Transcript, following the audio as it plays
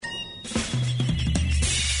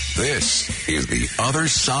This is The Other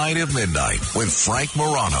Side of Midnight with Frank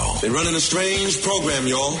Morano. They're running a strange program,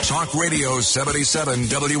 y'all. Talk Radio 77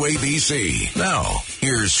 WABC. Now,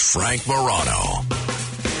 here's Frank Morano.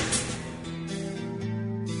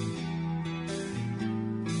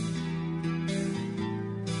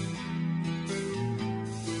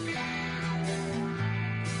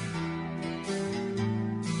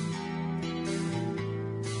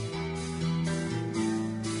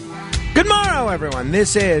 Good morrow, everyone.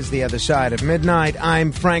 This is The Other Side of Midnight.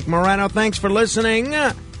 I'm Frank Morano. Thanks for listening.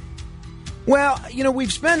 Well,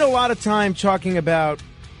 we've spent a lot of time talking about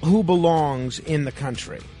who belongs in the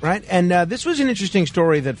country, right? And this was an interesting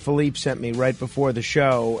story that Philippe sent me right before the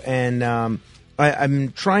show, and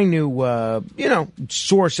I'm trying to,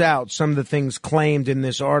 source out some of the things claimed in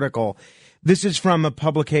this article. This is from a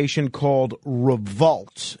publication called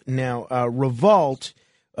Revolt. Now, Revolt,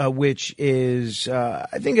 which is,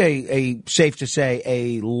 I think, a safe to say,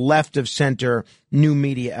 a left-of-center new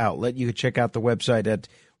media outlet. You can check out the website at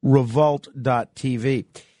revolt.tv.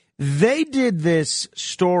 They did this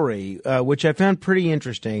story, which I found pretty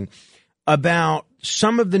interesting, about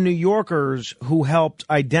some of the New Yorkers who helped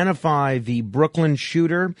identify the Brooklyn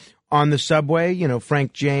shooter on the subway.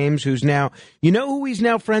 Frank James, who's now, who he's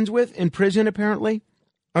now friends with in prison, apparently?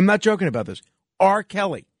 I'm not joking about this. R.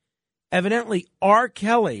 Kelly. Evidently, R.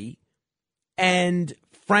 Kelly and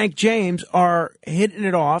Frank James are hitting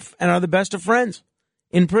it off and are the best of friends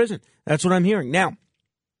in prison. That's what I'm hearing. Now,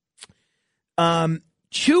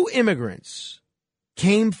 two immigrants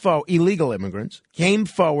illegal immigrants, came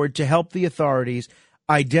forward to help the authorities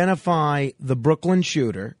identify the Brooklyn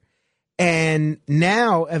shooter. And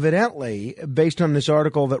now, evidently, based on this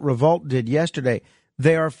article that Revolt did yesterday,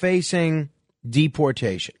 they are facing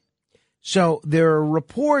deportation. So there are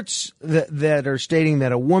reports that are stating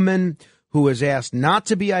that a woman who was asked not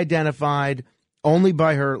to be identified only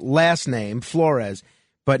by her last name, Flores,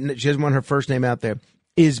 but she doesn't want her first name out there,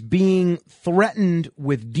 is being threatened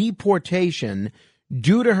with deportation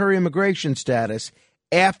due to her immigration status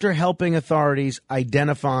after helping authorities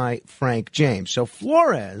identify Frank James. So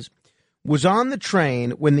Flores was on the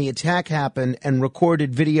train when the attack happened and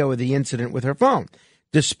recorded video of the incident with her phone.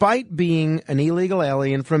 Despite being an illegal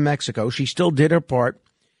alien from Mexico, she still did her part,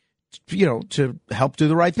 to help do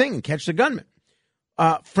the right thing and catch the gunman.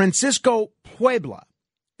 Francisco Puebla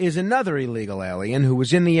is another illegal alien who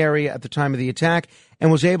was in the area at the time of the attack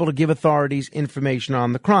and was able to give authorities information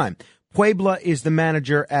on the crime. Puebla is the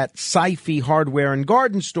manager at Sci-Fi Hardware and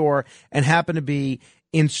Garden Store and happened to be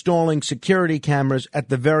installing security cameras at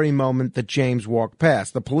the very moment that James walked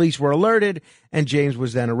past. The police were alerted, and James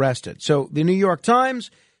was then arrested. So the New York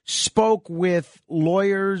Times spoke with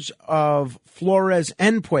lawyers of Flores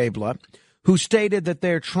and Puebla, who stated that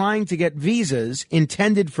they're trying to get visas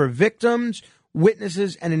intended for victims,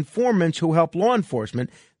 witnesses, and informants who help law enforcement.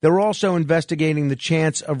 They're also investigating the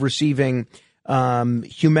chance of receiving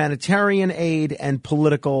humanitarian aid and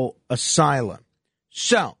political asylum.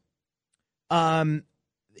 So,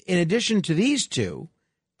 in addition to these two,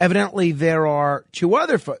 evidently there are two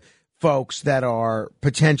other folks that are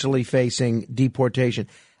potentially facing deportation.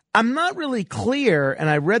 I'm not really clear, and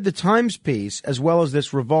I read the Times piece as well as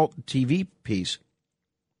this Revolt TV piece.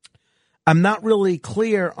 I'm not really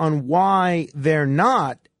clear on why they're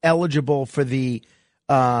not eligible for the,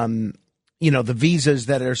 the visas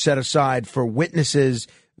that are set aside for witnesses,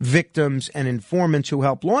 victims, and informants who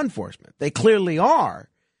help law enforcement. They clearly are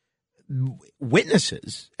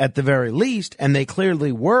witnesses at the very least, and they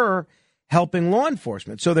clearly were helping law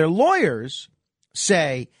enforcement. So their lawyers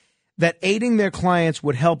say that aiding their clients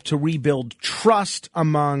would help to rebuild trust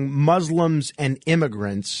among Muslims and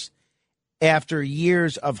immigrants after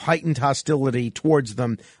years of heightened hostility towards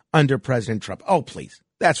them under President Trump. Oh, please.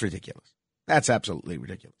 That's ridiculous. That's absolutely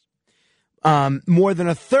ridiculous. More than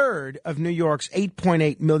a third of New York's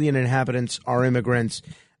 8.8 million inhabitants are immigrants,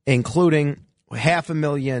 including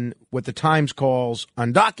 500,000 what the Times calls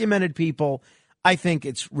undocumented people. I think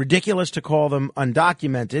it's ridiculous to call them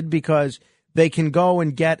undocumented because they can go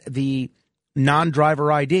and get the non-driver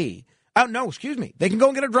ID. Oh, no, excuse me. They can go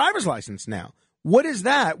and get a driver's license now. What is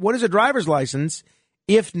that? What is a driver's license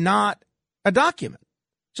if not a document?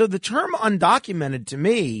 So the term undocumented to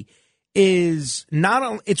me is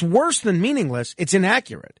not, it's worse than meaningless. It's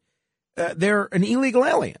inaccurate. They're an illegal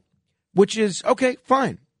alien, which is, okay,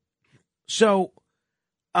 fine. So,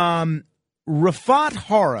 Rafat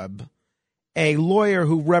Horab, a lawyer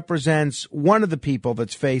who represents one of the people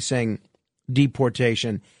that's facing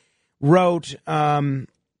deportation, wrote,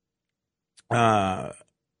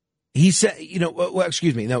 he said,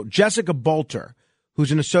 Jessica Bolter,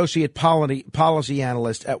 who's an associate policy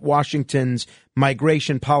analyst at Washington's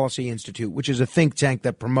Migration Policy Institute, which is a think tank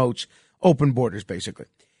that promotes open borders, basically.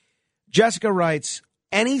 Jessica writes,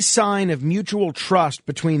 any sign of mutual trust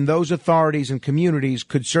between those authorities and communities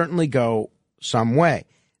could certainly go some way.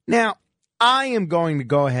 Now, I am going to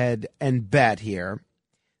go ahead and bet here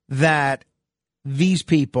that these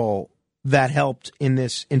people that helped in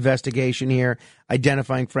this investigation here,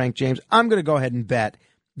 identifying Frank James, I'm going to go ahead and bet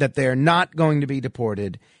that they're not going to be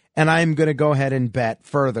deported. And I'm going to go ahead and bet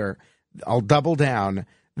further, I'll double down,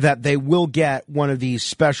 that they will get one of these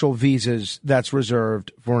special visas that's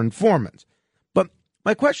reserved for informants. But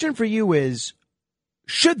my question for you is,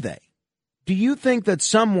 should they? Do you think that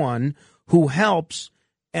someone who helps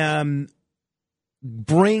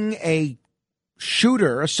bring a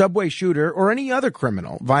shooter, a subway shooter, or any other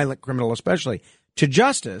criminal, violent criminal especially, to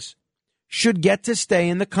justice, should get to stay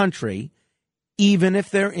in the country, even if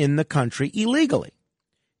they're in the country illegally?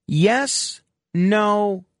 Yes,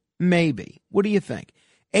 no, maybe. What do you think?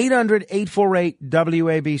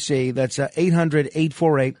 800-848-WABC. That's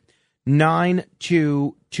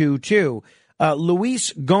 800-848-9222.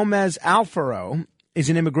 Luis Gomez Alfaro is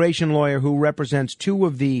an immigration lawyer who represents two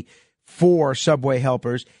of the four subway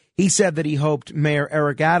helpers. He said that he hoped Mayor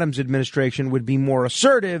Eric Adams' administration would be more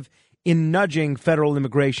assertive in nudging federal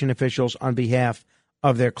immigration officials on behalf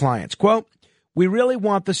of their clients. Quote, we really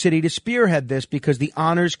want the city to spearhead this because the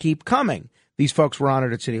honors keep coming. These folks were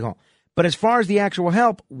honored at City Hall. But as far as the actual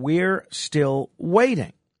help, we're still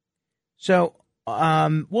waiting. So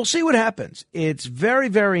we'll see what happens. It's very,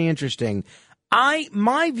 very interesting.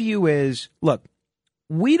 My view is, look,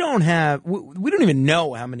 we don't even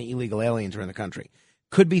know how many illegal aliens are in the country.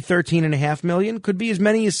 Could be 13.5 million, could be as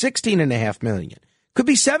many as 16.5 million, could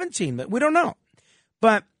be 17, but we don't know.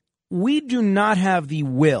 But we do not have the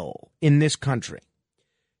will in this country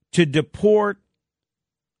to deport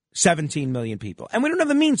 17 million people, and we don't have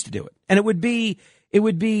the means to do it. And it would be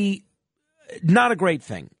not a great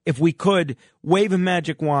thing if we could wave a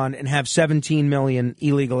magic wand and have 17 million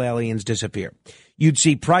illegal aliens disappear. You'd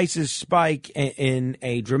see prices spike in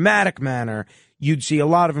a dramatic manner. You'd see a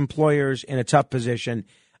lot of employers in a tough position.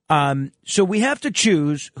 So we have to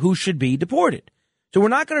choose who should be deported. So we're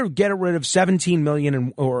not going to get rid of 17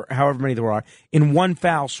 million or however many there are in one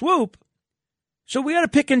foul swoop. So we got to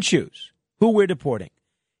pick and choose who we're deporting.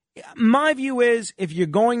 My view is if you're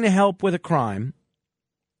going to help with a crime,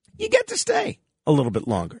 you get to stay a little bit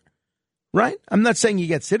longer, right? I'm not saying you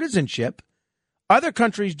get citizenship. Other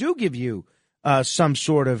countries do give you some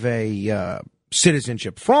sort of a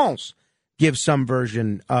citizenship. France gives some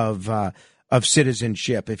version of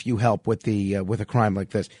citizenship if you help with a crime like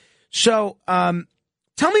this. So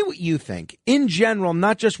tell me what you think in general,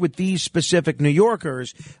 not just with these specific New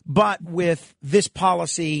Yorkers, but with this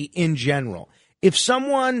policy in general. If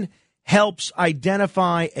someone helps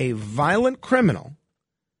identify a violent criminal,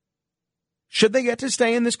 should they get to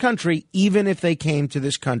stay in this country, even if they came to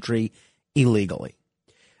this country illegally?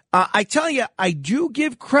 I tell you, I do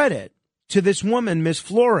give credit to this woman, Miss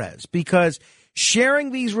Flores, because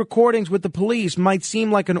sharing these recordings with the police might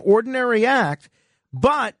seem like an ordinary act,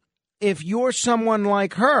 but if you're someone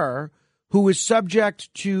like her who is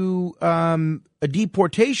subject to a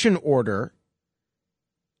deportation order,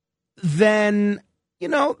 then,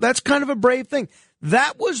 that's kind of a brave thing.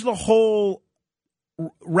 That was the whole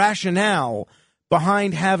rationale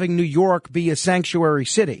behind having New York be a sanctuary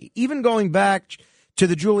city, even going back to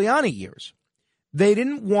the Giuliani years. They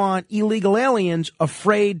didn't want illegal aliens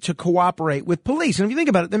afraid to cooperate with police. And if you think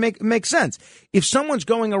about it, it makes sense. If someone's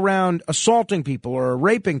going around assaulting people or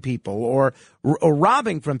raping people or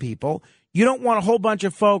robbing from people, you don't want a whole bunch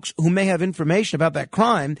of folks who may have information about that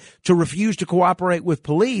crime to refuse to cooperate with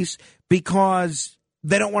police because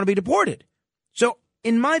they don't want to be deported. So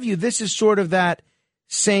in my view, this is sort of that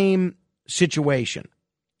same situation.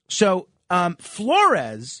 So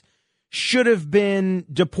Flores should have been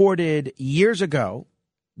deported years ago.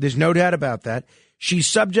 There's no doubt about that. She's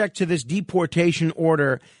subject to this deportation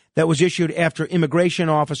order that was issued after immigration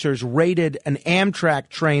officers raided an Amtrak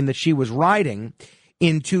train that she was riding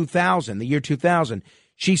in the year 2000.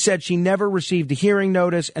 She said she never received a hearing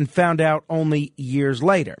notice and found out only years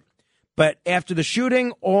later. But after the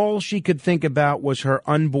shooting, all she could think about was her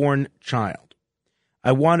unborn child.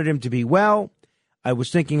 I wanted him to be well. I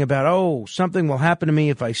was thinking about, something will happen to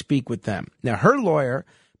me if I speak with them. Now, her lawyer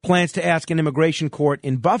plans to ask an immigration court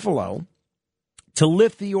in Buffalo to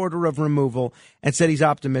lift the order of removal and said he's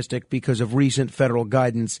optimistic because of recent federal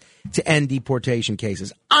guidance to end deportation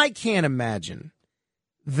cases. I can't imagine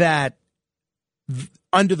that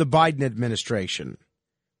under the Biden administration,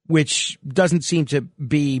 which doesn't seem to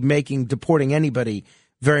be making deporting anybody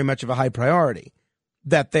very much of a high priority,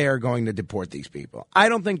 that they are going to deport these people. I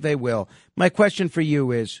don't think they will. My question for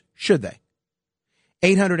you is, should they?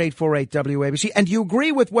 800-848-WABC. And do you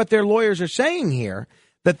agree with what their lawyers are saying here,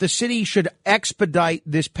 that the city should expedite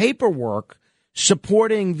this paperwork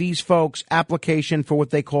supporting these folks' application for what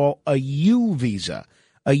they call a U visa?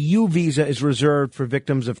 A U visa is reserved for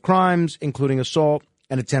victims of crimes, including assault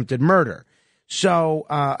and attempted murder. So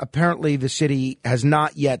apparently the city has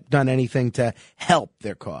not yet done anything to help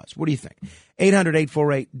their cause. What do you think?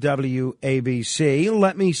 800-848-WABC.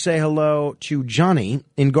 Let me say hello to Johnny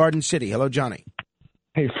in Garden City. Hello, Johnny.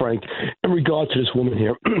 Hey, Frank. In regard to this woman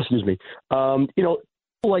here, excuse me, people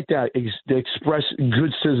like that, they express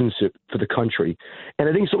good citizenship for the country. And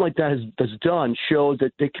I think something like that that's done show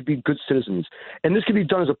that they could be good citizens. And this could be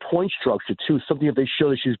done as a point structure, too, something if they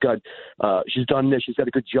show that she's done this, she's got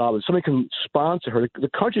a good job, and somebody can sponsor her. The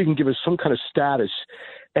country can give her some kind of status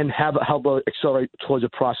and help accelerate towards the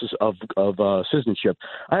process of citizenship.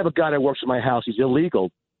 I have a guy that works at my house. He's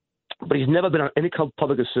illegal, but he's never been on any kind of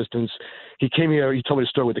public assistance. He came here, he told me the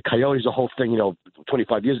story with the coyotes, the whole thing,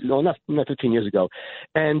 25 years ago, not 15 years ago.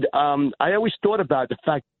 And I always thought about the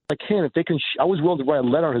fact if they can, I was willing to write a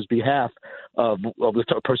letter on his behalf of the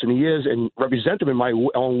type of person he is and represent him in my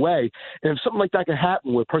own way. And if something like that can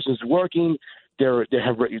happen where a person is working, they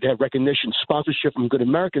have recognition, sponsorship from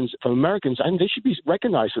Americans, I mean, they should be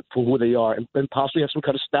recognized for who they are and possibly have some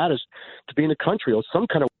kind of status to be in the country or some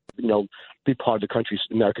kind of, be part of the country's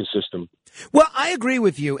American system. Well, I agree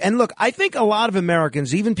with you. And look, I think a lot of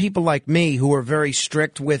Americans, even people like me who are very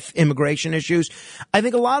strict with immigration issues, I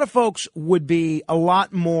think a lot of folks would be a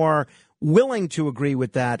lot more willing to agree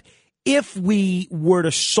with that if we were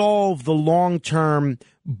to solve the long-term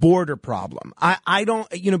border problem. I don't,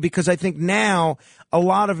 because I think now a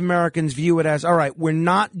lot of Americans view it as, all right, we're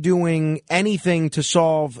not doing anything to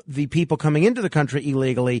solve the people coming into the country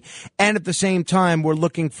illegally. And at the same time, we're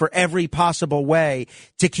looking for every possible way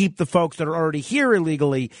to keep the folks that are already here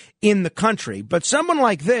illegally in the country. But someone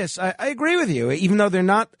like this, I agree with you, even though they're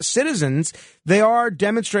not citizens, they are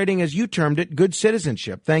demonstrating, as you termed it, good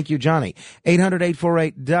citizenship. Thank you, Johnny.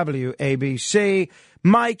 800-848-WABC.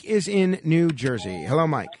 Mike is in New Jersey. Hello,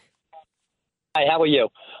 Mike. Hi, how are you?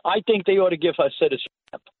 I think they ought to give her citizenship.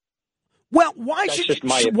 Well, why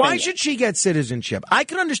should she get citizenship? I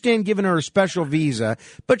can understand giving her a special visa,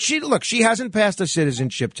 but she hasn't passed a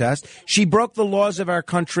citizenship test. She broke the laws of our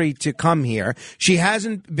country to come here. She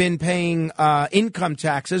hasn't been paying income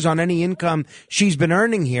taxes on any income she's been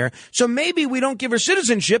earning here. So maybe we don't give her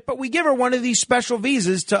citizenship, but we give her one of these special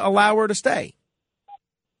visas to allow her to stay.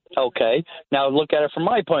 Okay. Now look at it from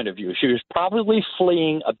my point of view. She was probably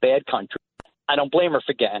fleeing a bad country. I don't blame her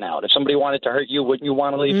for getting out. If somebody wanted to hurt you, wouldn't you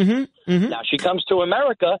want to leave? Mm-hmm. Mm-hmm. Now she comes to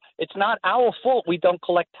America. It's not our fault we don't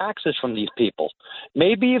collect taxes from these people.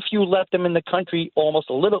 Maybe if you let them in the country almost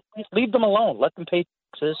a little, leave them alone. Let them pay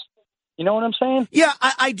taxes. You know what I'm saying? Yeah,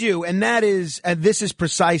 I do. And that is, this is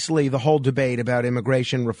precisely the whole debate about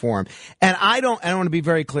immigration reform. And I want to be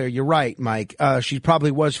very clear. You're right, Mike. She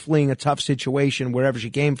probably was fleeing a tough situation wherever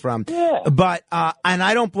she came from. Yeah. But, and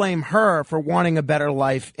I don't blame her for wanting a better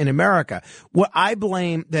life in America. What I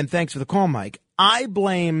blame, then thanks for the call, Mike. I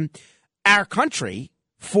blame our country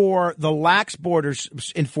for the lax borders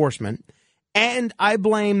enforcement. And I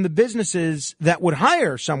blame the businesses that would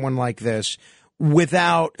hire someone like this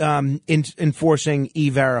without enforcing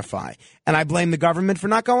E-Verify. And I blame the government for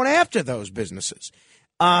not going after those businesses.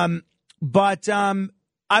 But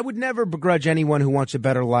I would never begrudge anyone who wants a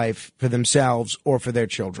better life for themselves or for their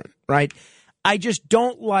children, right? I just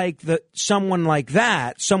don't like someone like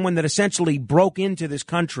that, someone that essentially broke into this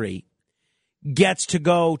country, gets to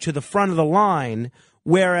go to the front of the line,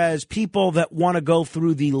 whereas people that want to go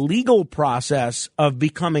through the legal process of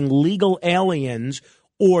becoming legal aliens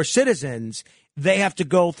or citizens, they have to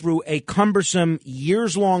go through a cumbersome,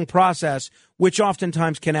 years-long process, which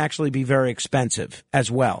oftentimes can actually be very expensive as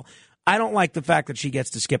well. I don't like the fact that she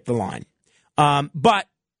gets to skip the line. But,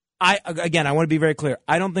 I want to be very clear.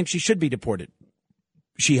 I don't think she should be deported.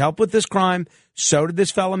 She helped with this crime. So did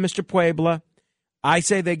this fellow, Mr. Puebla. I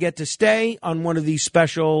say they get to stay on one of these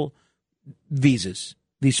special visas,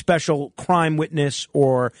 these special crime witness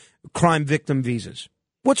or crime victim visas.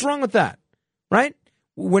 What's wrong with that, right?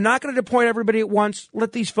 We're not going to deport everybody at once.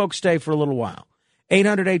 Let these folks stay for a little while.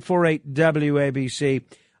 800-848-WABC.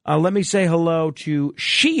 Let me say hello to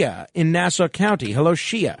Shia in Nassau County. Hello,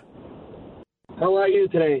 Shia. How are you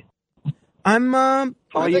today? I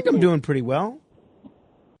think I'm doing pretty well.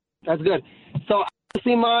 That's good. So,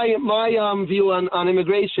 see, my view on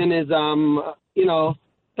immigration is,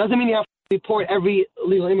 doesn't mean you have to deport every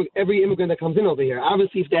immigrant that comes in over here.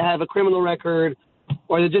 Obviously, if they have a criminal record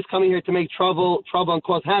or they're just coming here to make trouble and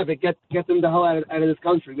cause havoc, get them the hell out of this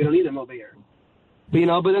country. We don't need them over here.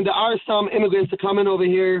 But then there are some immigrants that come in over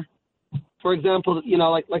here. For example,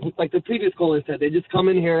 like the previous caller said, they just come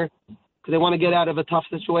in here because they want to get out of a tough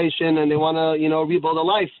situation and they want to, rebuild a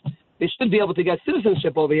life. They should be able to get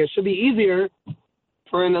citizenship over here. It should be easier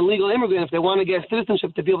for an illegal immigrant, if they want to get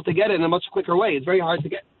citizenship, to be able to get it in a much quicker way. It's very hard to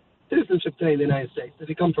get citizenship today in the United States if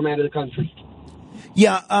you come from out of the country.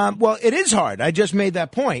 Yeah, well, it is hard. I just made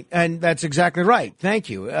that point, and that's exactly right. Thank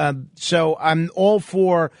you. So I'm all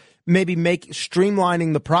for maybe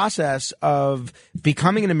streamlining the process of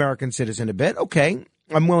becoming an American citizen a bit. Okay,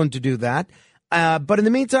 I'm willing to do that. But in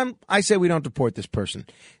the meantime, I say we don't deport this person.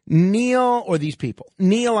 Neil, or these people.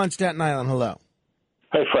 Neil on Staten Island, hello.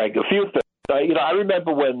 Hey, Frank, a few things. I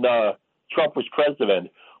remember when Trump was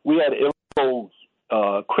president, we had illegal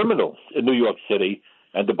criminals in New York City,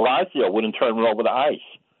 and de Blasio wouldn't turn them over to ICE.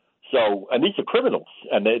 So, and these are criminals,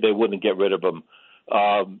 and they wouldn't get rid of them.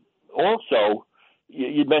 Also,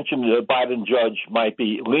 you mentioned the Biden judge might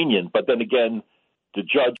be lenient, but then again, the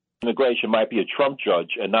judge of immigration might be a Trump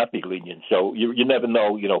judge and not be lenient. So you never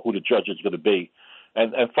know, who the judge is going to be.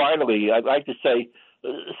 And finally, I'd like to say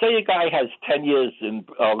a guy has 10 years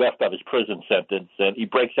left of his prison sentence, and he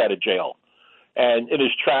breaks out of jail. And in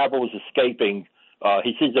his travels escaping,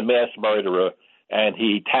 he sees a mass murderer, and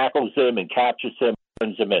he tackles him and captures him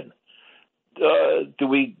and turns him in. Do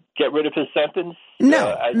we get rid of his sentence?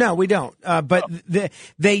 No, we don't. But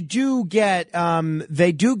they do get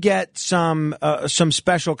some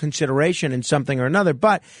special consideration in something or another.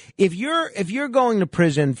 But if you're going to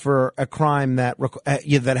prison for a crime that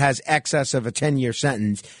has excess of a 10-year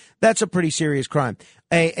sentence, that's a pretty serious crime.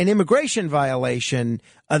 An immigration violation,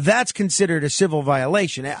 that's considered a civil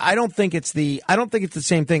violation. I don't think it's the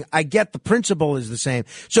same thing. I get the principle is the same.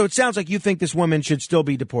 So it sounds like you think this woman should still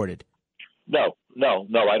be deported. No,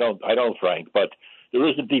 I don't, Frank. But there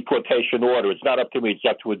is a deportation order. It's not up to me. It's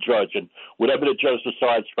up to a judge. And whatever the judge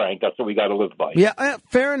decides, Frank, that's what we got to live by. Yeah,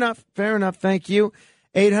 fair enough. Thank you.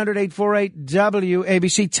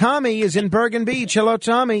 800-848-WABC. Tommy is in Bergen Beach. Hello,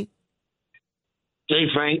 Tommy. Hey,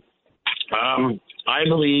 Frank. I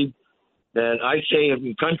believe that if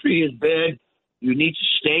your country is bad, you need to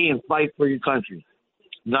stay and fight for your country,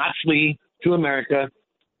 not flee to America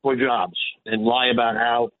for jobs and lie about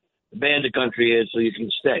how bad the country is so you can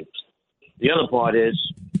stay. The other part is,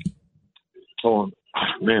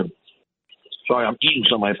 man, sorry, I'm eating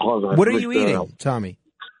some of my clothes. What are you eating, Tommy?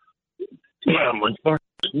 Munch bar.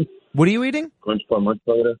 What are you eating? Crunch bar, munch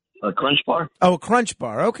bar. A crunch bar. Oh, a crunch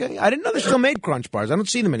bar. Okay, I didn't know they still made crunch bars. I don't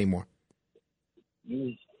see them anymore.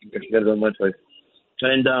 I guess you got it on my place.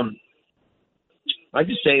 And I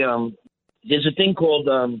just say, there's a thing called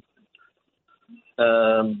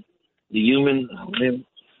the human.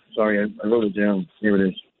 Sorry, I wrote it down. Here it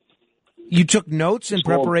is. You took notes in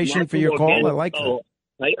preparation for your call? I like that.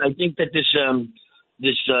 I think that this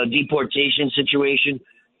deportation situation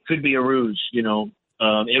could be a ruse, in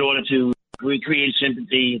order to recreate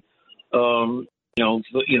sympathy, soften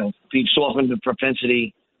the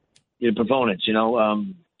propensity, the proponents,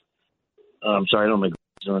 I'm sorry, I don't make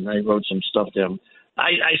on. I wrote some stuff down.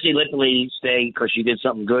 I say let the lady stay because she did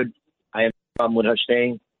something good. I have no problem with her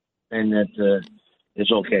staying, and that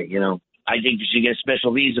it's okay, I think she should get a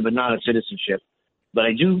special visa, but not a citizenship. But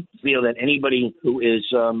I do feel that anybody who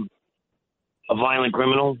is a violent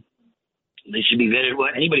criminal, they should be vetted well.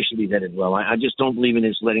 Anybody should be vetted well. I just don't believe in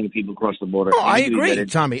this letting people cross the border. Oh, I agree,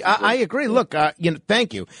 Tommy. I agree. Look,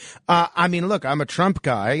 thank you. Look, I'm a Trump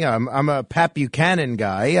guy. I'm a Pat Buchanan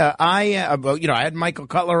guy. I had Michael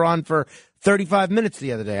Cutler on for 35 minutes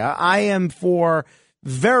the other day. I am for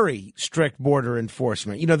very strict border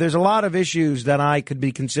enforcement. There's a lot of issues that I could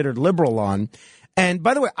be considered liberal on. And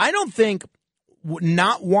by the way, I don't think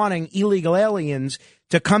not wanting illegal aliens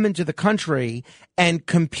to come into the country and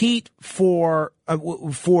compete for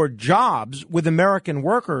jobs with American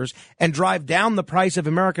workers and drive down the price of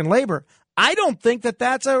American labor, I don't think that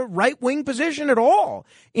that's a right-wing position at all.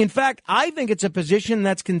 In fact, I think it's a position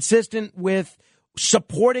that's consistent with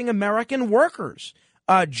supporting American workers.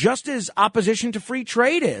 Just as opposition to free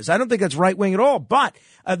trade is. I don't think that's right wing at all. But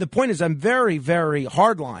the point is I'm very, very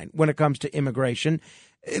hardline when it comes to immigration.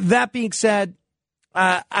 That being said,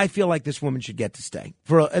 I feel like this woman should get to stay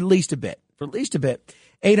for at least a bit.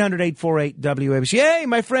 800-848-WABC. Hey,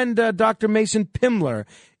 my friend Dr. Mason Pimler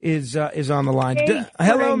is on the line. Hey,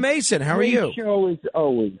 hello, Mason. How are you? Show is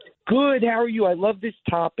always good. How are you? I love this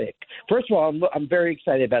topic. First of all, I'm very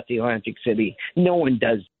excited about the Atlantic City. No one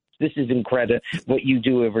does This is incredible what you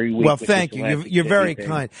do every week. Well, thank you. You're very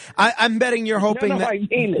kind. I'm betting you're hoping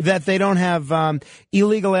that they don't have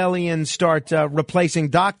illegal aliens start replacing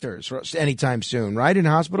doctors anytime soon, right, in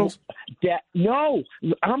hospitals? No,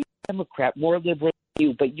 I'm a Democrat, more liberal than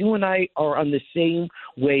you, but you and I are on the same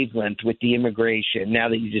wavelength with the immigration, now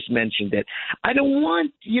that you just mentioned it. I don't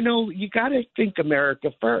want, you got to think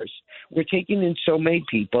America first. We're taking in so many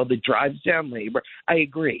people that drives down labor. I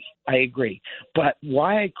agree. But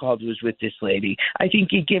why I called was with this lady. I think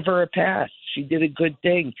you give her a pass. She did a good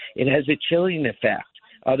thing. It has a chilling effect.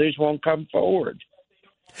 Others won't come forward.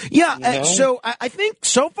 Yeah, so I think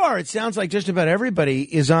so far it sounds like just about everybody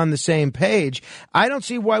is on the same page. I don't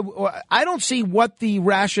see what the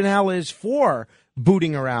rationale is for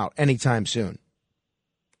booting her out anytime soon.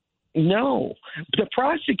 No, the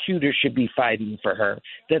prosecutor should be fighting for her.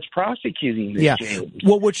 That's prosecuting this. Yeah. James.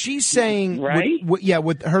 Well, what she's saying, right?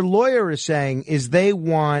 What her lawyer is saying is they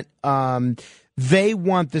want the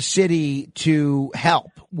city to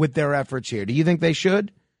help with their efforts here. Do you think they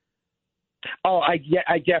should? Oh, I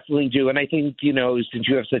definitely do. And I think, since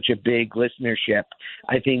you have such a big listenership,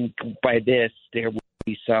 I think by this, there will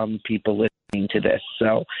be some people listening to this.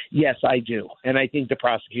 So, yes, I do. And I think the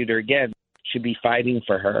prosecutor, again, should be fighting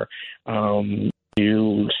for her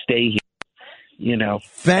to stay here,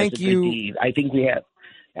 Thank you. I think we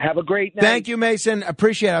have a great night. Thank you, Mason.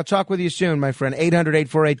 Appreciate it. I'll talk with you soon, my friend.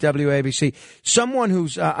 800-848-WABC. Someone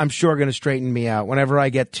who's, I'm sure, going to straighten me out. Whenever I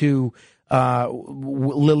get too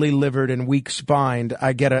lily-livered and weak-spined,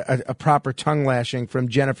 I get a proper tongue lashing from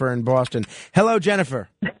Jennifer in Boston. Hello, Jennifer.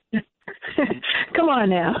 Come on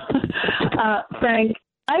now. Frank,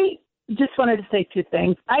 I just wanted to say two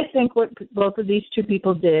things. I think what both of these two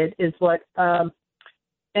people did is what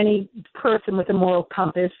any person with a moral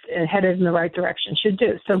compass and headed in the right direction should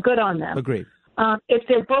do. So good on them. Agreed. If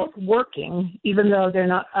they're both working, even though they're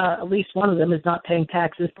not, at least one of them is not paying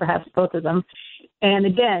taxes, perhaps both of them. And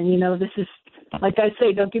again, this is, like I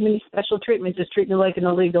say, don't give me any special treatment. Just treat me like an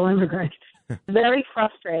illegal immigrant. Very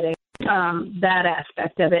frustrating, that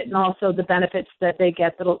aspect of it, and also the benefits that they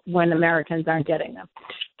get when Americans aren't getting them.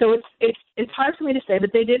 So it's hard for me to say,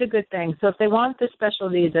 but they did a good thing. So if they want the special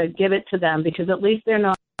visa, give it to them, because at least they're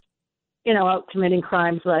not, out committing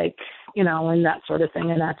crimes like, and that sort of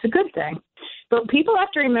thing, and that's a good thing. But people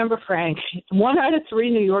have to remember, Frank, 1 out of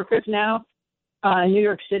 3 New Yorkers now in New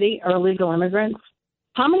York City are illegal immigrants.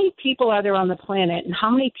 How many people are there on the planet, and how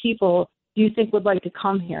many people do you think would like to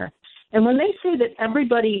come here? And when they say that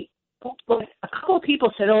everybody, a couple of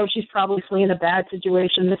people said, oh, she's probably fleeing a bad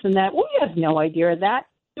situation, this and that. We have no idea of that.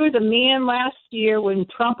 There was a man last year when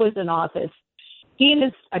Trump was in office. He and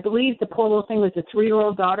his, I believe the poor little thing was a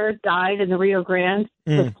 3-year-old daughter, died in the Rio Grande.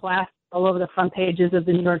 With plaques all over the front pages of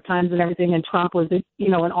the New York Times and everything, and Trump was, an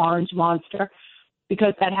orange monster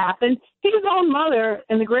because that happened. His own mother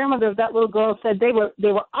and the grandmother of that little girl said they were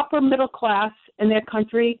upper middle class in their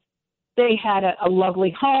country. They had a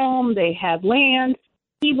lovely home. They had land.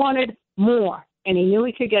 He wanted more, and he knew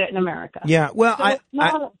he could get it in America. Yeah, well,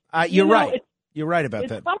 so you're right. You're right about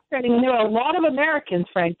that. It's frustrating, and there are a lot of Americans,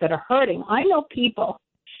 Frank, that are hurting. I know people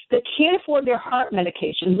that can't afford their heart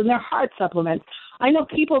medications and their heart supplements. I know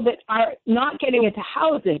people that are not getting into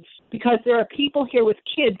housing because there are people here with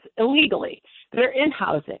kids illegally that are in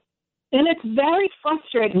housing. And it's very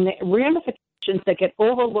frustrating, the ramifications that get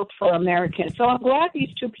overlooked for Americans. So I'm glad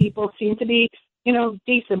these two people seem to be,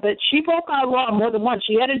 decent. But she broke our law more than once.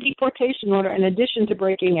 She had a deportation order in addition to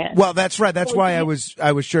breaking in. Well, that's right. That's why I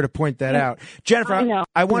was sure to point that out. Jennifer,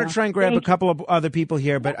 I want to try and grab a couple of other people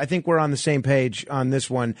here, but I think we're on the same page on this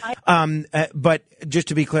one. But just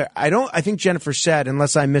to be clear, I think Jennifer said,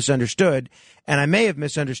 unless I misunderstood, and I may have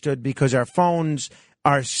misunderstood because our phones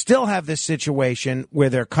still have this situation where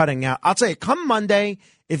they're cutting out. I'll tell you, come Monday,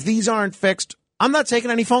 if these aren't fixed, I'm not taking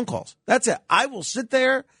any phone calls. That's it. I will sit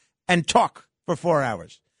there and talk for 4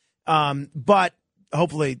 hours. But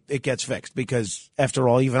hopefully it gets fixed because, after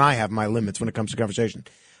all, even I have my limits when it comes to conversation.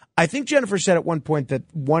 I think Jennifer said at one point that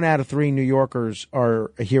 1 out of 3 New Yorkers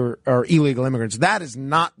are illegal immigrants. That is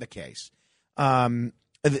not the case.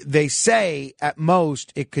 They say at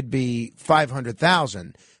most it could be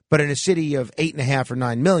 500,000, but in a city of 8.5 or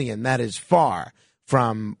 9 million, that is far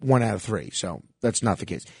from 1 out of 3. So that's not the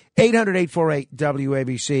case.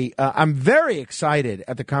 800-848-WABC. I'm very excited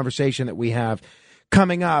at the conversation that we have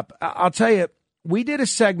coming up. I'll tell you, we did a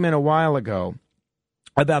segment a while ago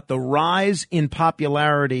about the rise in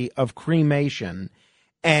popularity of cremation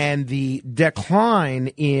and the decline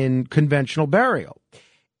in conventional burial.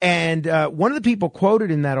 And one of the people quoted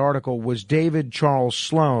in that article was David Charles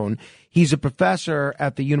Sloan. He's a professor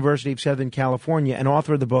at the University of Southern California and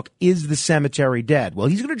author of the book, Is the Cemetery Dead? Well,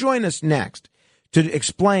 he's going to join us next to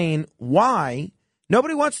explain why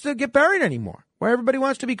nobody wants to get buried anymore, why everybody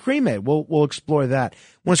wants to be cremated. We'll explore that.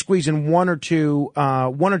 We'll squeeze in one or two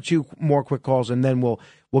more quick calls, and then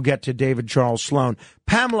we'll get to David Charles Sloan.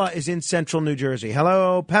 Pamela is in central New Jersey.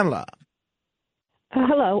 Hello, Pamela.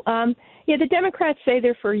 Hello. Yeah, the Democrats say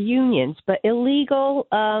they're for unions, but illegal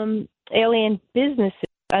alien businesses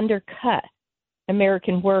undercut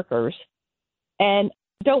American workers. And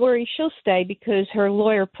don't worry, she'll stay because her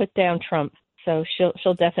lawyer put down Trump. So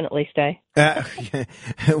she'll definitely stay.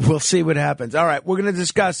 We'll see what happens. All right, we're going to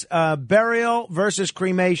discuss burial versus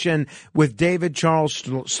cremation with David Charles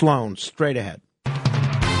Sloan. Straight ahead.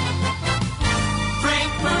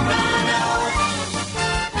 Frank Morano,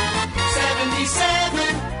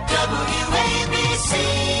 77 WABC.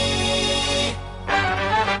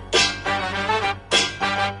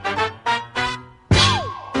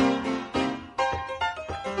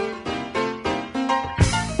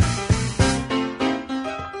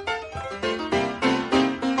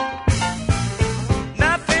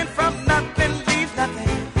 Nothing from nothing leaves nothing.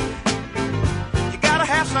 You gotta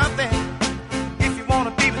have something if you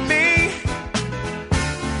wanna be with me.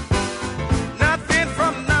 Nothing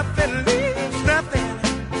from nothing leaves nothing.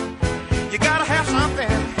 You gotta have something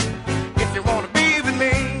if you wanna be with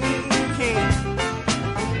me.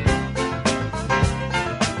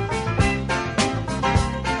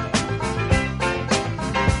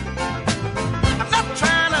 I'm not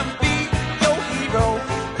trying to be your hero,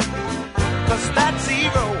 'cause that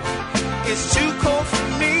zero is too cold for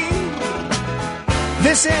me.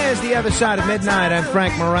 This is The Other Side of Midnight. I'm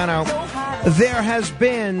Frank Morano. There has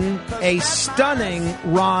been a stunning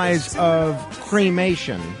rise of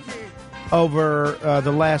cremation over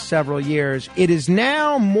the last several years. It is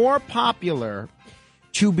now more popular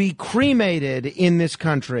to be cremated in this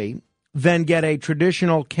country than get a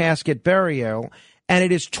traditional casket burial. And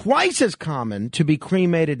it is twice as common to be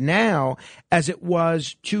cremated now as it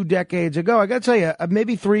was 2 decades ago. I got to tell you,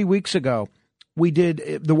 maybe 3 weeks ago,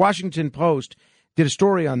 the Washington Post did a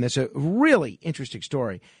story on this, a really interesting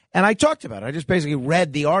story. And I talked about it. I just basically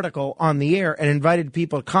read the article on the air and invited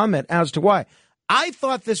people to comment as to why. I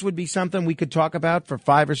thought this would be something we could talk about for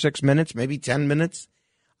 5 or 6 minutes, maybe 10 minutes.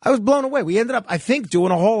 I was blown away. We ended up, I think,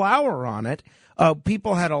 doing a whole hour on it.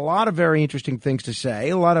 People had a lot of very interesting things to say,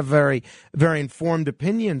 a lot of very, very informed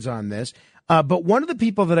opinions on this. But one of the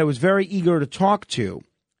people that I was very eager to talk to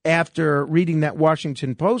after reading that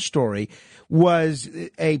Washington Post story was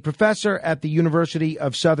a professor at the University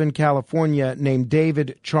of Southern California named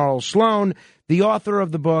David Charles Sloan, the author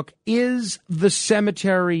of the book, Is the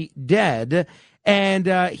Cemetery Dead? And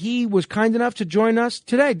he was kind enough to join us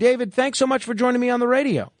today. David, thanks so much for joining me on the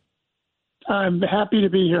radio. I'm happy to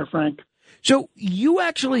be here, Frank. So you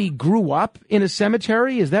actually grew up in a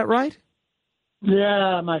cemetery, is that right?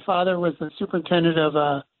 Yeah, my father was the superintendent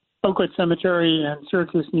of Oakwood Cemetery in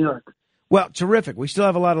Syracuse, New York. Well, terrific. We still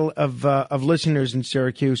have a lot of listeners in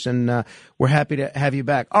Syracuse, and we're happy to have you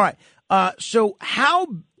back. All right. So how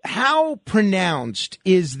pronounced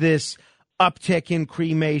is this uptick in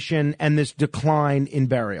cremation and this decline in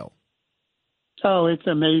burial? Oh, it's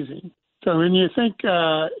amazing. So when you think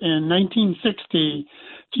in 1960,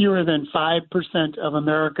 fewer than 5% of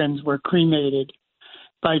Americans were cremated.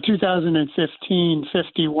 By 2015,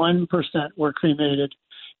 51% were cremated.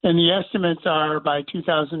 And the estimates are by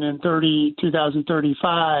 2030,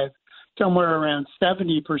 2035, somewhere around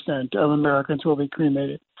 70% of Americans will be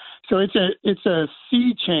cremated. So it's a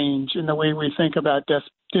sea change in the way we think about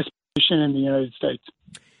disposition in the United States.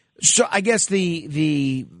 So I guess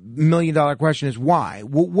the million-dollar question is why?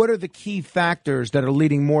 What are the key factors that are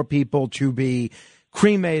leading more people to be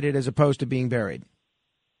cremated as opposed to being buried?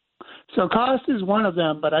 So cost is one of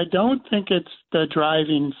them, but I don't think it's the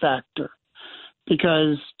driving factor,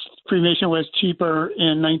 because cremation was cheaper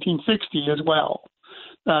in 1960 as well,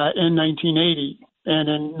 in 1980 and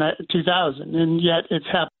in 2000, and yet it's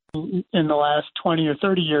happening in the last 20 or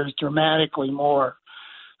 30 years dramatically more.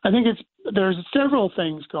 I think there's several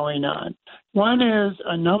things going on. One is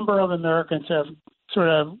a number of Americans have sort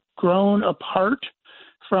of grown apart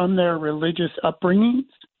from their religious upbringings,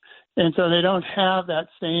 and so they don't have that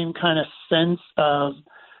same kind of sense of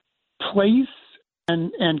place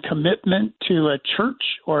and commitment to a church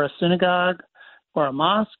or a synagogue or a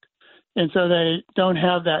mosque. And so they don't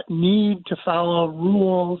have that need to follow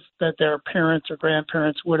rules that their parents or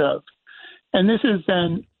grandparents would have. And this is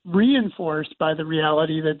then reinforced by the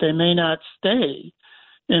reality that they may not stay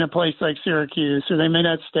in a place like Syracuse, or they may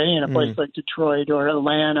not stay in a place like Detroit or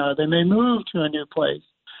Atlanta. They may move to a new place.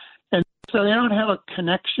 And so they don't have a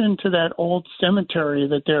connection to that old cemetery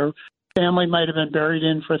that their family might have been buried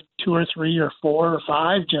in for 2 or 3 or 4 or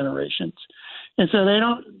 5 generations. And so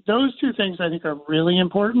those two things I think are really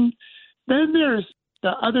important. Then there's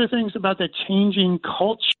the other things about the changing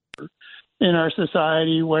culture in our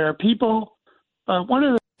society where people, one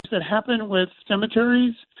of the things that happened with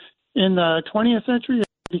cemeteries in the 20th century, it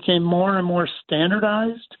became more and more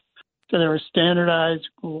standardized. So there were standardized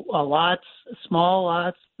lots, small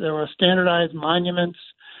lots. There were standardized monuments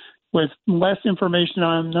with less information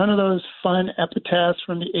on them. None of those fun epitaphs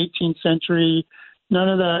from the 18th century. None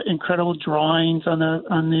of the incredible drawings on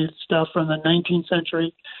the stuff from the 19th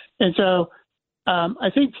century. And so I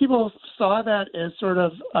think people saw that as sort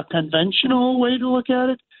of a conventional way to look at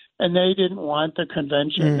it, and they didn't want the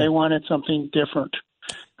convention. They wanted something different.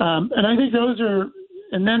 And I think those are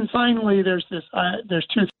 – and then finally there's there's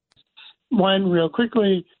two things. One, real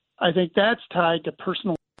quickly, I think that's tied to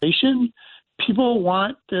personalization. People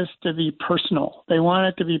want this to be personal. They want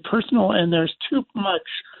it to be personal, and there's too much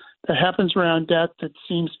that happens around death that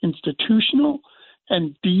seems institutional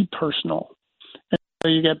and depersonal. And so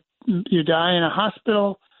you die in a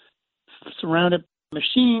hospital, surrounded by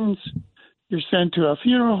machines. You're sent to a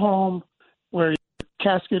funeral home where your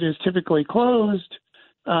casket is typically closed,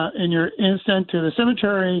 and you're sent to the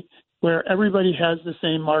cemetery where everybody has the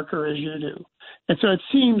same marker as you do. And so it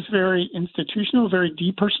seems very institutional, very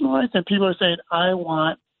depersonalized, and people are saying, I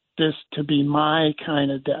want this to be my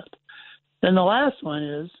kind of death. Then the last one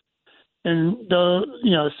is, and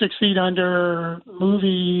 6 Feet Under,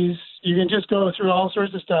 movies, you can just go through all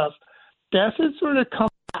sorts of stuff. Death has sort of come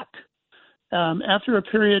back. After a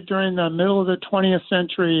period during the middle of the 20th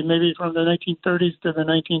century, maybe from the 1930s to the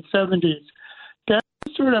 1970s, death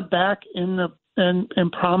is sort of back in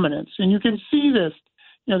prominence. And you can see this,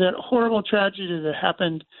 that horrible tragedy that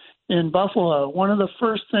happened in Buffalo. One of the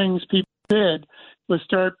first things people did was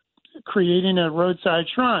start creating a roadside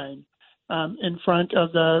shrine in front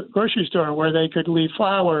of the grocery store where they could leave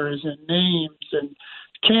flowers and names and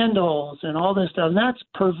candles and all this stuff. And that's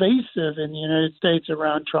pervasive in the United States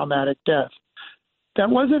around traumatic death. That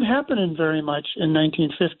wasn't happening very much in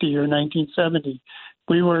 1950 or 1970.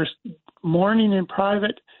 We were mourning in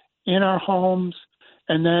private in our homes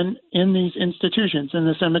and then in these institutions, in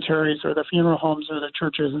the cemeteries or the funeral homes or the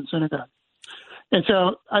churches and synagogues. And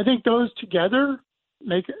so I think those together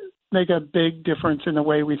make a big difference in the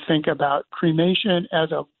way we think about cremation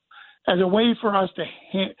as a way for us to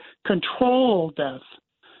control death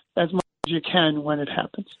as much as you can when it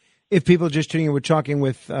happens. If people are just tuning in, we're talking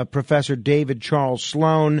with Professor David Charles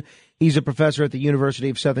Sloan. He's a professor at the University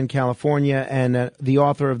of Southern California and the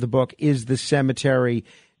author of the book, Is the Cemetery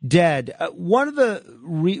Dead? One of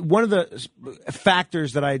the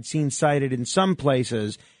factors that I had seen cited in some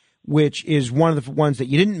places, which is one of the ones that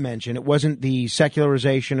you didn't mention, it wasn't the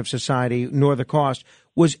secularization of society nor the cost,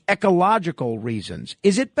 was ecological reasons.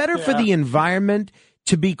 Is it better for the environment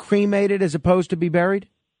to be cremated as opposed to be buried?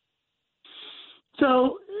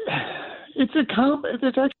 So it's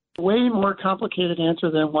actually a way more complicated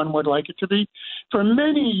answer than one would like it to be. For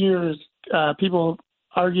many years, people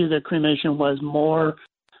argue that cremation was more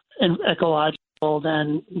ecological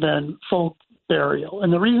than full burial.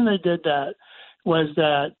 And the reason they did that was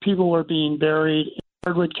that people were being buried in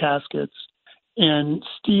hardwood caskets in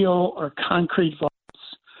steel or concrete vaults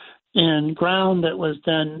in ground that was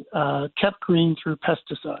then kept green through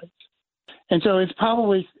pesticides. And so it's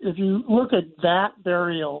probably, if you look at that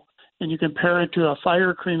burial and you compare it to a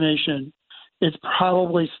fire cremation, it's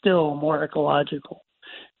probably still more ecological.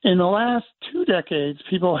 In the last 2 decades,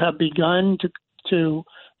 people have begun to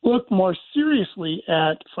look more seriously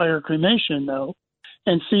at fire cremation, though,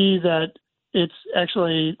 and see that it's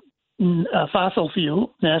actually a fossil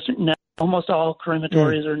fuel. Almost all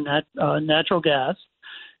crematories are natural gas,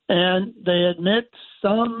 and they emit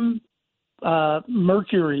some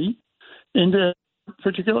mercury into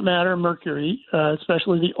particulate matter, mercury,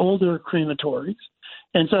 especially the older crematories.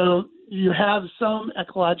 And so you have some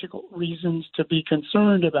ecological reasons to be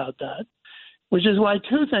concerned about that, which is why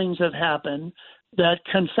 2 things have happened that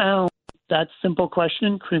confound that simple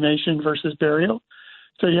question, cremation versus burial.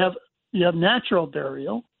 So you have natural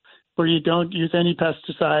burial, where you don't use any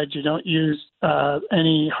pesticides, you don't use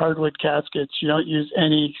any hardwood caskets, you don't use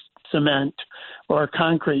any cement or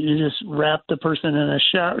concrete. You just wrap the person in a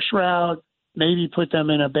shroud, maybe put them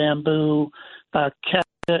in a bamboo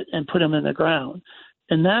casket and put them in the ground.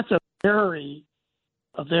 And that's a very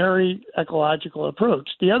ecological approach.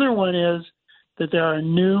 The other one is that there are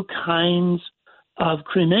new kinds of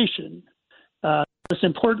cremation most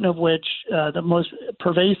important of which, the most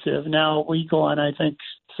pervasive, now legal in, I think,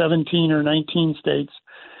 17 or 19 states,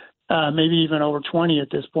 maybe even over 20 at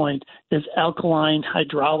this point, is alkaline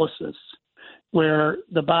hydrolysis, where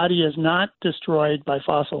the body is not destroyed by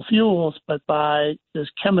fossil fuels, but by this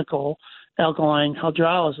chemical alkaline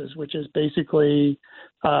hydrolysis, which is basically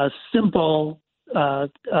a simple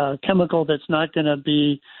chemical that's not going to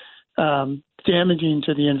be damaging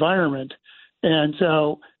to the environment. And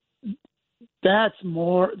so that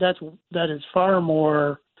is far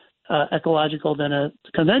more ecological than a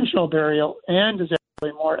conventional burial, and is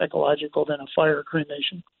actually more ecological than a fire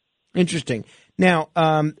cremation. Interesting. Now,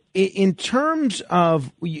 in terms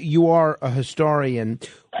of, you are a historian,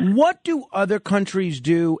 what do other countries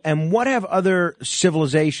do, and what have other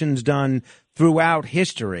civilizations done throughout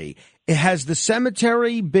history? Has the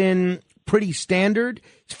cemetery been pretty standard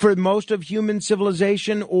for most of human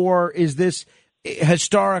civilization, or is this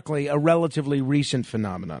historically a relatively recent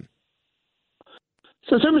phenomenon?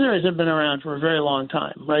 So cemeteries have been around for a very long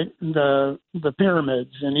time, right? The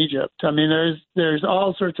pyramids in Egypt. I mean, there's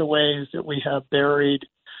all sorts of ways that we have buried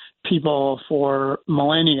people for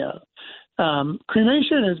millennia.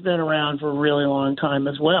 Cremation has been around for a really long time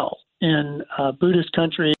as well. In Buddhist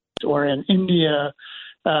countries or in India,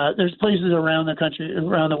 there's places around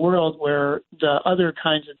the world where the other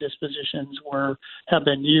kinds of dispositions have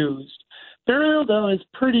been used. Burial, though, is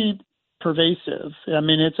pretty pervasive. I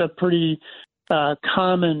mean, it's a pretty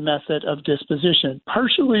common method of disposition,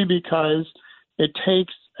 partially because it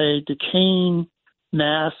takes a decaying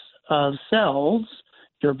mass of cells,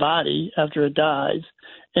 your body, after it dies,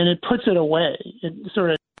 and it puts it away.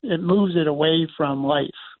 It moves it away from life.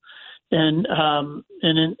 And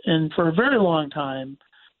for a very long time,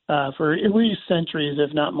 for at least centuries,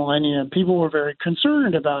 if not millennia, people were very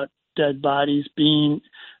concerned about dead bodies being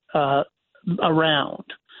around.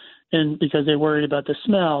 And because they worried about the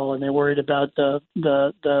smell, and they worried about the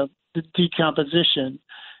decomposition,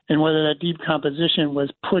 and whether that decomposition was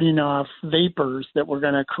putting off vapors that were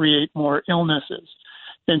going to create more illnesses.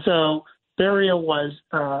 And so burial was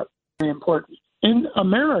very important. In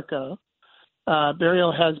America,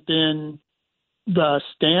 burial has been the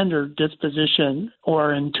standard disposition,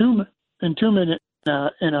 or entombment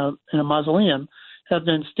in a mausoleum have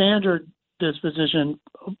been standard disposition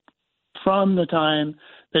from the time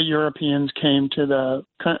that Europeans came to the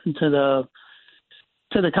continent.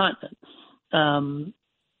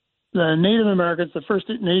 The Native Americans, the First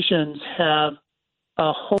Nations, have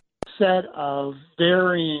a whole set of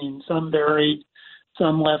varying. Some buried,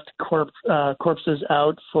 some left corpses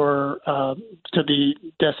out for to be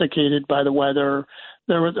desiccated by the weather.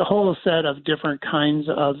 There was a whole set of different kinds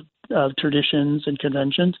of traditions and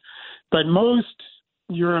conventions, but most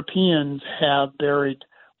Europeans have buried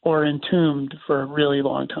or entombed for a really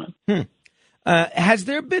long time. Has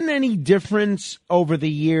there been any difference over the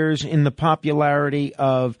years in the popularity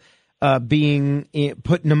of being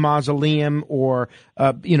put in a mausoleum, or,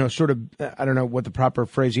 sort of, I don't know what the proper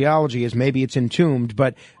phraseology is, maybe it's entombed,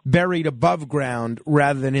 but buried above ground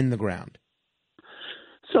rather than in the ground?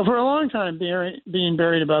 So for a long time, being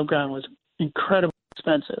buried above ground was incredibly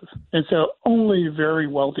expensive. And so only very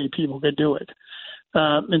wealthy people could do it.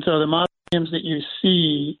 And so the mausoleums that you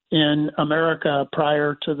see in America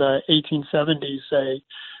prior to the 1870s, say,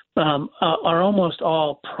 are almost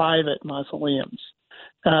all private mausoleums.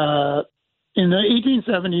 In the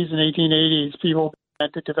 1870s and 1880s, people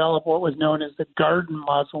had to develop what was known as the garden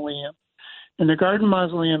mausoleum. And the garden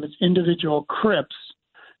mausoleum is individual crypts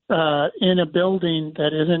in a building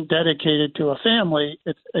that isn't dedicated to a family.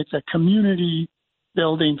 It's a community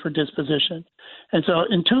building for disposition. And so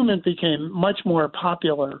entombment became much more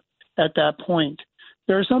popular at that point.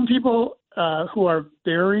 There are some people who are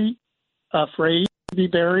very afraid to be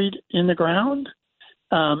buried in the ground,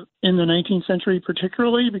 in the 19th century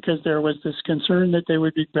particularly, because there was this concern that they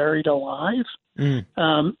would be buried alive. And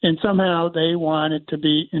somehow they wanted to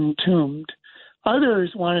be entombed.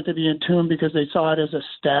 Others wanted to be entombed because they saw it as a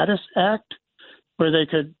status act, where they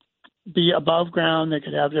could be above ground, they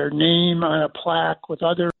could have their name on a plaque with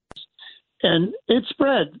others. And it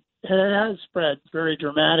has spread very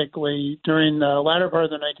dramatically during the latter part of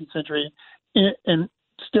the 19th century, and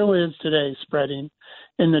still is today spreading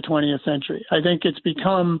in the 20th century. I think it's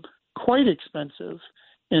become quite expensive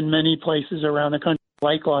in many places around the country,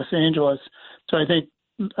 like Los Angeles. So I think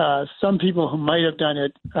some people who might have done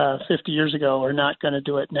it 50 years ago are not going to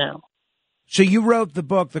do it now. So you wrote the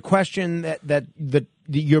book. The question that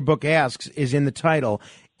your book asks is in the title.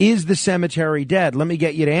 Is the cemetery dead? Let me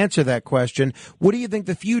get you to answer that question. What do you think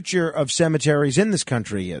the future of cemeteries in this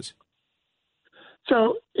country is?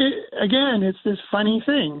 So, again, it's this funny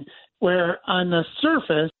thing. where on the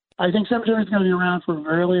surface, I think cemeteries are going to be around for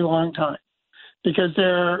a really long time. Because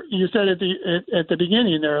you said at the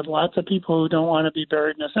beginning, there are lots of people who don't want to be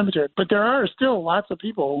buried in a cemetery, but there are still lots of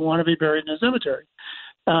people who want to be buried in a cemetery.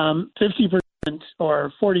 50%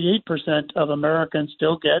 or 48% of Americans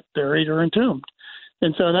still get buried or entombed,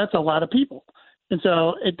 and so that's a lot of people. And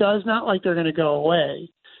so it does not like they're going to go away.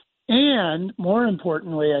 And more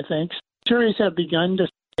importantly, I think cemeteries have begun to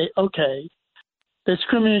say, okay, the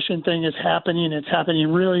discrimination thing is happening. It's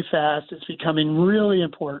happening really fast. It's becoming really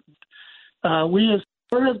important. We have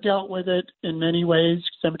sort of dealt with it in many ways.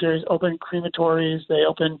 Cemeteries open crematories. They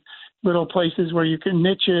open little places where you can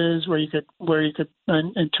niches, where you could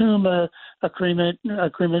entomb a cremation.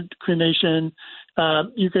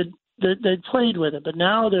 They played with it, but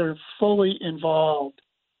now they're fully involved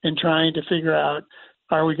in trying to figure out: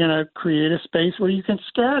 are we going to create a space where you can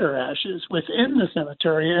scatter ashes within the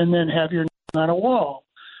cemetery and then have your name on a wall?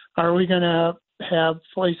 Are we going to have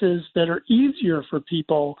places that are easier for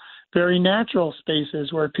people? Very natural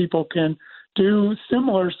spaces where people can do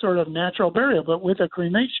similar sort of natural burial, but with a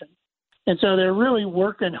cremation. And so they're really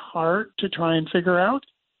working hard to try and figure out.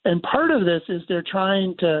 And part of this is they're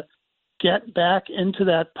trying to get back into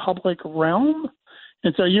that public realm.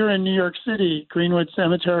 And so you're in New York City, Greenwood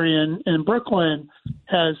Cemetery in Brooklyn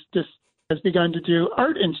has begun to do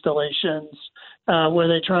art installations where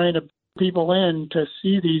they're trying to people in to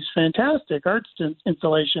see these fantastic art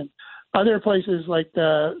installations. Other places like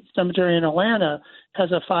the cemetery in Atlanta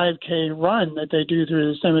has a 5K run that they do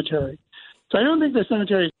through the cemetery. So I don't think the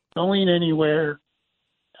cemetery is going anywhere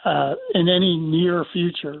in any near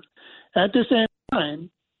future. At the same time,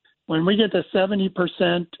 when we get to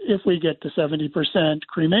 70%, if we get to 70%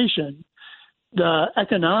 cremation, the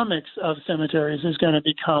economics of cemeteries is going to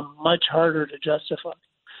become much harder to justify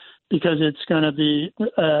because it's going to be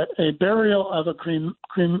a burial of a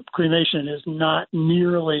cremation is not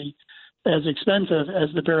nearly as expensive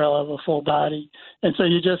as the burial of a full body. And so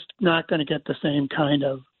you're just not going to get the same kind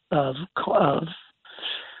of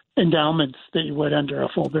endowments that you would under a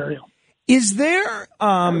full burial. Is there,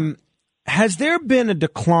 has there been a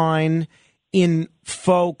decline in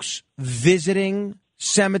folks visiting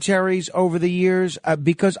cemeteries over the years?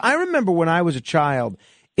 Because I remember when I was a child,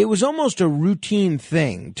 it was almost a routine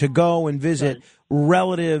thing to go and visit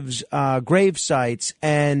relatives' grave sites,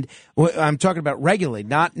 and I'm talking about regularly,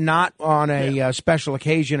 not on a special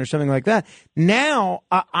occasion or something like that. Now,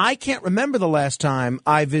 I can't remember the last time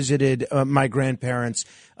I visited my grandparents'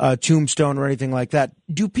 tombstone or anything like that.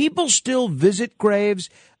 Do people still visit graves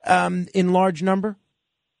in large number?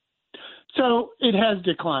 So it has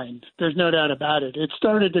declined. There's no doubt about it. It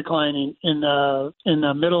started declining in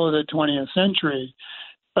the middle of the 20th century.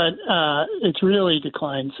 But it's really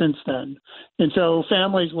declined since then, and so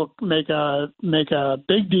families will make a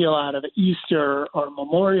big deal out of Easter or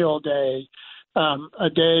Memorial Day, a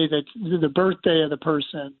day that's the birthday of the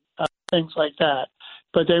person, things like that.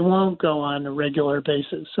 But they won't go on a regular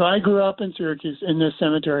basis. So I grew up in Syracuse in this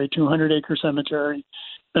cemetery, 200-acre cemetery,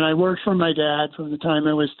 and I worked for my dad from the time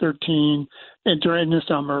I was 13 and during the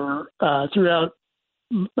summer throughout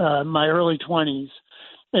my early 20s.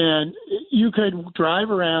 And you could drive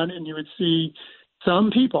around and you would see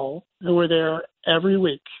some people who were there every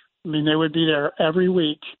week. I mean, they would be there every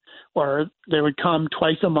week, or they would come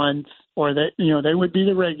twice a month, or they would be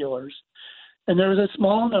the regulars. And there was a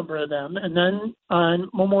small number of them. And then on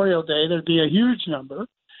Memorial Day, there'd be a huge number,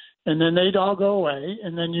 and then they'd all go away,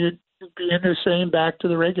 and then you'd be in the same back to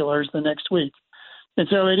the regulars the next week. And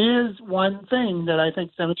so it is one thing that I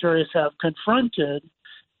think cemeteries have confronted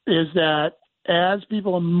is that as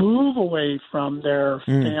people move away from their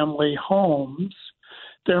family homes,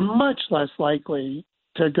 they're much less likely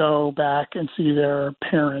to go back and see their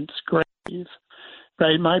parents' grave.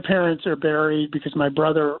 Right? My parents are buried because my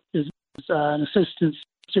brother is an assistant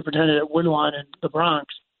superintendent at Woodlawn in the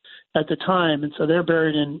Bronx at the time, and so they're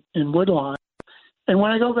buried in Woodlawn. And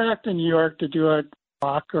when I go back to New York to do a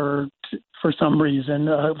walk or for some reason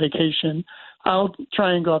a vacation, I'll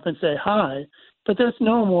try and go up and say hi. But that's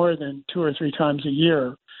no more than 2 or 3 times a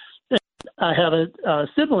year. And I have a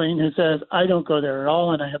sibling who says, I don't go there at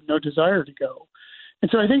all, and I have no desire to go. And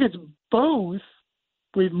so I think it's both.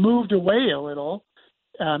 We've moved away a little,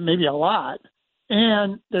 maybe a lot,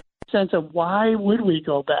 and there's a sense of why would we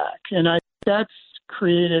go back? And that's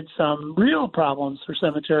created some real problems for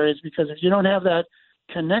cemeteries, because if you don't have that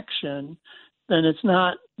connection, then there's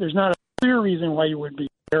not a clear reason why you would be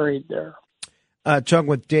buried there. Talking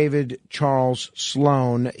with David Charles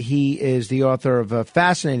Sloan. He is the author of a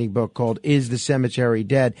fascinating book called Is the Cemetery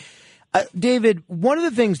Dead? David, one of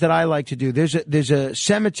the things that I like to do, there's a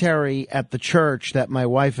cemetery at the church that my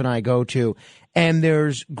wife and I go to, and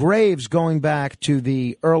there's graves going back to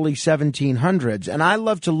the early 1700s. And I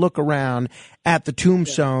love to look around at the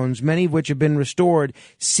tombstones, many of which have been restored,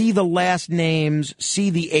 see the last names,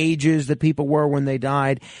 see the ages that people were when they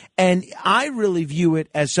died. And I really view it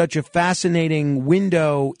as such a fascinating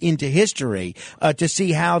window into history to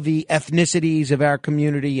see how the ethnicities of our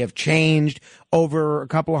community have changed over a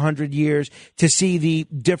couple of hundred years, to see the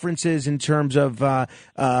differences in terms of,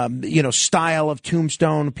 style of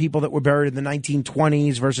tombstone, people that were buried in the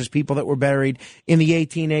 1920s versus people that were buried in the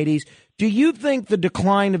 1880s. Do you think the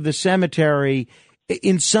decline of the cemetery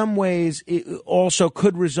in some ways also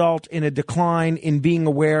could result in a decline in being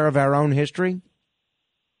aware of our own history?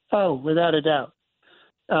 Oh, without a doubt.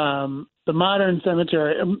 The modern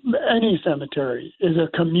cemetery, any cemetery, is a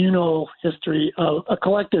communal history, a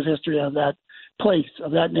collective history of that place,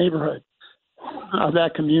 of that neighborhood, of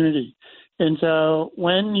that community. And so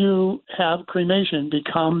when you have cremation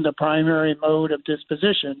become the primary mode of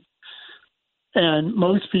disposition, and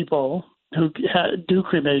most people who do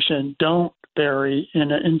cremation don't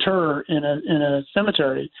inter in a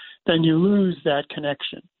cemetery, then you lose that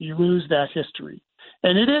connection. You lose that history.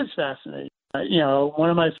 And it is fascinating. One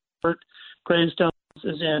of my favorite gravestones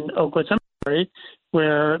is in Oakwood Cemetery,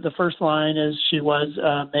 where the first line is, she was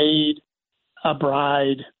made a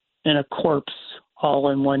bride and a corpse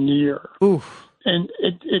all in 1 year. Oof. And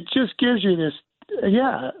it just gives you this,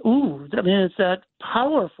 it's that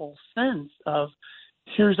powerful sense of,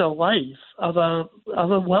 here's a life of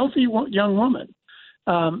a wealthy young woman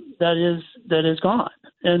that is gone.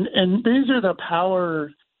 And these are the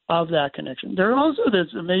power of that connection. There's also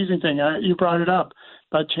this amazing thing, you brought it up,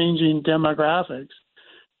 about changing demographics.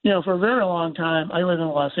 For a very long time, I live in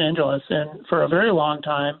Los Angeles, and for a very long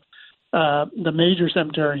time, the major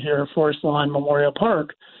cemetery here, Forest Lawn Memorial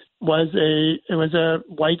Park, was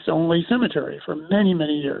a whites only cemetery for many,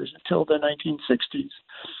 many years until the 1960s.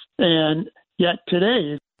 And yet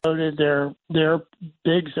today, go to their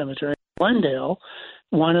big cemetery, Glendale,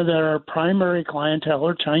 one of their primary clientele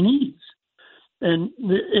are Chinese. And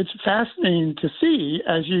it's fascinating to see,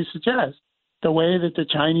 as you suggest, the way that the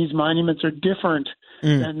Chinese monuments are different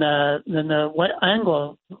than the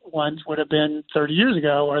Anglo ones would have been 30 years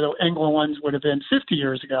ago, or the Anglo ones would have been 50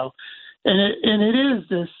 years ago. And it is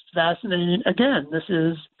this fascinating. Again, this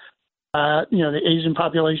is the Asian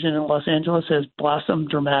population in Los Angeles has blossomed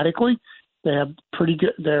dramatically. They have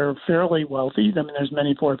they're fairly wealthy. I mean, there's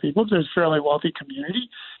many poor people, but there's a fairly wealthy community.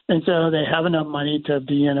 And so they have enough money to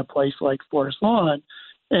be in a place like Forest Lawn.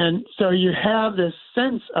 And so you have this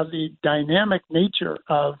sense of the dynamic nature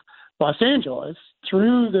of Los Angeles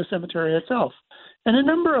through the cemetery itself. And a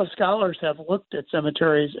number of scholars have looked at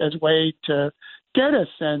cemeteries as a way to get a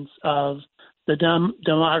sense of the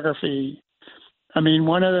demography. I mean,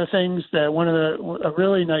 a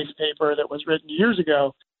really nice paper that was written years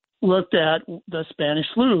ago looked at the Spanish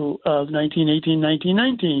flu of 1918,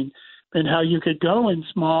 1919, and how you could go in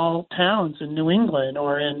small towns in New England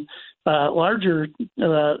or in larger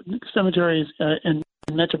cemeteries in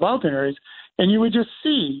metropolitan areas, and you would just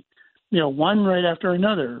see, one right after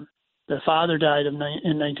another. The father died in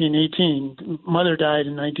 1918, mother died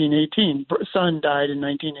in 1918, son died in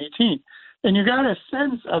 1918. And you got a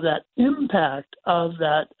sense of that impact of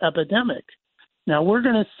that epidemic. Now, we're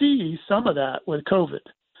going to see some of that with COVID.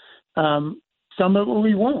 Some of it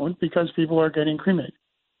we won't, because people are getting cremated.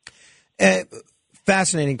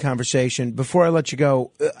 Fascinating conversation. Before I let you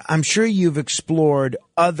go, I'm sure you've explored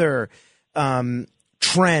other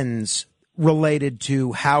trends related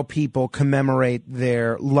to how people commemorate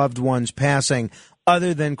their loved ones passing,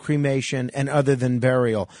 other than cremation and other than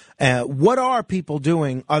burial. What are people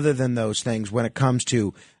doing other than those things when it comes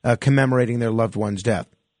to commemorating their loved one's death?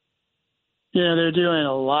 Yeah, they're doing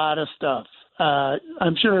a lot of stuff.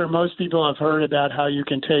 I'm sure most people have heard about how you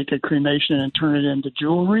can take a cremation and turn it into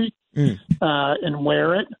jewelry and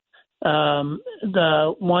wear it.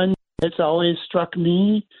 The one that's always struck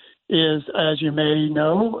me is, as you may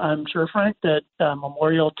know, I'm sure, Frank, that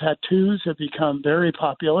memorial tattoos have become very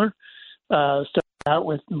popular. Started out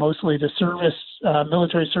with mostly the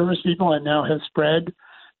military service people, and now have spread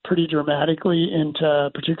pretty dramatically into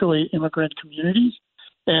particularly immigrant communities.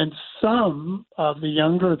 And some of the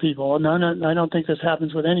younger people, and I don't think this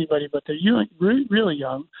happens with anybody, but the really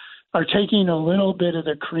young, are taking a little bit of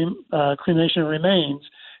the cremation remains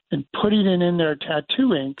and putting it in their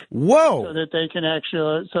tattoo ink. Whoa! So that they can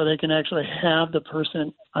actually have the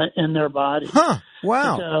person in their body. Huh!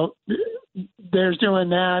 Wow! And so there's doing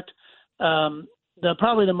that.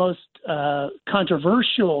 Probably the most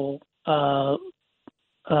controversial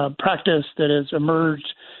practice that has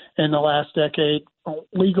emerged in the last decade,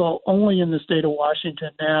 legal only in the state of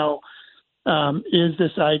Washington now, is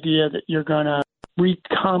this idea that you're going to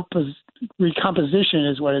recomposition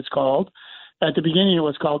is what it's called. At the beginning, it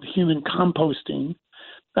was called human composting.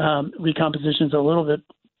 Recomposition is a little bit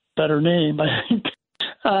better name, I think.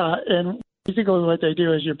 And basically what they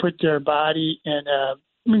do is you put their body in an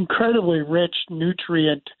incredibly rich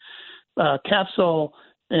nutrient capsule,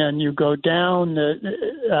 and you go down this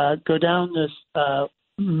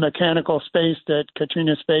mechanical space that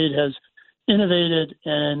Katrina Spade has innovated,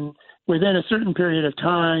 and within a certain period of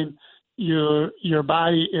time, your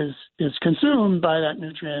body is consumed by that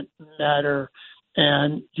nutrient matter,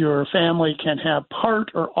 and your family can have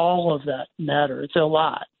part or all of that matter. It's a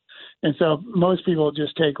lot. And so most people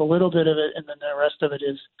just take a little bit of it, and then the rest of it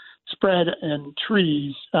is spread in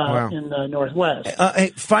trees in the Northwest.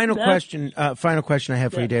 Final question I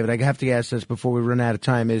have for you, David. I have to ask this before we run out of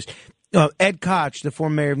time is, Ed Koch, the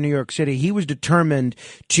former mayor of New York City, he was determined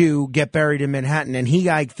to get buried in Manhattan, and he,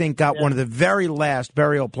 I think, got one of the very last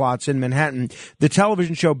burial plots in Manhattan. The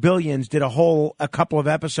television show Billions did a couple of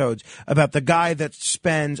episodes about the guy that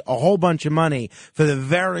spends a whole bunch of money for the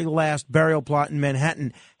very last burial plot in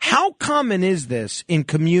Manhattan. How common is this in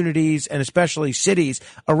communities and especially cities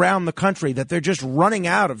around the country that they're just running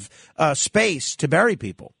out of space to bury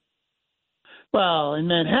people? Well, in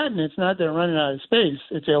Manhattan, it's not they're running out of space.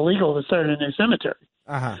 It's illegal to start a new cemetery.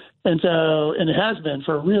 Uh-huh. And it has been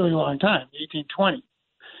for a really long time, 1820.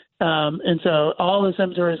 And so all the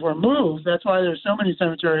cemeteries were moved. That's why there's so many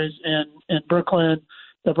cemeteries in Brooklyn,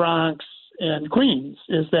 the Bronx, and Queens,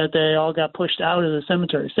 is that they all got pushed out of the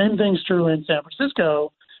cemetery. Same thing's true in San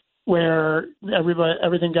Francisco, where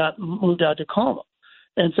everything got moved out to Como.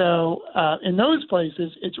 And so in those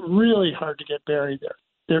places, it's really hard to get buried there.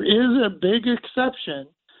 There is a big exception,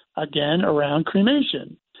 again, around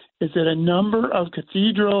cremation, is that a number of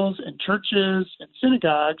cathedrals and churches and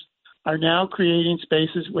synagogues are now creating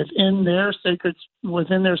spaces within their sacred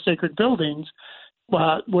buildings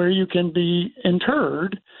where you can be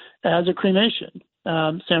interred as a cremation.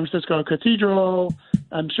 San Francisco Cathedral,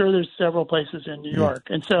 I'm sure there's several places in New York.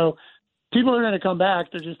 And so people are going to come back.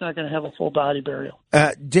 They're just not going to have a full body burial.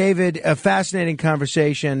 David, a fascinating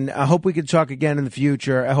conversation. I hope we can talk again in the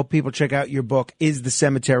future. I hope people check out your book, Is the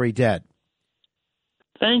Cemetery Dead?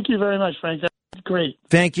 Thank you very much, Frank. That's great.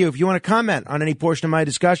 Thank you. If you want to comment on any portion of my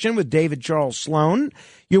discussion with David Charles Sloan,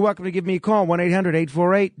 you're welcome to give me a call,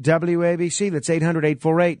 1-800-848-WABC. That's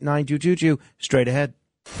 800-848-9222. Straight ahead.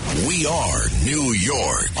 We are New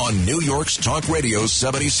York on New York's Talk Radio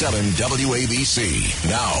 77 WABC.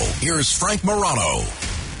 Now, here's Frank Morano.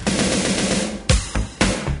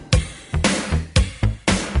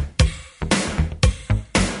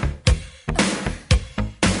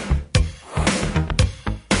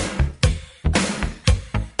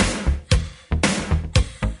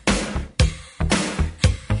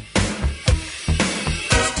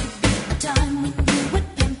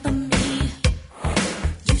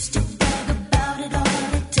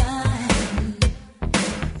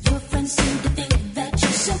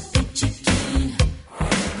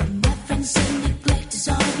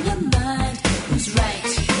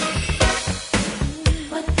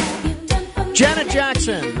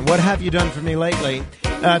 What have you done for me lately?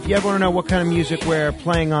 If you ever want to know what kind of music we're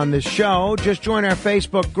playing on this show, just join our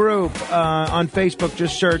Facebook group. On Facebook,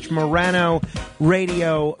 just search Morano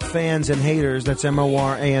Radio Fans and Haters. That's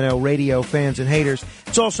Morano Radio Fans and Haters.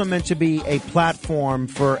 It's also meant to be a platform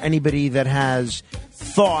for anybody that has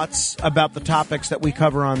thoughts about the topics that we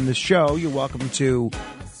cover on this show. You're welcome to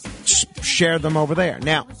share them over there.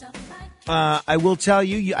 Now, I will tell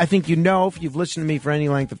you, I think you know, if you've listened to me for any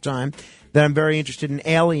length of time, that I'm very interested in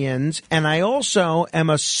aliens, and I also am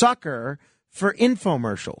a sucker for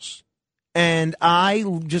infomercials. And I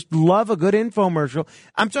just love a good infomercial.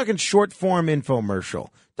 I'm talking short-form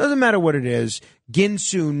infomercial. Doesn't matter what it is.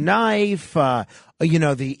 Ginsu knife,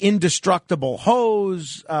 the indestructible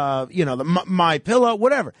hose, the My Pillow,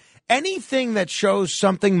 whatever. Anything that shows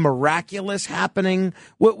something miraculous happening.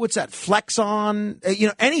 What's that? Flex on?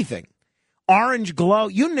 Anything. Orange glow.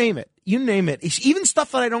 You name it. You name it. It's even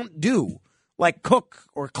stuff that I don't do, like cook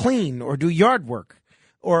or clean or do yard work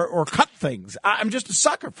or cut things. I'm just a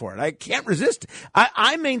sucker for it. I can't resist.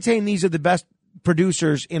 I maintain these are the best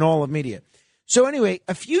producers in all of media. So anyway,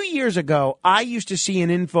 a few years ago, I used to see an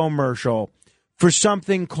infomercial for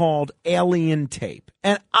something called alien tape.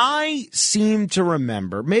 And I seem to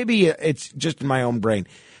remember, maybe it's just in my own brain,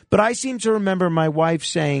 but I seem to remember my wife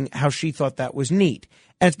saying how she thought that was neat.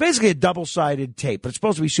 And it's basically a double-sided tape, but it's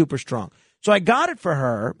supposed to be super strong. So I got it for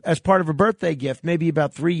her as part of a birthday gift maybe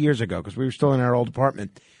about 3 years ago because we were still in our old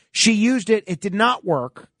apartment. She used it. It did not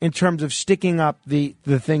work in terms of sticking up the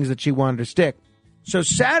things that she wanted to stick. So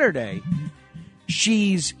Saturday,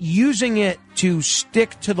 she's using it to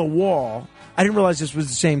stick to the wall. I didn't realize this was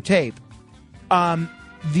the same tape.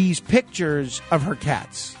 These pictures of her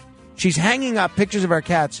cats. She's hanging up pictures of our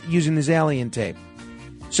cats using this alien tape.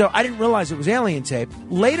 So I didn't realize it was alien tape.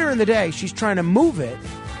 Later in the day, she's trying to move it.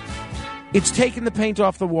 It's taking the paint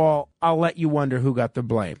off the wall. I'll let you wonder who got the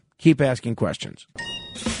blame. Keep asking questions.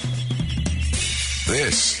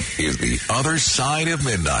 This is The Other Side of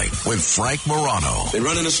Midnight with Frank Morano. They're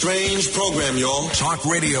running a strange program, y'all. Talk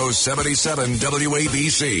Radio 77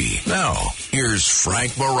 WABC. Now, here's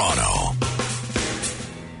Frank Morano.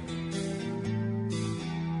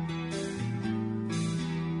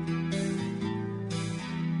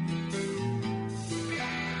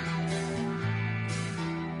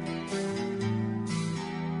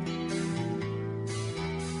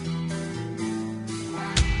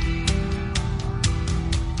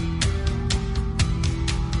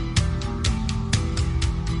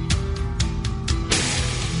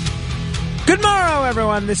 Good morrow,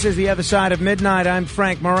 everyone. This is The Other Side of Midnight. I'm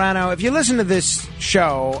Frank Morano. If you listen to this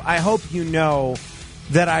show, I hope you know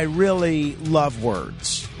that I really love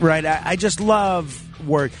words, right? I just love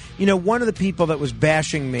words. You know, one of the people that was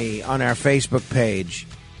bashing me on our Facebook page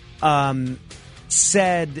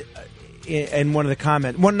said in one of the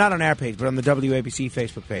comments, well, not on our page, but on the WABC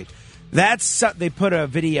Facebook page, they put a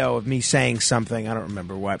video of me saying something, I don't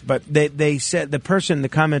remember what, but they said, the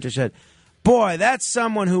commenter said, boy, that's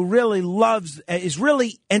someone who really is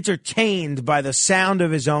really entertained by the sound of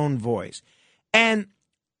his own voice. And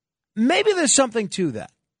maybe there's something to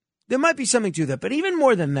that. There might be something to that. But even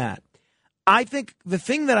more than that, I think the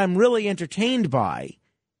thing that I'm really entertained by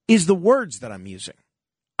is the words that I'm using.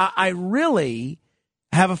 I really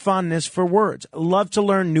have a fondness for words. Love to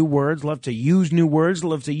learn new words, love to use new words,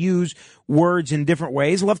 love to use words in different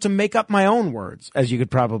ways, love to make up my own words, as you could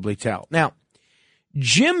probably tell. Now,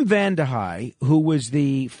 Jim Vandehei, who was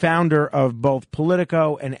the founder of both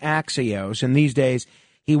Politico and Axios, and these days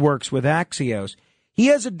he works with Axios, he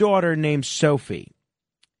has a daughter named Sophie.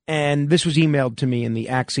 And this was emailed to me in the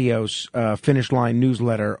Axios Finish Line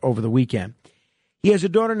newsletter over the weekend. He has a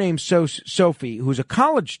daughter named Sophie, who's a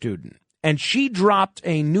college student, and she dropped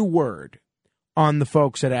a new word on the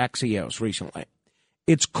folks at Axios recently.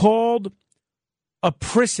 It's called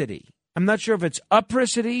apricity. I'm not sure if it's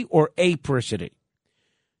apricity or apricity.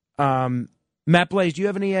 Matt Blaze, do you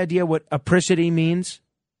have any idea what apricity means?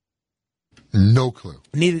 No clue.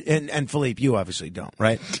 Neither, and Philippe, you obviously don't,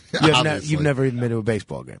 right? You've never even been to a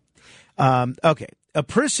baseball game. Okay.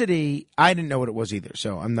 Apricity, I didn't know what it was either,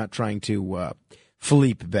 so I'm not trying to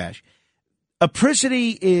Philippe bash.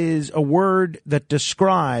 Apricity is a word that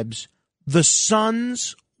describes the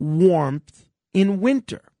sun's warmth in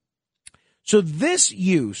winter. So this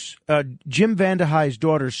use, Jim Vandehei's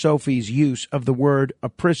daughter Sophie's use of the word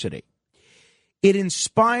apricity, it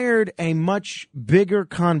inspired a much bigger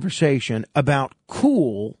conversation about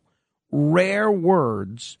cool, rare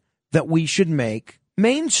words that we should make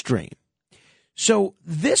mainstream. So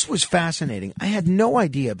this was fascinating. I had no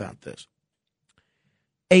idea about this.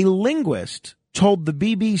 A linguist told the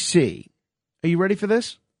BBC, are you ready for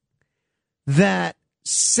this? That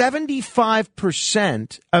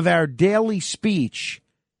 75% of our daily speech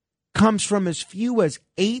comes from as few as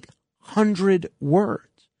 800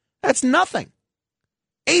 words. That's nothing.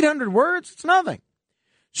 800 words, it's nothing.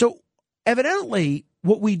 So evidently,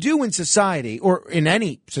 what we do in society, or in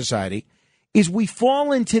any society, is we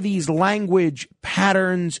fall into these language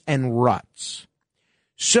patterns and ruts.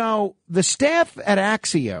 So the staff at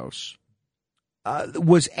Axios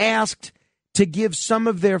was asked to give some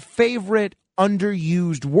of their favorite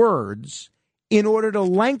underused words in order to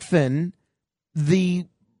lengthen the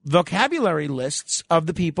vocabulary lists of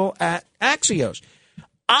the people at Axios.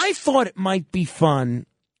 I thought it might be fun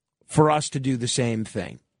for us to do the same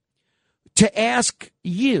thing. To ask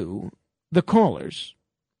you, the callers,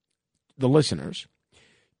 the listeners,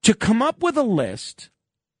 to come up with a list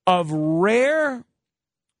of rare,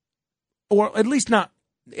 or at least not,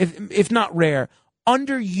 if not rare,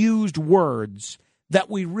 underused words that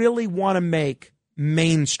we really want to make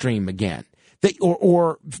mainstream again, that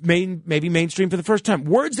maybe mainstream for the first time.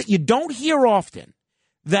 Words that you don't hear often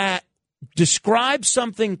that describe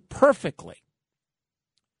something perfectly,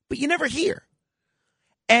 but you never hear.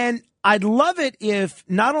 And I'd love it if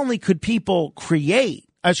not only could people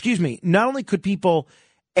not only could people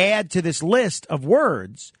add to this list of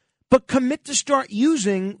words, but commit to start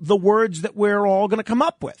using the words that we're all going to come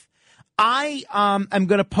up with. I am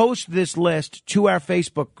going to post this list to our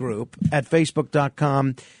Facebook group at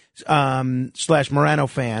facebook.com / Morano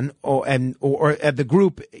fan, or the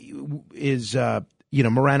group is,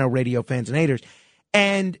 Morano Radio Fans and Haters.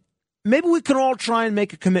 And maybe we can all try and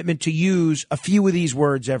make a commitment to use a few of these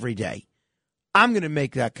words every day. I'm going to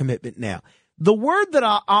make that commitment now. The word that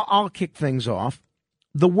I'll kick things off,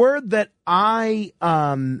 the word that I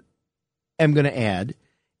am going to add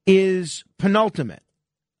is penultimate.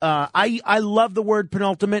 I love the word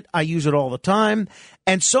penultimate. I use it all the time.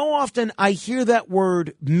 And so often I hear that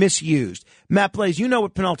word misused. Matt Blaze, you know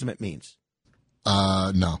what penultimate means?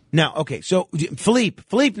 No. No. Okay. So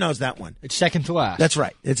Philippe knows that one. It's second to last. That's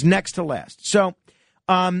right. It's next to last. So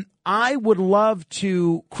I would love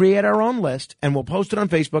to create our own list, and we'll post it on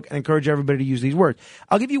Facebook and encourage everybody to use these words.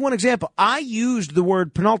 I'll give you one example. I used the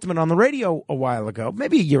word penultimate on the radio a while ago,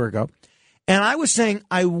 maybe a year ago, and I was saying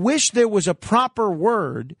I wish there was a proper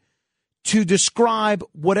word to describe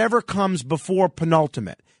whatever comes before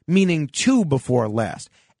penultimate, meaning two before last.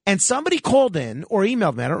 And somebody called in or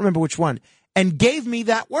emailed me, I don't remember which one, and gave me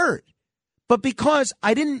that word. But because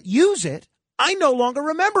I didn't use it, I no longer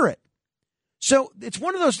remember it. So it's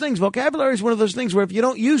one of those things. Vocabulary is one of those things where if you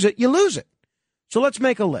don't use it, you lose it. So let's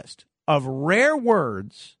make a list of rare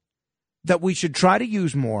words that we should try to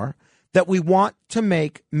use more, that we want to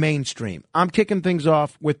make mainstream. I'm kicking things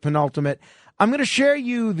off with penultimate. I'm going to share with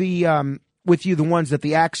you the ones that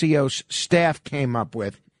the Axios staff came up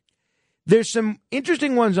with. There's some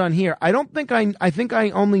interesting ones on here. I think I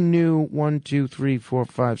only knew 1, 2, 3, 4,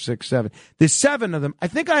 5, 6, 7. There's 7 of them. I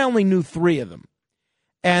think I only knew 3 of them.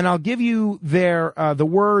 And I'll give you the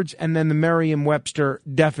words and then the Merriam-Webster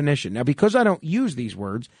definition. Now, because I don't use these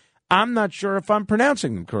words, I'm not sure if I'm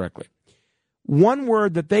pronouncing them correctly. One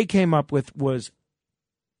word that they came up with was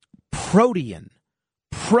protean.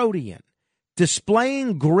 Protean.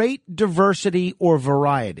 Displaying great diversity or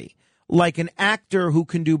variety, like an actor who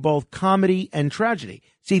can do both comedy and tragedy.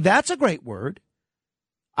 See, that's a great word.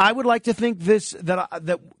 I would like to think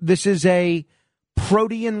that this is a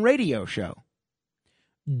protean radio show.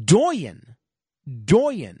 Doyen,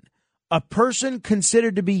 a person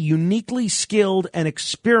considered to be uniquely skilled and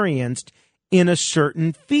experienced in a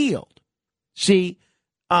certain field. See,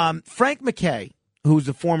 Frank McKay, who's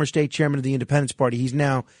the former state chairman of the Independence Party, he's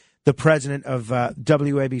now the president of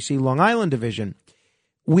WABC Long Island Division.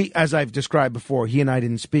 As I've described before, he and I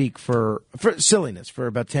didn't speak for silliness for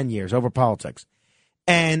about 10 years over politics.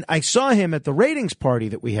 And I saw him at the ratings party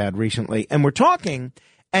that we had recently, and we're talking,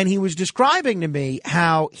 and he was describing to me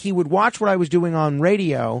how he would watch what I was doing on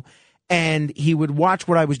radio, and he would watch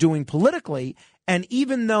what I was doing politically, and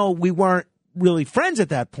even though we weren't really friends at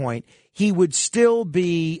that point, he would still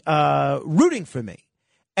be rooting for me.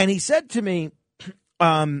 And he said to me,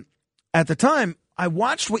 at the time, I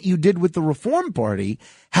watched what you did with the Reform Party,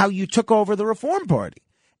 how you took over the Reform Party.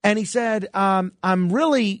 And he said, I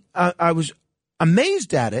was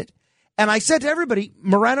amazed at it. And I said to everybody,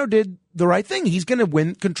 Morano did the right thing. He's going to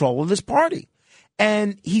win control of this party.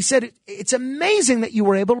 And he said, it's amazing that you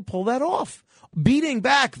were able to pull that off, beating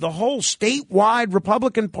back the whole statewide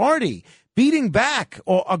Republican Party, beating back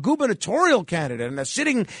a gubernatorial candidate and a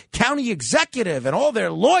sitting county executive and all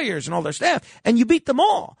their lawyers and all their staff, and you beat them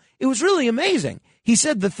all. It was really amazing. He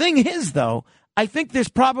said, the thing is, though, I think there's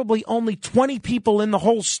probably only 20 people in the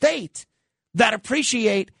whole state that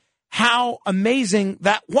appreciate how amazing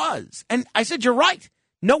that was. And I said, you're right.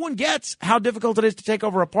 No one gets how difficult it is to take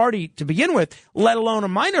over a party to begin with, let alone a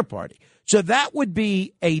minor party. So that would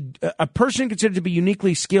be a person considered to be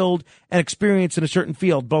uniquely skilled and experienced in a certain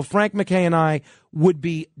field. Both Frank McKay and I would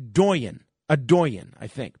be doyen, I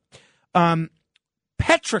think.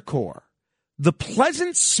 Petrichor, the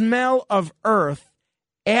pleasant smell of earth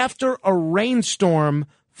after a rainstorm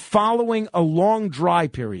following a long dry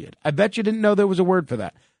period. I bet you didn't know there was a word for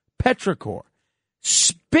that. Petrichor.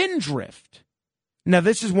 Spindrift. Now,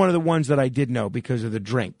 this is one of the ones that I did know because of the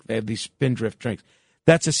drink. They have these Spindrift drinks.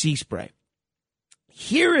 That's a sea spray.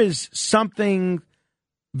 Here is something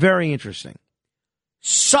very interesting.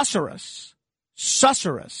 Susurrus,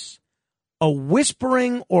 a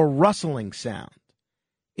whispering or rustling sound.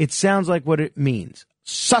 It sounds like what it means.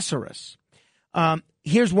 Susurrus.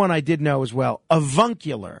 Here's one I did know as well.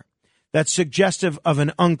 Avuncular. That's suggestive of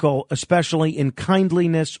an uncle, especially in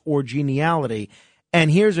kindliness or geniality. And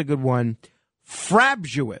here's a good one.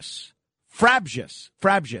 Frabjous.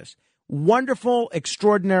 Wonderful,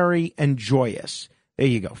 extraordinary, and joyous. There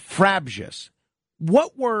you go. Frabjous.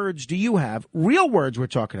 What words do you have? Real words we're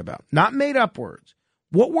talking about, not made up words.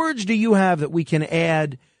 What words do you have that we can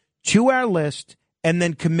add to our list and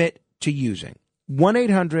then commit to using?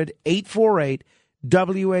 1-800-848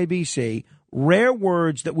 WABC, rare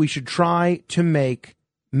words that we should try to make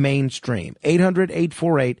mainstream.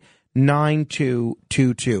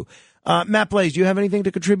 800-848-9222. Matt Blaze, do you have anything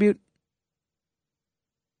to contribute?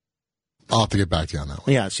 I'll have to get back to you on that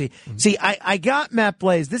one. Yeah, see, I got Matt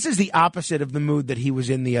Blaze. This is the opposite of the mood that he was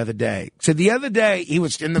in the other day. So the other day, he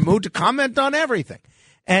was in the mood to comment on everything.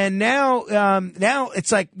 And now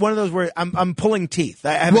it's like one of those where I'm pulling teeth.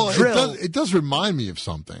 I have a drill. It does remind me of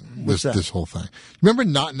something, What's that? this whole thing. Remember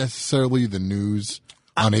Not Necessarily the News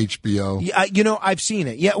on HBO? Yeah, I've seen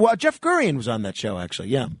it. Yeah, well, Jeff Gurian was on that show, actually,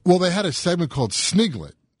 yeah. Well, they had a segment called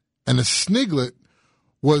Sniglet. And a sniglet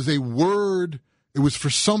was a word. It was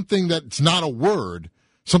for something that's not a word,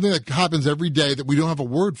 something that happens every day that we don't have a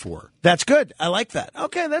word for. That's good. I like that.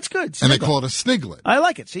 Okay, that's good. And they call it a sniglet. I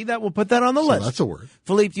like it. See, we'll put that on the list. That's a word.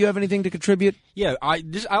 Philippe, do you have anything to contribute? Yeah, I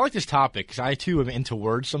like this topic because I, too, am into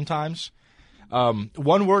words sometimes.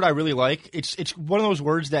 One word I really like, it's one of those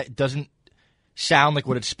words that doesn't sound like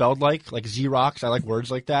what it's spelled like Xerox. I like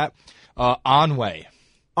words like that. Enway.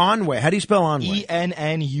 Enway. How do you spell Enway?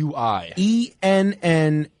 ENNUI.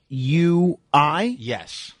 ENNUI?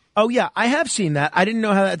 Yes. Oh, yeah. I have seen that. I didn't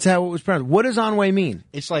know that's how it was pronounced. What does ennui mean?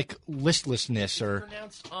 It's like listlessness or... It's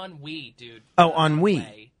pronounced ennui, dude. Oh,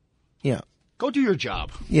 ennui. Yeah. Go do your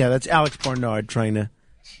job. Yeah, that's Alex Barnard trying to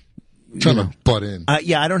butt in.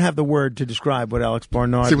 Yeah, I don't have the word to describe what Alex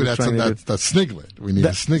Barnard See, was trying to do. that's sniglet. We need a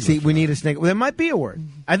sniglet. See, we need a sniglet. Well, there might be a word.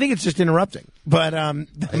 I think it's just interrupting. But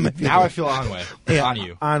now I feel enway. Yeah, on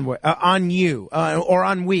you. On you. Or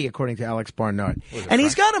on we, according to Alex Barnard. And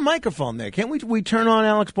he's got a microphone there. Can't we turn on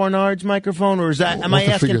Alex Barnard's microphone? Or is that, am I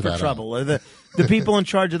asking for trouble? Are the people in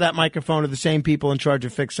charge of that microphone are the same people in charge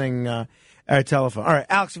of fixing our telephone? All right,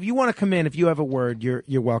 Alex, if you want to come in, if you have a word,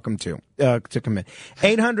 you're welcome to come in.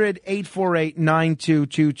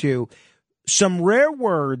 800-848-9222. Some rare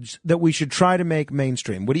words that we should try to make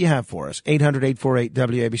mainstream. What do you have for us?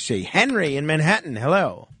 800-848-WABC. Henry in Manhattan,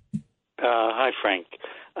 hello. Hi, Frank.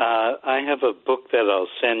 I have a book that I'll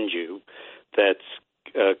send you that's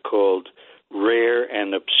called Rare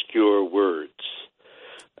and Obscure Words.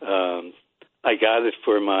 I got it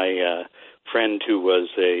for my friend who was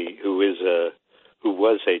a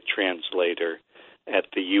translator at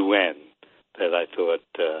the UN. That I thought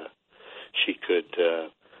she could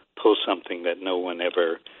pull something that no one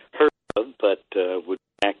ever heard of, but would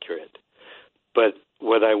be accurate. But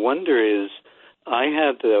what I wonder is, I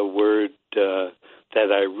have the word that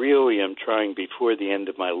I really am trying before the end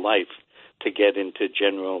of my life to get into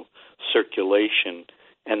general circulation,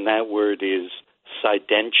 and that word is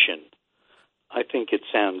sidention. I think it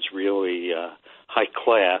sounds really high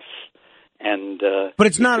class, and but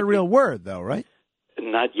it's not a real word, though, right?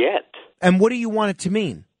 Not yet. And what do you want it to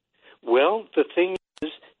mean? Well, the thing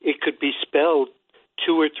is, it could be spelled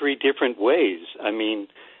 2 or 3 different ways. I mean,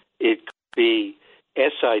 it could be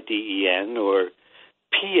SIDEN or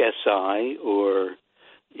PSI or,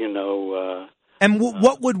 And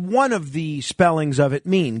what would one of the spellings of it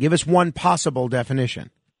mean? Give us one possible definition.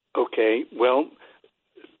 Okay, well,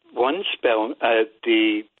 one spell,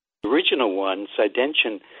 the original one,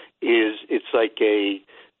 sidention, it's like a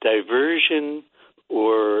diversion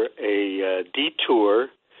or a detour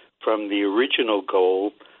from the original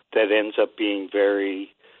goal that ends up being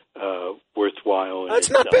very worthwhile. That's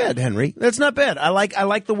not bad, Henry. That's not bad. I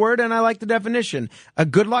like the word and I like the definition.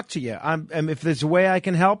 Good luck to you. If there's a way I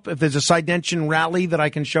can help, if there's a sidention rally that I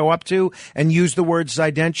can show up to and use the word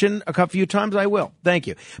sidention a few times, I will. Thank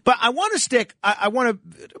you. But I want to stick. I want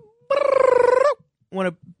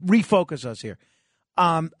to refocus us here.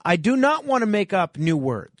 I do not want to make up new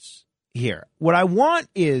words here. What I want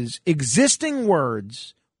is existing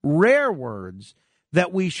words, rare words,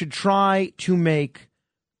 that we should try to make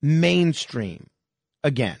mainstream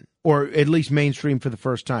again, or at least mainstream for the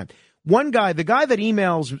first time. One guy, the guy that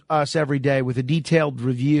emails us every day with a detailed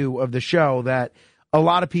review of the show that a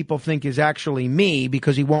lot of people think is actually me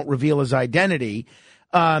because he won't reveal his identity,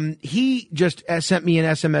 he just sent me an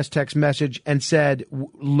SMS text message and said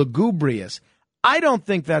lugubrious. I don't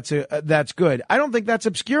think that's good. I don't think that's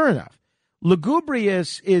obscure enough.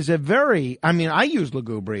 Lugubrious is I use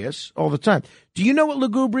lugubrious all the time. Do you know what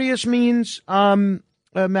lugubrious means,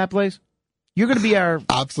 Matt Blaze? You're going to be our...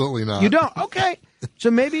 Absolutely not. You don't? Okay. So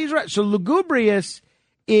maybe he's right. So lugubrious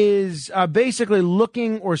is basically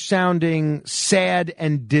looking or sounding sad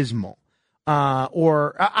and dismal. The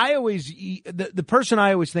person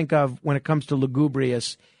I always think of when it comes to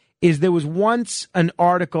lugubrious is there was once an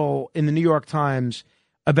article in the New York Times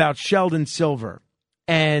about Sheldon Silver,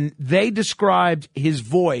 and they described his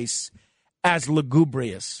voice as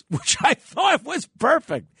lugubrious, which I thought was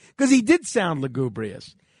perfect because he did sound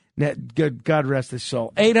lugubrious. Good. God rest his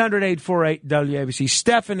soul. 800-848-WABC.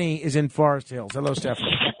 Stephanie is in Forest Hills. Hello,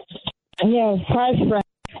 Stephanie. Yes, hi, Frank.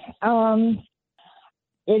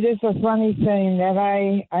 It is a funny thing that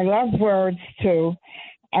I love words, too.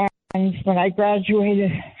 And when I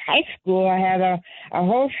graduated high school, I had a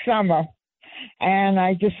whole summer. And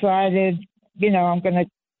I decided, I'm going to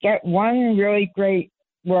get one really great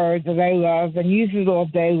word that I love and use it all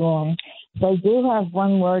day long. So I do have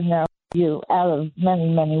one word now for you out of many,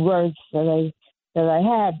 many words that I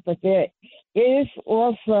had, but there is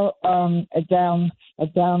also a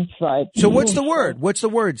downside. So what's the word? What's the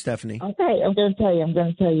word, Stephanie? Okay, I'm going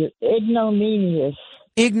to tell you. Ignominious.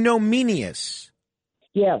 Ignominious.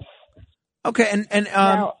 Yes. Okay, and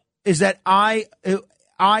now, is that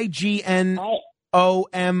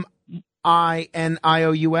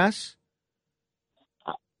IGNOMINIOUS?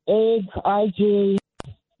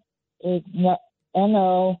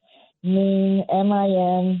 N-O, mean,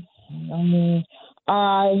 M-I-N-I-O-U-S.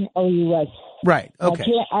 Right, okay.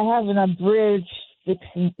 I have an abridged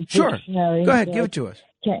dictionary. Sure. Go ahead, give it to us.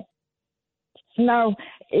 Okay. No,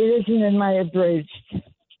 it isn't in my abridged.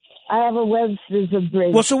 I have a Webster's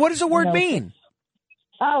abridged. Well, so what does the word mean?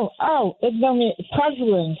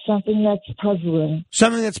 Puzzling. Something that's puzzling.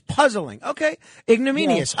 Something that's puzzling. Okay.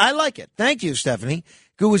 Ignominious. Yes. I like it. Thank you, Stephanie.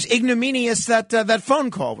 It was ignominious. That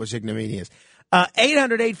phone call was ignominious.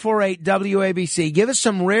 800-848-WABC. Give us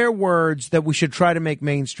some rare words that we should try to make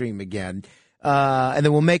mainstream again. And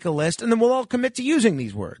then we'll make a list, and then we'll all commit to using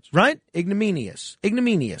these words, right? Ignominious.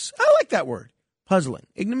 Ignominious. I like that word. Puzzling.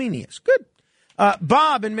 Ignominious. Good.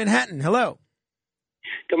 Bob in Manhattan. Hello.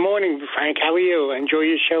 Good morning, Frank. How are you? Enjoy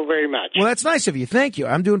your show very much. Well, that's nice of you. Thank you.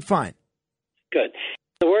 I'm doing fine. Good.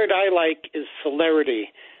 The word I like is celerity.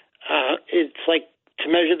 It's like to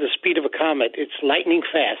measure the speed of a comet. It's lightning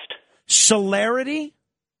fast. Celerity?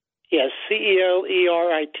 Yes,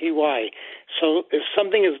 C-E-L-E-R-I-T-Y. So if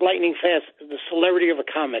something is lightning fast, the celerity of a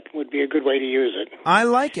comet would be a good way to use it. I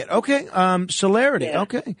like it. Okay. Celerity. Yeah.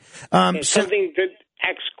 Okay. Something that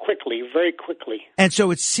acts quickly, very quickly. And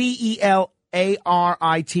so it's C-E-L-A-R-I-T-Y?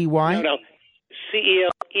 No.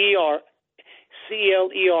 C-E-L-E-R-I-T-Y.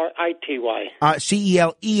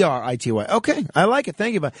 C-E-L-E-R-I-T-Y. Okay. I like it.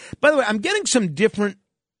 Thank you. By the way, I'm getting some different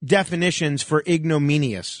definitions for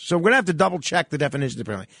ignominious. So we're going to have to double check the definitions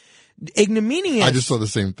apparently. Ignominious. I just saw the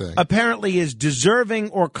same thing. Apparently is deserving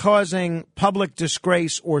or causing public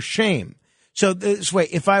disgrace or shame. So this way,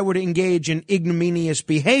 if I were to engage in ignominious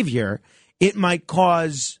behavior, it might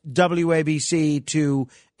cause WABC to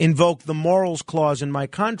invoke the morals clause in my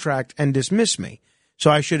contract and dismiss me. So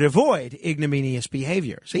I should avoid ignominious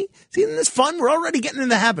behavior. See, isn't this fun? We're already getting in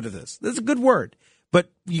the habit of this. This is a good word, but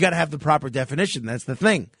you got to have the proper definition. That's the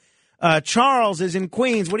thing. Charles is in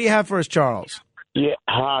Queens. What do you have for us, Charles? Yeah,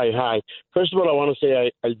 hi. First of all, I want to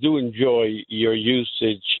say I do enjoy your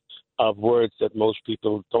usage of words that most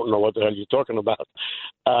people don't know what the hell you're talking about.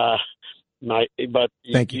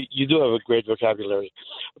 Thank you. You do have a great vocabulary.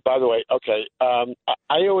 By the way, okay,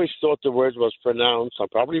 I always thought the word was pronounced, I'm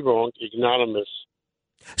probably wrong, ignominious.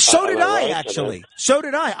 So did I, actually. So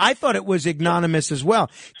did I. I thought it was ignominious as well.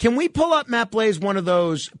 Can we pull up, Matt Blaze, one of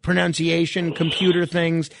those pronunciation computer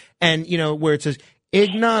things, and, where it says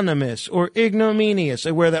ignominious or ignominious,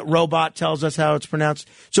 where that robot tells us how it's pronounced?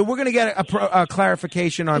 So we're going to get a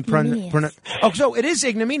clarification on so it is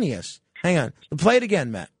ignominious. Hang on. Play it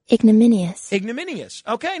again, Matt. Ignominious. Ignominious.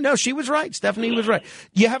 Okay, no, she was right. Stephanie was right.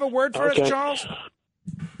 You have a word for us, Charles?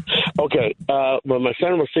 Okay. When my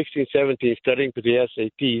son was 16, 17, studying for the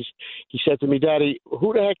SATs, he said to me, Daddy,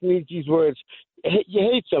 who the heck needs these words? You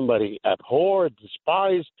hate somebody, abhor,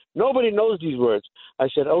 despise. Nobody knows these words. I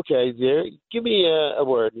said, okay, dear, give me a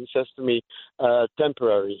word. He says to me,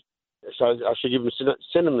 temporary. So I should give him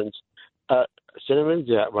synonyms. Synonyms?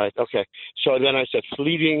 Yeah, right. Okay. So then I said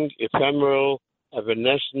fleeting, ephemeral,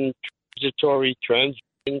 evanescent, transitory,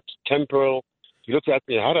 transient, temporal. He looked at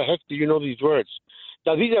me, how the heck do you know these words?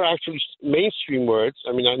 Now, these are actually mainstream words.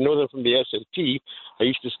 I mean, I know them from the SAT. I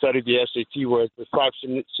used to study the SAT words with 5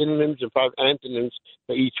 synonyms and 5 antonyms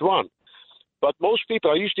for each one. But most people,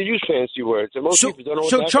 I used to use fancy words, and most people don't know what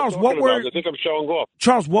the heck Charles, I'm talking what word? about. They think I'm showing off.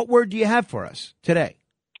 Charles, what word do you have for us today?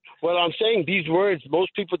 Well, I'm saying these words,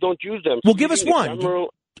 most people don't use them. Well, give us one.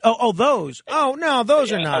 Those. Oh, no,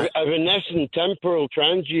 those are not. Evanescent, temporal,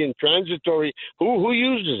 transient, transitory. Who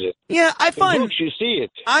uses it? Yeah, I find. In books, you see it.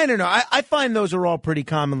 I don't know. I find those are all pretty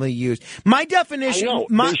commonly used. My definition. I know.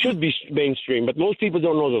 They should be mainstream, but most people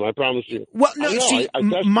don't know them, I promise you. Well,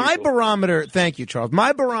 no, my barometer. Thank you, Charles.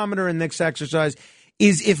 My barometer in this exercise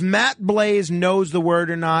is if Matt Blaze knows the word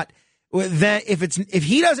or not. Then if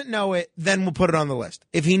he doesn't know it, then we'll put it on the list.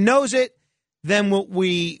 If he knows it, then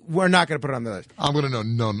we're not going to put it on the list. I'm going to know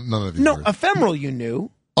none of these No, words. ephemeral you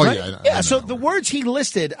knew. Oh, right? yeah. Yeah, so the words he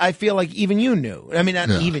listed, I feel like even you knew. I mean, not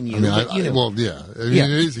even you, but you knew. Well, yeah. I mean, Yeah.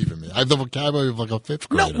 it is even me. I have the vocabulary of like a fifth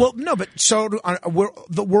grader. No, but so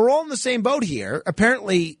we're all in the same boat here.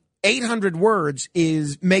 Apparently, 800 words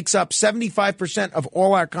makes up 75% of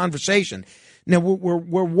all our conversation. Now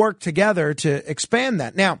we're worked together to expand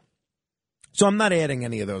that. Now, so I'm not adding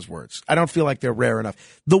any of those words. I don't feel like they're rare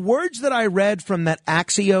enough. The words that I read from that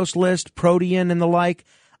Axios list, protean and the like,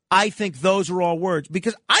 I think those are all words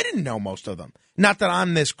because I didn't know most of them. Not that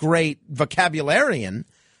I'm this great vocabularian,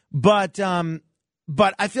 but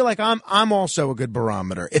I feel like I'm also a good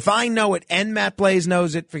barometer. If I know it and Matt Blaze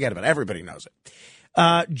knows it, forget about it. Everybody knows it.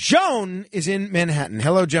 Joan is in Manhattan.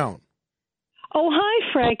 Hello, Joan. Oh,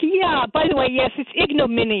 hi, Frank. Yeah, by the way, yes, it's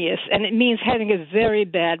ignominious, and it means having a very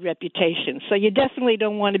bad reputation. So you definitely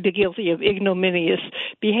don't want to be guilty of ignominious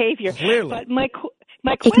behavior. Clearly. But my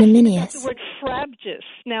question is about the word frabjous.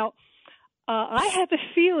 Now, I have a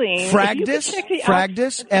feeling... Fragdous?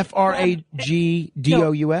 Fragdous?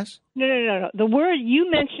 No. The word, you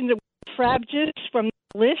mentioned the word frabjous from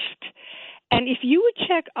the list. And if you would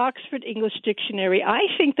check Oxford English Dictionary, I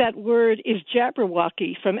think that word is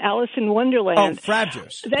Jabberwocky from Alice in Wonderland. Oh,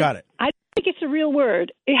 frabjous. Got it. I think it's a real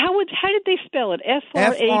word. How did they spell it?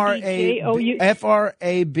 Frabjous.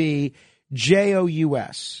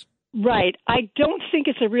 Right. I don't think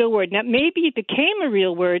it's a real word. Now, maybe it became a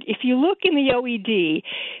real word. If you look in the OED,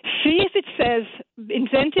 see if it says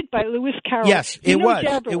invented by Lewis Carroll. Yes, it was.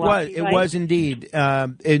 Jabberwocky, It right? was indeed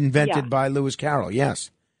invented by Lewis Carroll.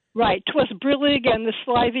 Yes. Right. 'Twas Brillig and the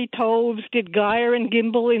slithy toves did gyre and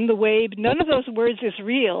gimble in the wabe. None of those words is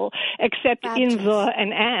real except in the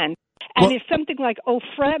and an. And it's something like,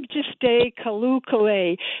 frabjous day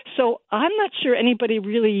calucale. So I'm not sure anybody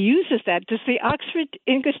really uses that. Does the Oxford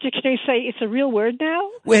English Dictionary say it's a real word now?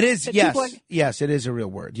 Well, it is, That yes. people are- Yes, it is a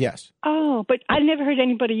real word, yes. Oh, but I never heard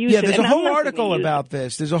anybody use it. Yeah, there's a and I'm whole not article gonna use about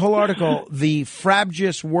this. There's a whole article, The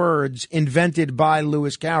Frabjous Words Invented by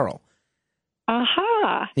Lewis Carroll.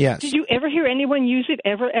 Aha. Yes. Did you ever hear anyone use it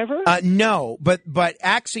ever? No, but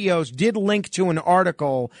Axios did link to an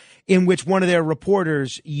article in which one of their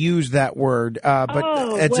reporters used that word. But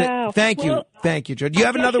wow. Thank you, Joe. Do you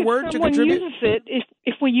have another word to contribute? Uses it,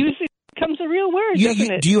 if we use it, it becomes a real word,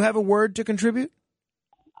 doesn't it? Do you have a word to contribute?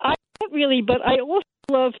 I don't really, but I also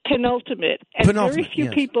love penultimate, and very few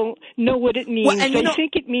people know what it means. Well, and they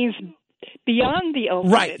think it means beyond the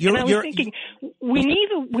ultimate. Right. And I was thinking, we need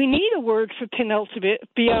a word for penultimate,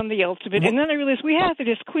 beyond the ultimate. And then I realized we have it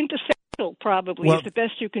as quintessential, probably, is the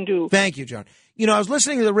best you can do. Thank you, John. You know, I was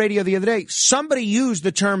listening to the radio the other day. Somebody used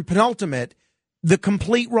the term penultimate the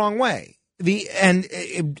complete wrong way. The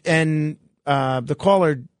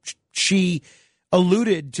caller, she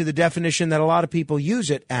alluded to the definition that a lot of people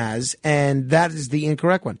use it as, and that is the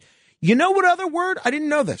incorrect one. You know what other word? I didn't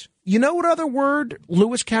know this. You know what other word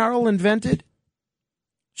Lewis Carroll invented?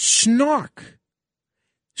 Snark.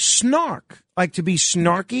 Snark. Like to be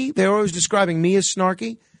snarky. They're always describing me as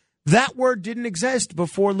snarky. That word didn't exist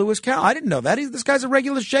before Lewis Carroll. I didn't know that. This guy's a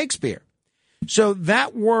regular Shakespeare. So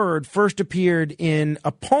that word first appeared in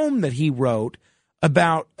a poem that he wrote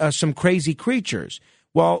about some crazy creatures.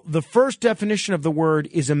 Well, the first definition of the word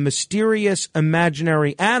is a mysterious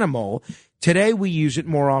imaginary animal. Today we use it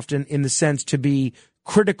more often in the sense to be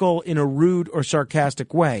critical in a rude or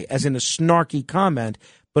sarcastic way, as in a snarky comment.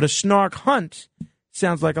 But a snark hunt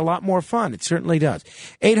sounds like a lot more fun. It certainly does.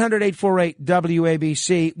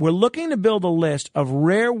 800-848-WABC. We're looking to build a list of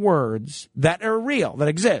rare words that are real, that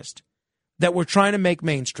exist, that we're trying to make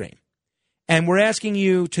mainstream. And we're asking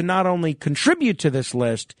you to not only contribute to this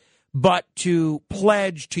list, but to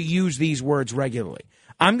pledge to use these words regularly.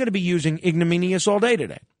 I'm going to be using ignominious all day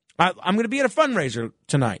today. I'm going to be at a fundraiser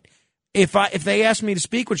tonight. If they ask me to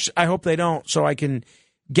speak, which I hope they don't, so I can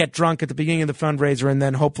get drunk at the beginning of the fundraiser and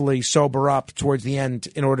then hopefully sober up towards the end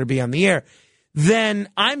in order to be on the air, then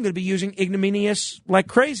I'm going to be using ignominious like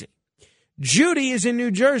crazy. Judy is in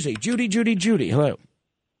New Jersey. Judy. Hello.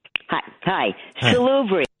 Hi.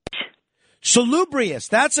 Salubrious. Salubrious.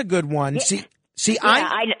 That's a good one.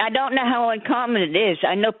 I don't know how uncommon it is.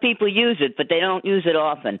 I know people use it, but they don't use it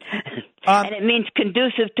often. And it means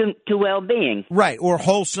conducive to well-being. Right, or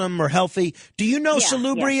wholesome or healthy. Do you know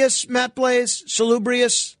salubrious, Matt Blaze?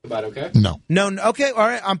 Salubrious? About okay? No. Okay, all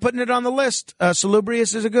right. I'm putting it on the list.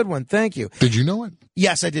 Salubrious is a good one. Thank you. Did you know it?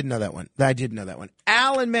 Yes, I did know that one.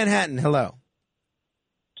 Al in Manhattan, hello.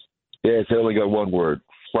 Yeah, it's only got one word.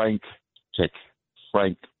 Frantic.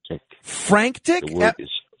 Franktic? The word is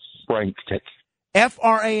Franktic.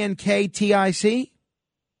 Franktic?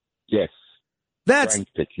 Yes. That's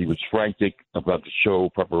frantic. He was frantic about the show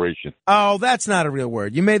preparation. Oh, that's not a real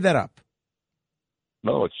word. You made that up.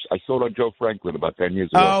 No, I saw it on Joe Franklin about 10 years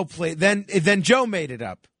ago. Oh, please. Then Joe made it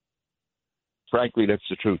up. Frankly, that's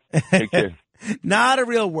the truth. Take care. Not a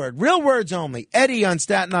real word. Real words only. Eddie on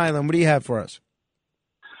Staten Island, what do you have for us?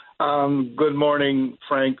 Good morning,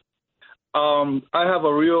 Frank. I have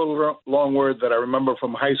a real long word that I remember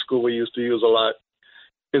from high school we used to use a lot.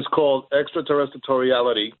 It's called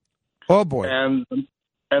extraterritoriality. Oh, boy. And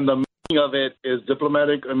the meaning of it is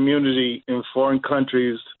diplomatic immunity in foreign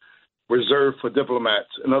countries reserved for diplomats.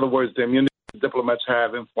 In other words, the immunity diplomats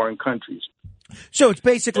have in foreign countries. So it's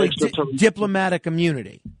basically diplomatic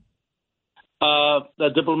immunity.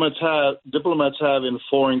 That diplomats have in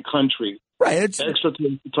foreign countries. Right. It's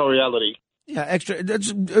extraterritoriality. Yeah,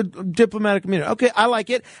 it's diplomatic immunity. Okay, I like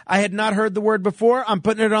it. I had not heard the word before. I'm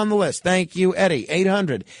putting it on the list. Thank you, Eddie.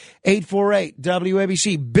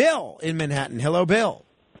 800-848-WABC. Bill in Manhattan. Hello, Bill.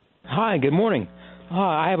 Hi, good morning.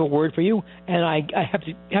 I have a word for you, and I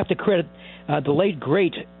have to credit the late,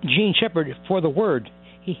 great Gene Shepard for the word.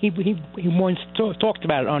 He once talked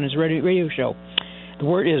about it on his radio show. The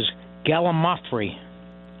word is gallimaufry.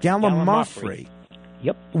 Gallimaufry?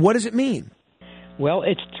 Yep. What does it mean? Well,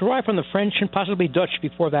 it's derived from the French and possibly Dutch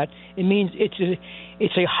before that. It means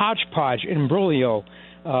it's a hodgepodge, an imbroglio,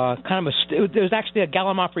 kind of a. There's actually a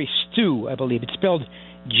gallimaufry stew, I believe. It's spelled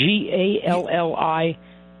Gallimaufry.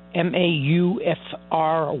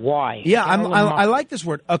 Yeah, I like this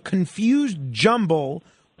word. A confused jumble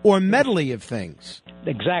or medley of things.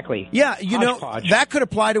 Exactly. Yeah, hodgepodge. That could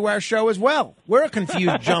apply to our show as well. We're a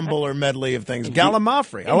confused jumble or medley of things.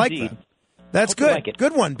 Gallimaufry. I like that. That's good. Like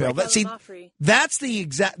good one, Bill. That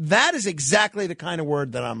is exactly the kind of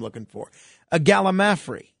word that I'm looking for. A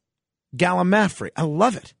gallimaufry. Gallimaufry. I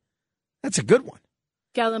love it. That's a good one.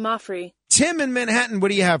 Gallimaufry. Tim in Manhattan,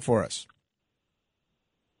 what do you have for us?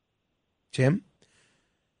 Tim?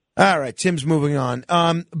 All right, Tim's moving on.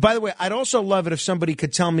 By the way, I'd also love it if somebody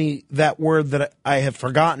could tell me that word that I have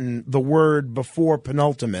forgotten, the word before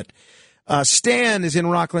penultimate. Stan is in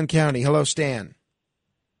Rockland County. Hello, Stan.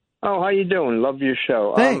 Oh, how you doing? Love your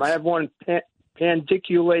show. Thanks. I have one,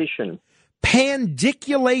 pandiculation.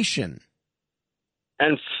 Pandiculation.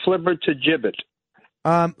 And flibbertigibbet.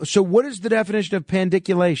 So what is the definition of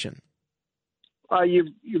pandiculation?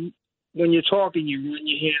 You when you're talking, you run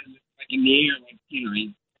your hands like in the air, like,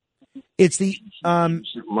 It's the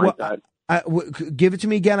like that. Give it to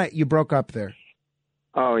me again. You broke up there.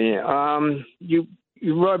 Oh yeah. You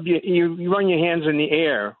run your hands in the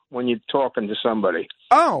air when you're talking to somebody.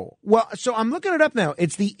 Oh, well, so I'm looking it up now.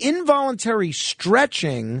 It's the involuntary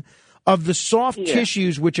stretching of the soft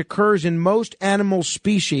tissues which occurs in most animal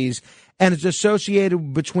species and is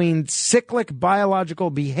associated between cyclic biological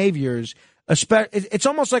behaviors. It's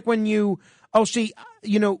almost like when you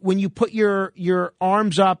when you put your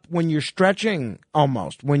arms up when you're stretching,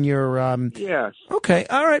 almost when you're yes. Okay,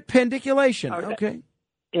 all right, pandiculation. Okay.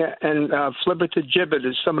 Yeah, and flibbertigibbet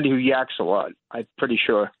is somebody who yaks a lot. I'm pretty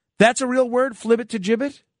sure. That's a real word,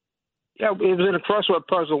 flibbertigibbet? Yeah, it was in a crossword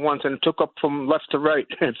puzzle once, and it took up from left to right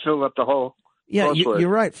and filled up the whole crossword. You're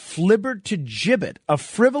right. Flibbertigibbet, a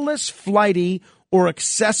frivolous, flighty, or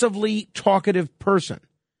excessively talkative person.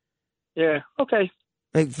 Yeah, okay.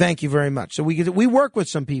 Thank you very much. So we work with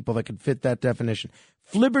some people that can fit that definition.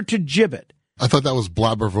 Flibbertigibbet. I thought that was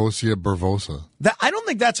blabbervosia burvosa. I don't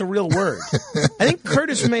think that's a real word. I think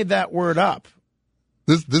Curtis made that word up.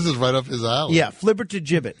 This is right up his alley. Yeah,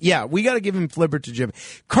 flibbertigibbet. Yeah, we got to give him flibbertigibbet.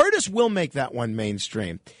 Curtis will make that one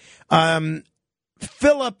mainstream.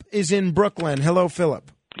 Philip is in Brooklyn. Hello,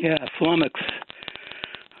 Philip. Yeah, flummox.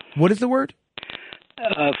 What is the word?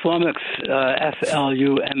 Flummox.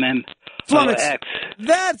 F-L-U-M-M. Flummox.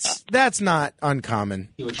 That's not uncommon.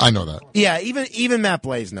 I know that. Yeah, even Matt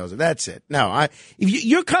Blaze knows it. That's it. No, if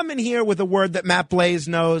you're coming here with a word that Matt Blaze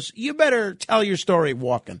knows, you better tell your story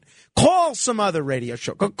walking. Call some other radio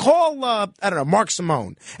show. Call I don't know, Mark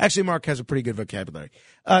Simone. Actually, Mark has a pretty good vocabulary.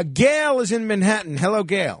 Gail is in Manhattan. Hello,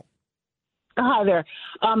 Gail. Hi there.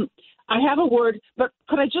 I have a word, but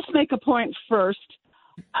could I just make a point first?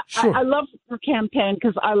 Sure. I love your campaign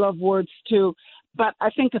because I love words too, but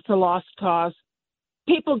I think it's a lost cause.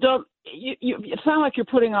 People don't. It's not like you're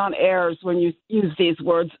putting on airs when you use these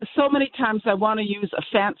words. So many times I want to use a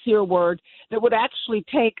fancier word that would actually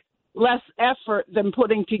take less effort than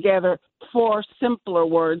putting together 4 simpler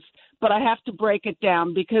words, but I have to break it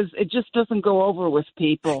down because it just doesn't go over with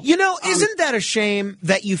people. Isn't that a shame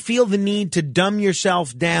that you feel the need to dumb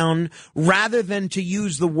yourself down rather than to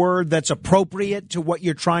use the word that's appropriate to what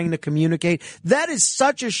you're trying to communicate? That is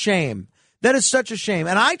such a shame That is such a shame.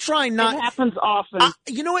 And I try not. It happens often.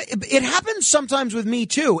 You know what? It happens sometimes with me,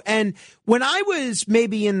 too. And when I was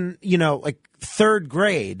maybe in, like third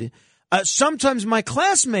grade, sometimes my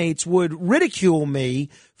classmates would ridicule me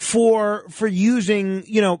for using,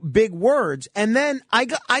 big words. And then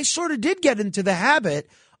I sort of did get into the habit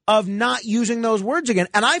of not using those words again.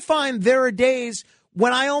 And I find there are days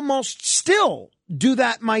when I almost still do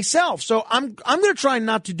that myself. So I'm going to try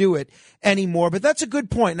not to do it anymore. But that's a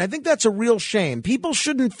good point. And I think that's a real shame. People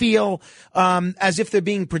shouldn't feel as if they're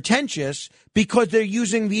being pretentious because they're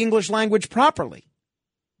using the English language properly.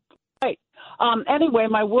 Right. Anyway,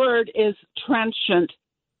 my word is trenchant.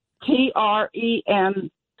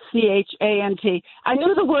 Trenchant. I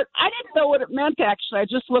knew the word. I didn't know what it meant, actually. I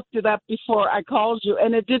just looked it up before I called you,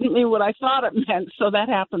 and it didn't mean what I thought it meant, so that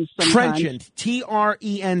happens sometimes. Trenchant.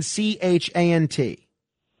 Trenchant.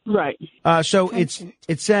 Right. So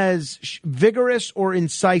it says vigorous or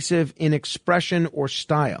incisive in expression or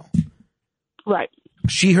style. Right.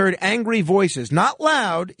 She heard angry voices, not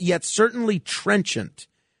loud, yet certainly trenchant.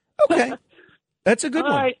 Okay. That's a good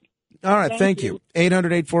one. Right. All right. Thank you.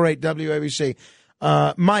 800-848-WABC.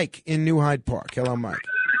 Mike in New Hyde Park. Hello, Mike.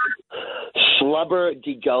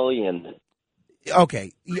 Slubberdigullion.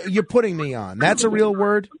 Okay. You're putting me on. That's a real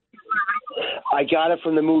word? I got it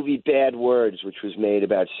from the movie Bad Words, which was made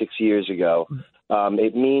about 6 years ago.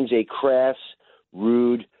 It means a crass,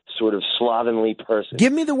 rude, sort of slovenly person.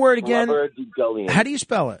 Give me the word again. Slubberdigullion. How do you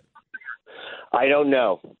spell it? I don't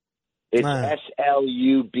know. It's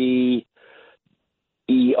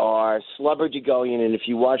Slubber, Slubberdigullion, and if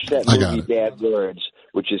you watch that movie Bad Words,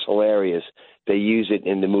 which is hilarious, they use it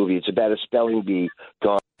in the movie. It's about a spelling bee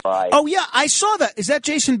gone by. Oh, yeah, I saw that. Is that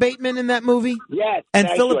Jason Bateman in that movie? Yes. And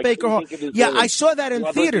Philip Baker Hall. Yeah, I saw that in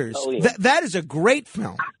theaters. That is a great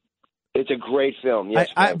film. It's a great film, yes.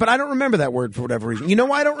 But I don't remember that word for whatever reason. You know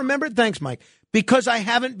why I don't remember it? Thanks, Mike. Because I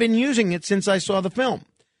haven't been using it since I saw the film.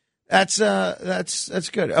 That's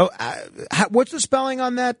good. Oh, what's the spelling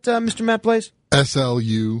on that, Mr. Matt Blaze?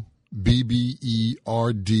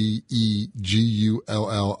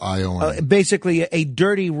 SLUBBERDEGULLION. Basically, a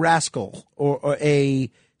dirty rascal or a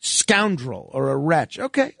scoundrel or a wretch.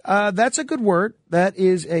 Okay, that's a good word. That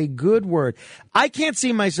is a good word. I can't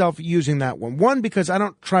see myself using that one. One, because I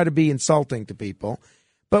don't try to be insulting to people,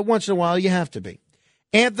 but once in a while you have to be.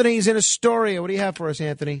 Anthony's in Astoria. What do you have for us,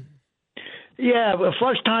 Anthony? Yeah,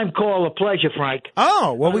 first time call, a pleasure, Frank.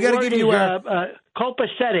 Oh, well, we got to give you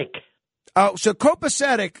copacetic. Oh, so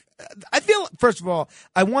copacetic. I feel, first of all,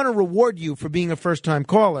 I want to reward you for being a first-time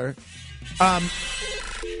caller.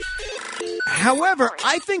 However,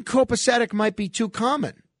 I think copacetic might be too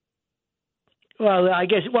common. Well, I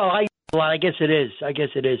guess it is.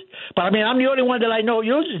 But I mean, I'm the only one that I know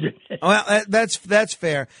uses it. Well, that's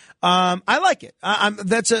fair. I like it.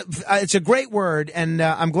 It's a great word, and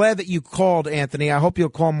I'm glad that you called, Anthony. I hope you'll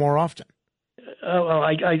call more often. Well,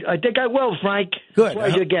 I think I will, Frank. Good.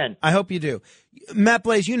 Pleasure again. I hope you do. Matt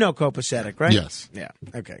Blaze, you know copacetic, right? Yes. Yeah.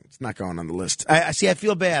 Okay. It's not going on the list. I see. I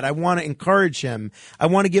feel bad. I want to encourage him. I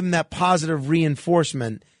want to give him that positive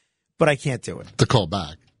reinforcement, but I can't do it. To call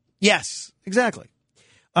back. Yes. Exactly.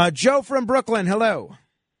 Joe from Brooklyn. Hello.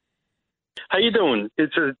 How you doing?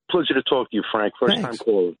 It's a pleasure to talk to you, Frank. First time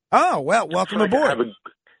caller. Oh, well, welcome Frank, aboard.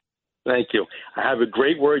 Thank you. I have a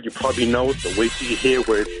great word. You probably know it, but wait till you hear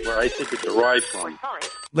where I think it derived from.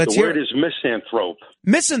 Let's the hear word it. is misanthrope.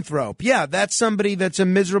 Misanthrope. Yeah, that's somebody that's a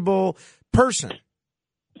miserable person.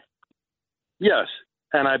 Yes,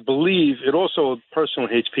 and I believe it also a person who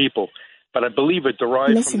hates people, but I believe it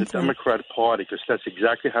derived from the Democratic Party because that's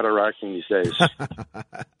exactly how they're acting these days.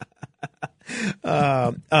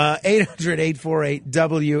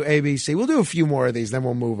 800-848-WABC. We'll do a few more of these, then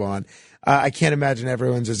we'll move on. I can't imagine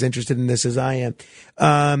everyone's as interested in this as I am.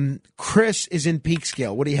 Chris is in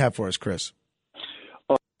Peekskill. What do you have for us, Chris?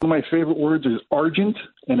 One of my favorite words is argent,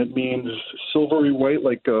 and it means silvery white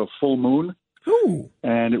like a full moon. Ooh.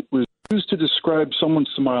 And it was used to describe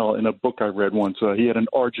someone's smile in a book I read once. He had an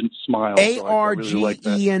argent smile.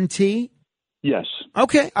 A-R-G-E-N-T? Yes.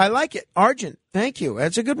 Okay, I like it. Argent. Thank you.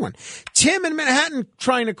 That's a good one. Tim in Manhattan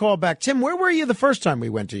trying to call back. Tim, where were you the first time we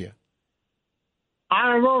went to you? I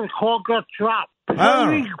don't know. The call got dropped.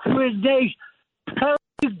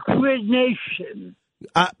 Peregrination.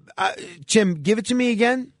 Tim, give it to me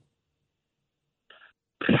again.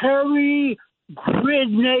 Peregrination.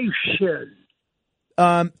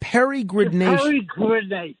 Peregrination.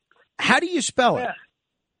 Peregrinate. How do you spell it?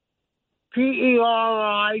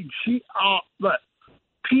 Peregritate.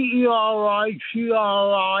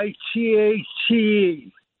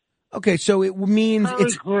 Okay, so it means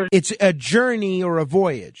it's a journey or a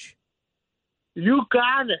voyage. You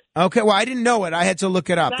got it. Okay, well, I didn't know it. I had to look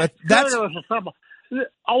it up. That's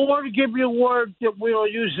I want to give you a word that we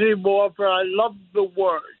don't use anymore, but I love the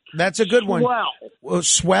word. That's a good one. Swell.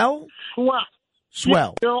 Swell?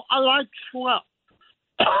 Swell. I like swell.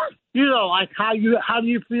 Like how do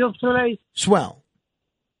you feel today? Swell.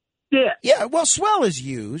 Yeah. Yeah, well, swell is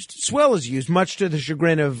used. Swell is used, much to the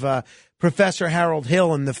chagrin of Professor Harold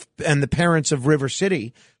Hill and the parents of River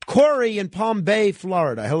City. Corey in Palm Bay,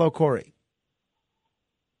 Florida. Hello, Corey.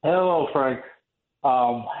 Hello, Frank.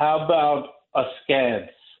 How about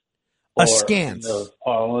askance? Askance. In the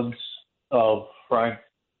parlance of Frank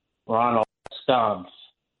Ronald Askance.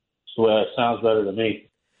 Well, it sounds better to me.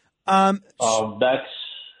 That's...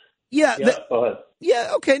 Yeah. Go ahead.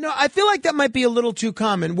 Yeah, okay. No, I feel like that might be a little too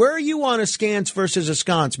common. Where are you on askance versus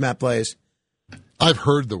askance, Matt Blaze? I've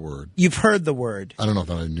heard the word. You've heard the word. I don't know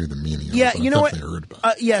if I knew the meaning of yeah, it, but you I've know what? definitely heard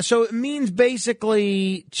about it. Yeah, so it means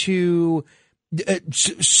basically to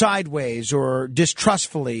sideways or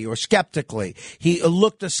distrustfully or skeptically. He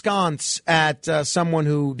looked askance at someone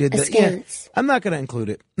who did the... Yeah, I'm not going to include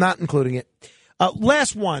it. Not including it.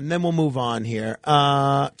 Last one, then we'll move on here.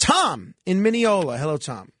 Tom in Mineola. Hello,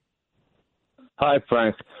 Tom. Hi,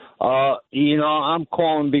 Frank. I'm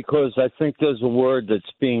calling because I think there's a word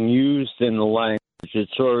that's being used in the language.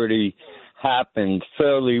 It's already happened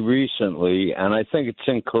fairly recently, and I think it's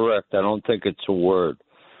incorrect. I don't think it's a word.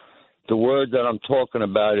 The word that I'm talking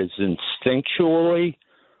about is instinctually.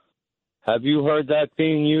 Have you heard that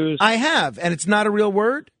being used? I have, and it's not a real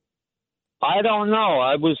word? I don't know.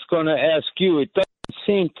 I was going to ask you. It doesn't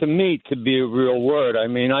seem to me to be a real word. I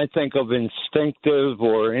mean, I think of instinctive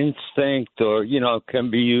or instinct or,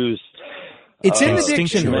 can be used. It's in the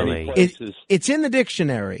dictionary. It's in the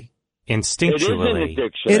dictionary. Instinctually. It is in the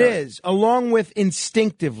dictionary. It is, along with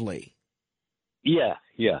instinctively. Yeah.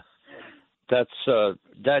 That's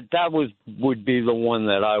would be the one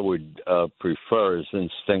that I would prefer is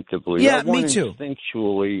instinctively. Yeah, me too.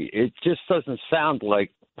 Instinctually, it just doesn't sound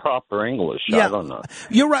like proper English. Yeah, I don't know.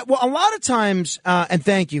 You're right. Well, a lot of times, and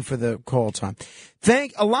thank you for the call, Tom.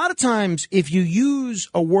 A lot of times, if you use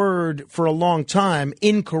a word for a long time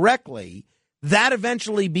incorrectly, that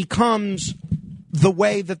eventually becomes the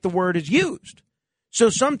way that the word is used. So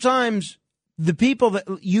sometimes the people that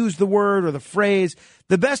use the word or the phrase,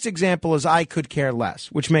 the best example is I could care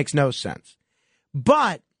less, which makes no sense.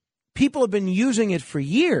 But people have been using it for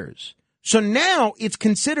years. So now it's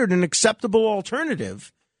considered an acceptable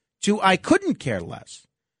alternative to I couldn't care less.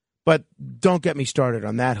 But don't get me started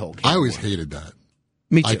on that whole game. I always hated that.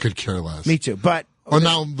 Me too. I could care less. Me too. But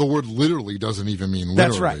now the word literally doesn't even mean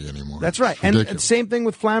literally anymore. That's right. And same thing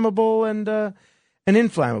with flammable and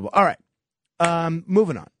inflammable. All right.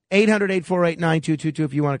 Moving on. 800-848-9222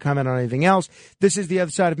 if you want to comment on anything else. This is The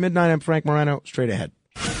Other Side of Midnight. I'm Frank Morano. Straight ahead.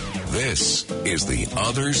 This is The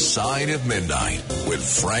Other Side of Midnight with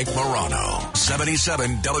Frank Morano.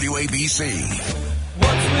 77 WABC.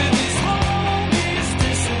 What's with these homies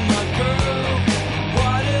dissing my girl?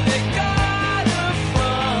 What do they got her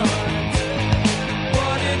from?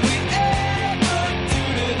 What did we ever do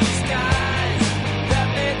to these guys that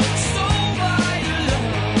made them so violent?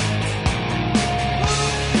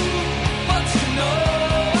 But you know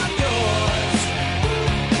I'm yours,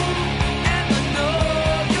 and I know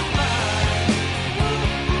you're mine.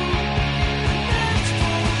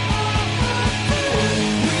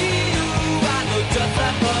 I know just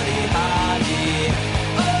like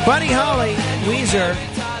Buddy Holly, Weezer.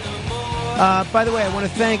 By the way, I want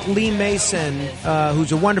to thank Lee Mason,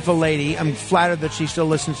 who's a wonderful lady. I'm flattered that she still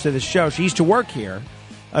listens to the show. She used to work here.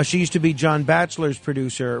 She used to be John Batchelor's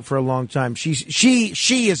producer for a long time. She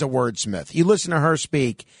is a wordsmith. You listen to her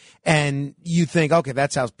speak, and you think, okay,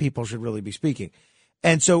 that's how people should really be speaking.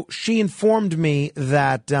 And so she informed me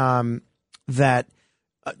that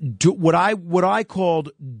what I called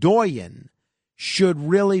doyen should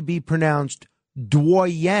really be pronounced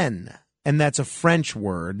doyen, and that's a French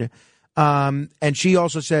word. And she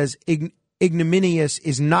also says ignominious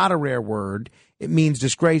is not a rare word. It means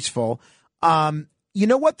disgraceful. You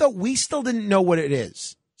know what, though? We still didn't know what it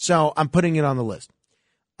is, so I'm putting it on the list.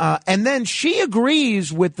 And then she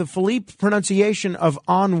agrees with the Philippe pronunciation of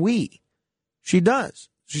ennui. She does.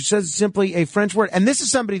 She says it's simply a French word, and this is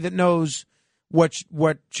somebody that knows what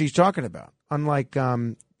she's talking about, unlike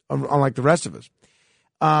the rest of us.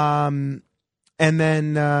 And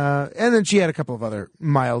then she had a couple of other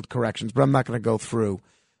mild corrections, but I'm not going to go through.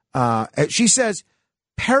 She says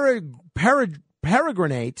peregrinate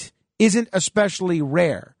isn't especially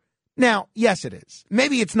rare. Now, yes, it is.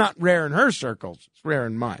 Maybe it's not rare in her circles. It's rare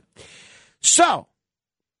in mine. So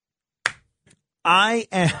I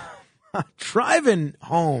am driving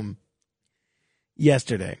home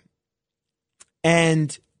yesterday.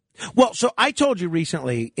 And, well, so I told you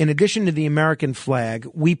recently, in addition to the American flag,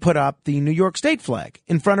 we put up the New York State flag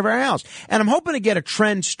in front of our house. And I'm hoping to get a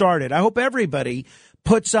trend started. I hope everybody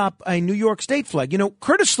puts up a New York State flag. You know,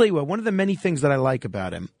 Curtis Sliwa, one of the many things that I like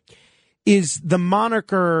about him is the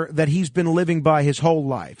moniker that he's been living by his whole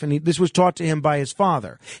life. And this was taught to him by his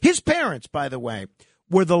father. His parents, by the way,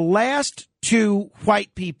 were the last two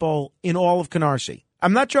white people in all of Canarsie.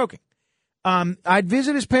 I'm not joking. I'd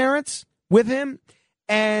visit his parents with him,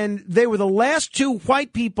 and they were the last two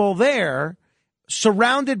white people there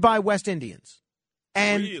surrounded by West Indians.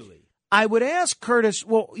 And really? I would ask Curtis,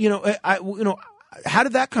 well, how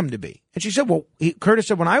did that come to be? And she said, Curtis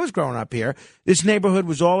said, when I was growing up here, this neighborhood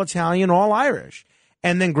was all Italian, all Irish.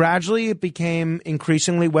 And then gradually it became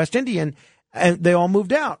increasingly West Indian, and they all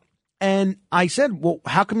moved out. And I said, well,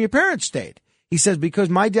 how come your parents stayed? He says, because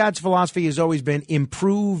my dad's philosophy has always been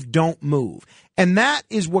improve, don't move. And that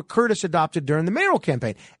is what Curtis adopted during the mayoral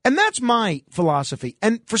campaign. And that's my philosophy.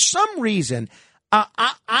 And for some reason,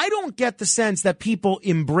 I don't get the sense that people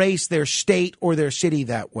embrace their state or their city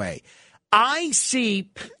that way. I see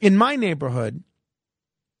in my neighborhood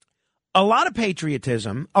a lot of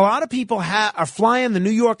patriotism. A lot of people are flying the New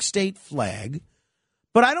York State flag.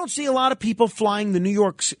 But I don't see a lot of people flying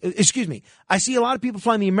I see a lot of people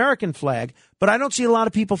flying the American flag, but I don't see a lot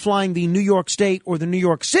of people flying the New York State or the New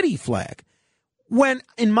York City flag. When,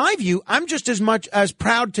 in my view, I'm just as much as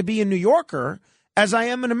proud to be a New Yorker as I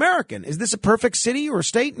am an American. Is this a perfect city or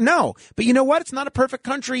state? No. But you know what? It's not a perfect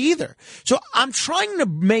country either. So I'm trying to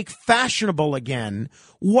make fashionable again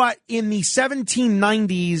what in the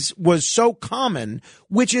 1790s was so common,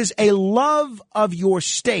 which is a love of your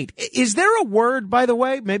state. Is there a word, by the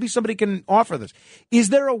way, maybe somebody can offer this. Is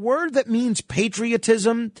there a word that means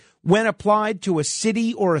patriotism when applied to a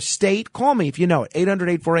city or a state? Call me if you know it,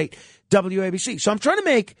 800-848-WABC. So I'm trying to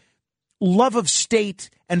make love of state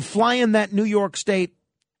and flying that New York State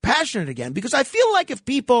passionate again, because I feel like if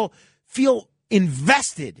people feel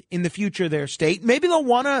invested in the future of their state, maybe they'll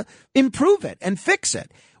want to improve it and fix it.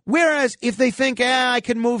 Whereas if they think, I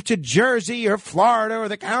can move to Jersey or Florida or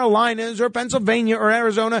the Carolinas or Pennsylvania or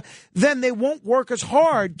Arizona, then they won't work as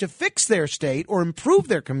hard to fix their state or improve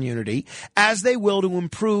their community as they will to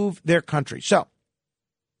improve their country. So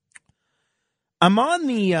I'm on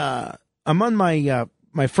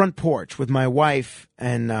my front porch with my wife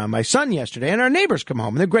and my son yesterday, and our neighbors come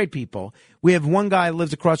home, and they're great people. We have one guy who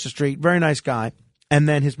lives across the street, very nice guy, and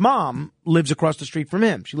then his mom lives across the street from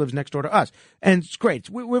him. She lives next door to us, and it's great.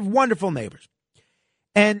 We have wonderful neighbors.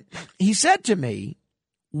 And he said to me,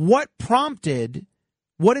 what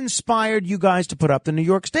inspired you guys to put up the New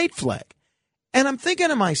York State flag? And I'm thinking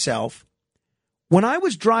to myself, when I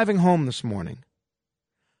was driving home this morning,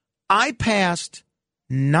 I passed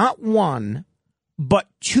not one, but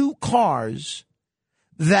two cars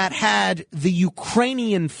that had the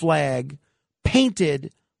Ukrainian flag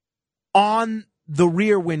painted on the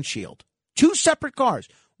rear windshield. Two separate cars.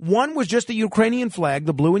 One was just the Ukrainian flag,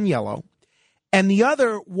 the blue and yellow, and the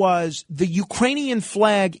other was the Ukrainian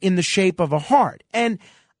flag in the shape of a heart. And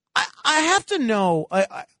I have to know,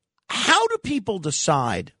 how do people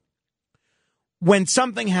decide when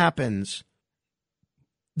something happens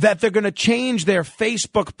that they're going to change their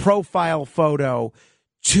Facebook profile photo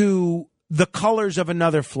to the colors of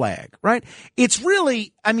another flag, right? It's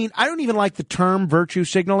really, I don't even like the term virtue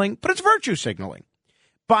signaling, but it's virtue signaling.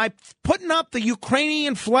 By putting up the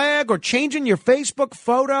Ukrainian flag or changing your Facebook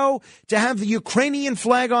photo to have the Ukrainian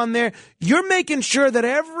flag on there, you're making sure that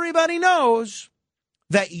everybody knows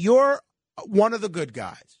that you're one of the good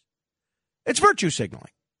guys. It's virtue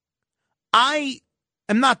signaling. I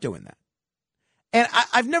am not doing that. And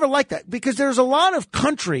I've never liked that, because there's a lot of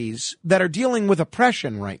countries that are dealing with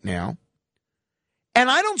oppression right now.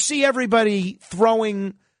 And I don't see everybody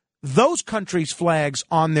throwing those countries' flags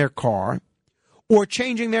on their car or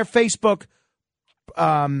changing their Facebook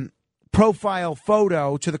profile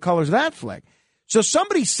photo to the colors of that flag. So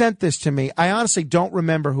somebody sent this to me. I honestly don't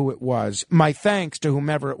remember who it was. My thanks to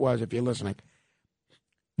whomever it was, if you're listening.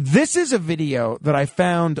 This is a video that I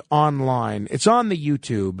found online. It's on the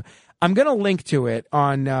YouTube. I'm going to link to it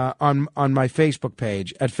on my Facebook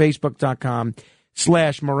page at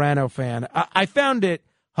facebook.com/Morano fan. I found it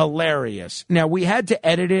hilarious. Now, we had to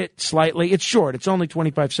edit it slightly. It's short. It's only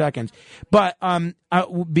 25 seconds, but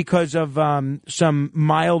because of some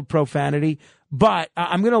mild profanity. But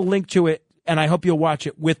I'm going to link to it, and I hope you'll watch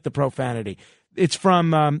it with the profanity. It's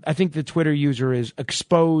from, I think the Twitter user is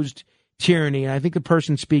Exposed Tyranny, and I think the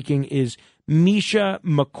person speaking is Misha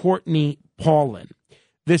McCourtney Paulin.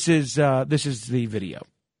 This is the video.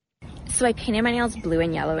 So I painted my nails blue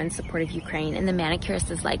and yellow in support of Ukraine, and the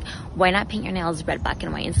manicurist is like, why not paint your nails red, black,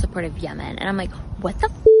 and white in support of Yemen? And I'm like, what the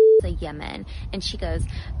is a Yemen? And she goes,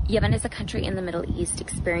 Yemen is a country in the Middle East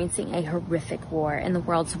experiencing a horrific war and the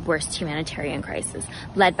world's worst humanitarian crisis,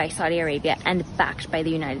 led by Saudi Arabia and backed by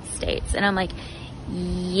the United States. And I'm like,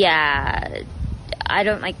 yeah, I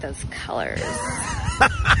don't like those colors.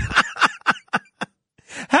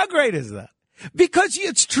 How great is that? Because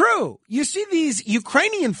it's true. You see these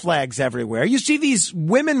Ukrainian flags everywhere. You see these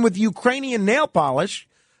women with Ukrainian nail polish.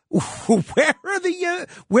 Where's the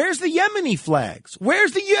Yemeni flags?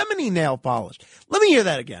 Where's the Yemeni nail polish? Let me hear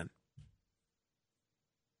that again.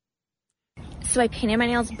 So I painted my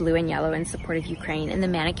nails blue and yellow in support of Ukraine, and the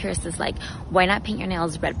manicurist is like, why not paint your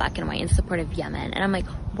nails red, black, and white in support of Yemen? And I'm like,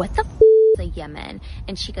 what the is a Yemen?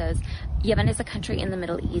 And she goes, Yemen is a country in the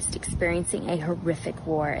Middle East experiencing a horrific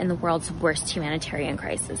war and the world's worst humanitarian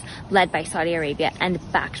crisis, led by Saudi Arabia and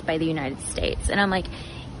backed by the United States. And I'm like,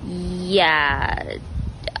 yeah,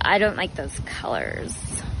 I don't like those colors.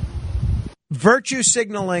 Virtue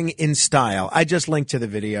signaling in style. I just linked to the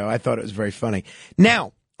video. I thought it was very funny.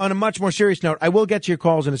 Now, on a much more serious note, I will get to your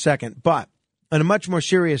calls in a second, but on a much more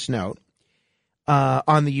serious note,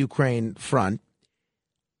 on the Ukraine front,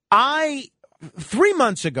 3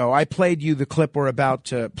 months ago, I played you the clip we're about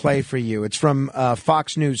to play for you. It's from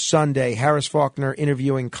Fox News Sunday, Harris Faulkner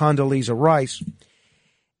interviewing Condoleezza Rice.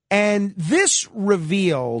 And this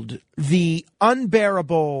revealed the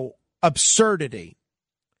unbearable absurdity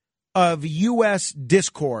of U.S.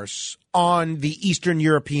 discourse on the Eastern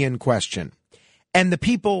European question and the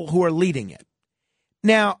people who are leading it.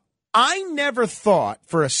 Now, I never thought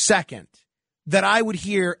for a second that I would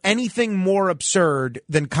hear anything more absurd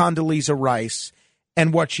than Condoleezza Rice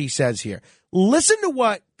and what she says here. Listen to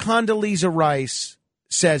what Condoleezza Rice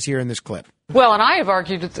says here in this clip. Well, and I have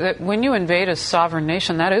argued that when you invade a sovereign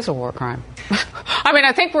nation, that is a war crime. I mean,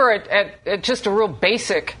 I think we're at just a real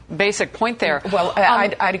basic point there. Well,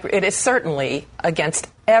 I'd agree. It is certainly against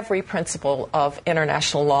every principle of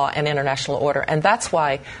international law and international order, and that's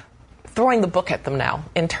why throwing the book at them now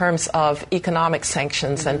in terms of economic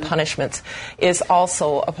sanctions and punishments is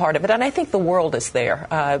also a part of it. And I think the world is there.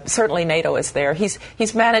 Certainly NATO is there. He's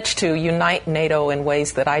managed to unite NATO in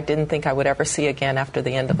ways that I didn't think I would ever see again after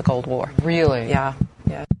the end of the Cold War. Really? Yeah.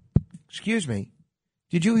 Excuse me.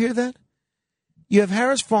 Did you hear that? You have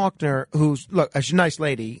Harris Faulkner, who's, look, a nice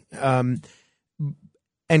lady, and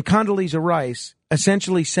Condoleezza Rice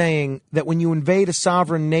essentially saying that when you invade a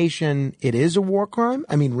sovereign nation, it is a war crime?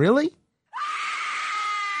 I mean, really?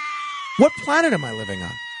 What planet am I living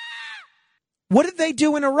on? What did they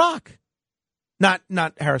do in Iraq? Not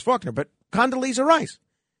Harris Faulkner, but Condoleezza Rice.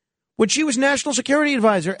 When she was National Security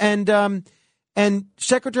Advisor and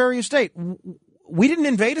Secretary of State, we didn't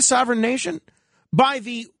invade a sovereign nation by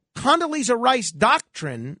the Condoleezza Rice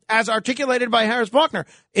doctrine as articulated by Harris Faulkner.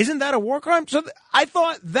 Isn't that a war crime? So I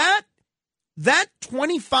thought that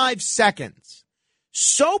 25 seconds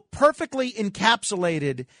so perfectly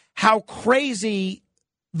encapsulated how crazy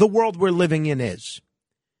the world we're living in is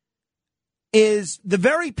the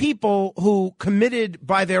very people who committed,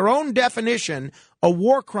 by their own definition, a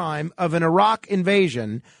war crime of an Iraq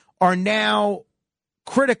invasion are now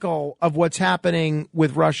critical of what's happening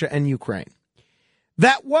with Russia and Ukraine.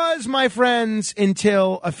 That was, my friends,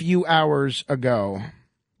 until a few hours ago.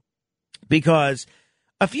 Because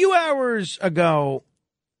a few hours ago,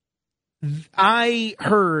 I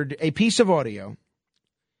heard a piece of audio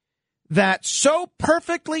that so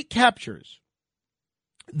perfectly captures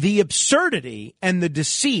the absurdity and the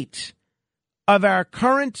deceit of our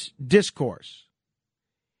current discourse.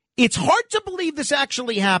 It's hard to believe this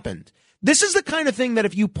actually happened. This is the kind of thing that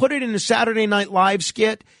if you put it in a Saturday Night Live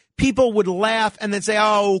skit, people would laugh and then say,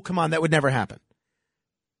 oh, come on, that would never happen.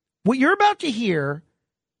 What you're about to hear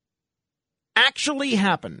actually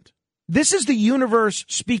happened. This is the universe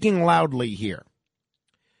speaking loudly here.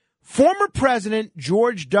 Former President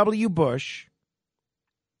George W. Bush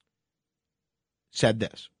said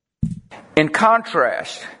this. In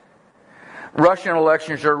contrast, Russian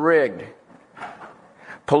elections are rigged.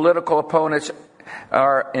 Political opponents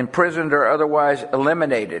are imprisoned or otherwise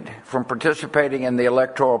eliminated from participating in the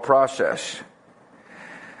electoral process.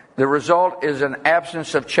 The result is an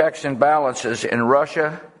absence of checks and balances in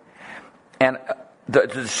Russia and the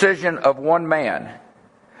decision of one man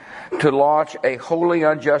to launch a wholly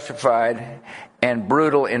unjustified and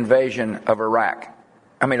brutal invasion of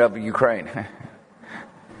of Ukraine.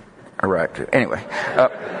 Iraq, too. Anyway.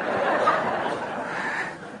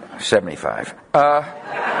 75.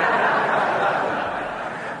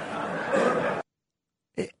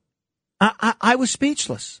 I was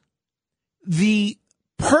speechless. The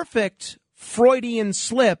perfect Freudian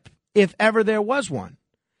slip if ever there was one.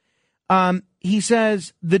 He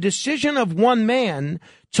says the decision of one man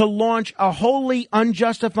to launch a wholly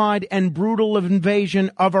unjustified and brutal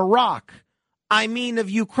invasion of Iraq, I mean of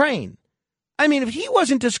Ukraine. I mean, if he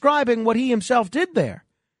wasn't describing what he himself did there,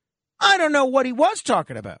 I don't know what he was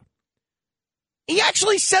talking about. He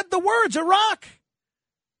actually said the words Iraq.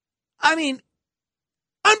 I mean,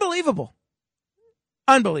 unbelievable.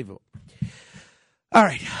 Unbelievable. All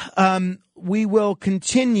right. We will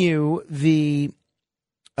continue the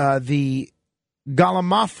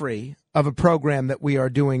gallimaufry of a program that we are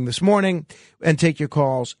doing this morning and take your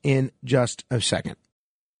calls in just a second.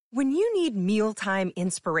 When you need mealtime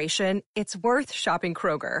inspiration, it's worth shopping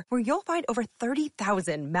Kroger, where you'll find over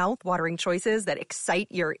 30,000 mouth-watering choices that excite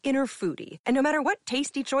your inner foodie. And no matter what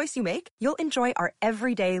tasty choice you make, you'll enjoy our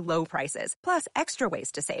everyday low prices, plus extra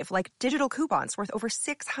ways to save, like digital coupons worth over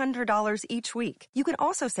 $600 each week. You can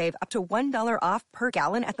also save up to $1 off per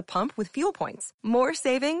gallon at the pump with fuel points. More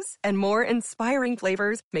savings and more inspiring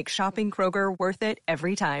flavors make shopping Kroger worth it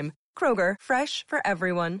every time. Kroger, fresh for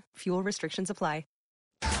everyone. Fuel restrictions apply.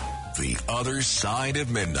 The Other Side of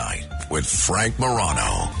Midnight with Frank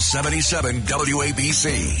Morano, 77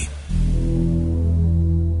 WABC.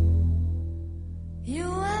 You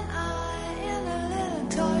and I in a little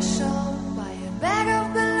toy shop, buy a bag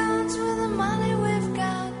of balloons with the money we've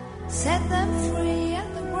got, set them free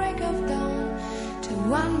at the break of dawn, till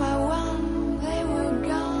one by one they were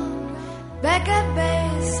gone. Back at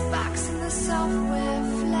base, boxing the software,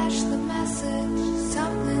 flash the message,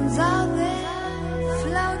 something's out there.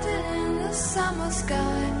 Floating in the summer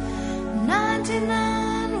sky,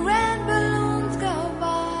 99 red balloons go by.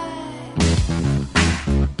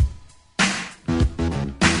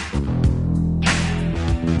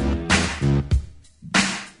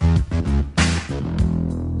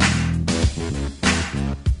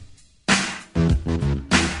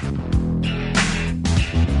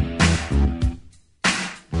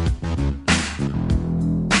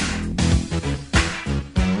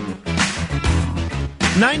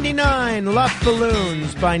 99 Luft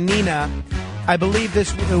Balloons by Nina. I believe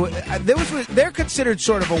they're considered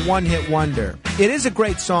sort of a one-hit wonder. It is a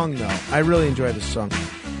great song, though. I really enjoy this song.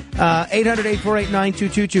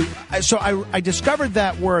 800-848-9222. So I discovered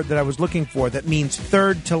that word that I was looking for that means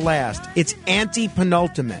third to last. It's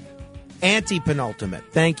anti-penultimate. Anti-penultimate.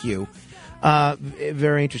 Thank you.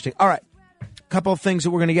 Very interesting. All right. A couple of things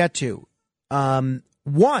that we're going to get to.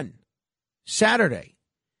 One, Saturday.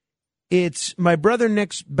 It's my brother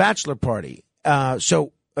Nick's bachelor party.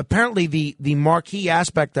 So apparently the marquee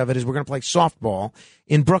aspect of it is we're going to play softball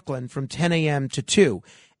in Brooklyn from 10 a.m. to 2.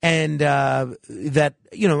 And that,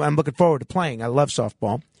 I'm looking forward to playing. I love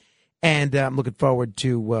softball. And I'm looking forward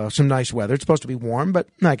to some nice weather. It's supposed to be warm, but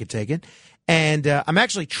I could take it. And I'm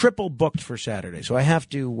actually triple booked for Saturday. So I have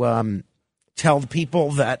to tell the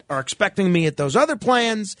people that are expecting me at those other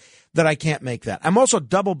plans that I can't make that. I'm also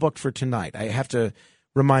double booked for tonight. I have to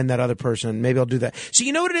remind that other person. Maybe I'll do that. So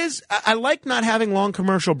you know what it is? I like not having long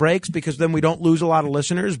commercial breaks because then we don't lose a lot of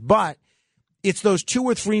listeners, but it's those 2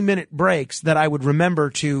 or 3 minute breaks that I would remember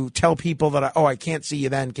to tell people that, I can't see you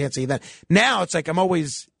then, can't see you then. Now it's like I'm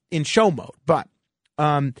always in show mode. But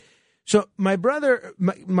so my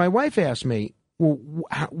wife asked me, well,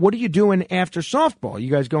 what are you doing after softball? Are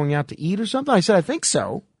you guys going out to eat or something? I said, I think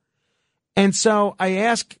so. And so I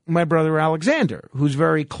asked my brother Alexander, who's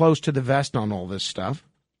very close to the vest on all this stuff,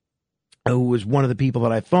 who was one of the people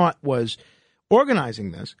that I thought was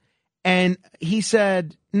organizing this. And he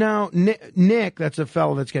said, no, Nick, that's a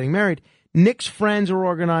fellow that's getting married, Nick's friends are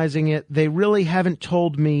organizing it. They really haven't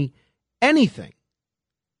told me anything.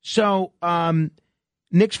 So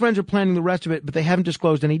Nick's friends are planning the rest of it, but they haven't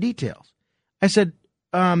disclosed any details. I said,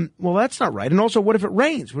 well, that's not right. And also, what if it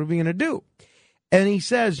rains? What are we going to do? And he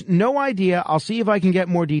says, no idea. I'll see if I can get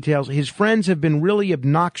more details. His friends have been really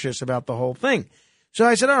obnoxious about the whole thing. So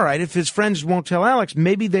I said, all right, if his friends won't tell Alex,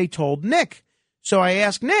 maybe they told Nick. So I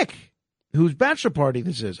asked Nick, whose bachelor party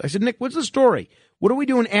this is. I said, Nick, what's the story? What are we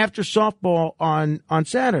doing after softball on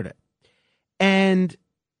Saturday? And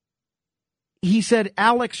he said,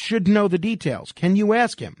 Alex should know the details. Can you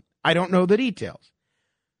ask him? I don't know the details.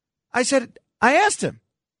 I said, I asked him.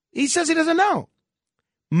 He says he doesn't know.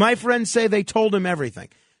 My friends say they told him everything.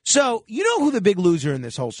 So you know who the big loser in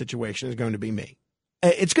this whole situation is going to be? Me.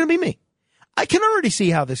 It's going to be me. I can already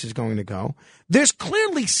see how this is going to go. There's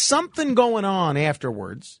clearly something going on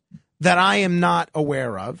afterwards that I am not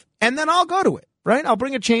aware of, and then I'll go to it, right? I'll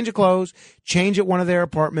bring a change of clothes, change at one of their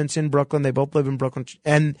apartments in Brooklyn. They both live in Brooklyn.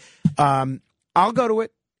 And I'll go to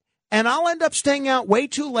it, and I'll end up staying out way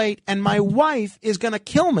too late, and my wife is going to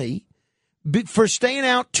kill me for staying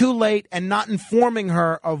out too late and not informing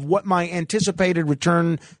her of what my anticipated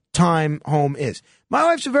return time home is. My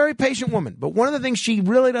wife's a very patient woman, but one of the things she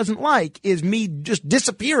really doesn't like is me just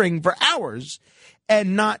disappearing for hours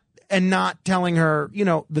and not telling her,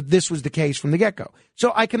 that this was the case from the get-go.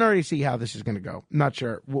 So I can already see how this is going to go. Not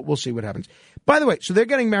sure. We'll see what happens. By the way, so they're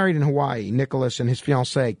getting married in Hawaii, Nicholas and his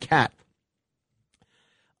fiancée, Kat.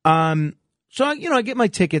 So, I get my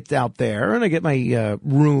tickets out there and I get my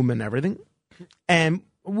room and everything. And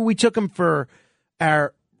we took them for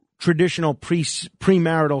our traditional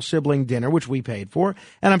premarital sibling dinner, which we paid for.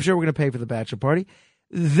 And I'm sure we're going to pay for the bachelor party.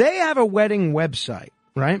 They have a wedding website,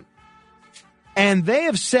 right? And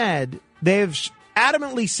they've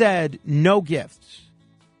adamantly said no gifts.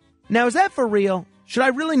 Now, is that for real? Should I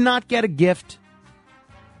really not get a gift?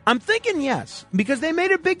 I'm thinking yes, because they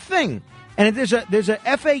made a big thing. And there's a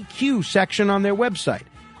FAQ section on their website.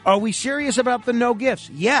 Are we serious about the no gifts?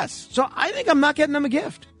 Yes. So I think I'm not getting them a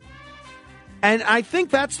gift. And I think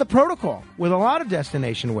that's the protocol with a lot of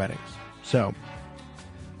destination weddings. So,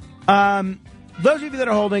 those of you that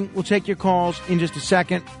are holding, we'll take your calls in just a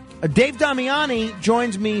second. Dave Damiani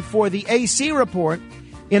joins me for the AC report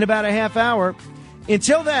in about a half hour.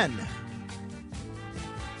 Until then,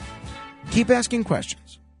 keep asking questions.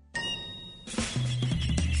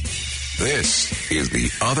 This is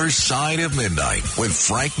The Other Side of Midnight with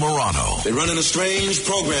Frank Morano. They're running a strange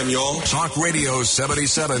program, y'all. Talk Radio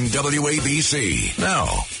 77 WABC. Now,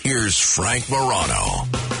 here's Frank Morano.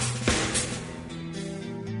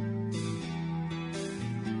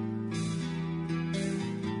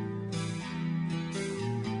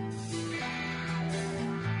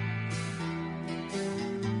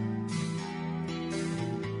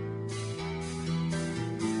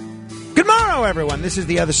 Hello, everyone. This is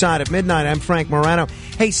The Other Side of Midnight. I'm Frank Morano.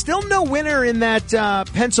 Hey, still no winner in that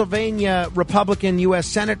Pennsylvania Republican U.S.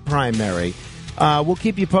 Senate primary. We'll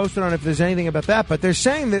keep you posted on if there's anything about that. But they're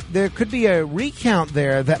saying that there could be a recount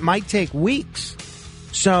there that might take weeks.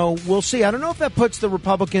 So we'll see. I don't know if that puts the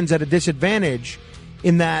Republicans at a disadvantage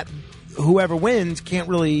in that whoever wins can't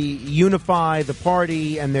really unify the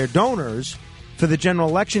party and their donors for the general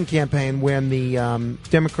election campaign when the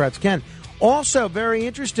Democrats can. Also, very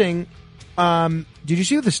interesting. Did you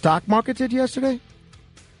see what the stock market did yesterday?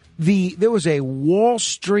 There was a Wall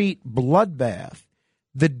Street bloodbath.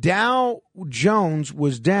 The Dow Jones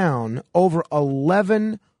was down over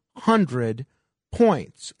 1,100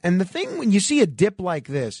 points. And the thing, when you see a dip like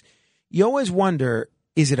this, you always wonder,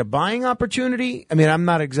 is it a buying opportunity? I mean, I'm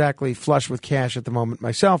not exactly flush with cash at the moment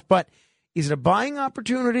myself, but is it a buying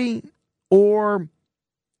opportunity or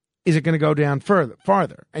is it going to go down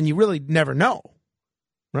farther? And you really never know,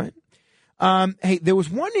 right? Hey, there was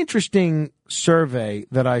one interesting survey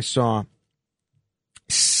that I saw.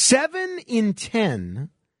 7 in 10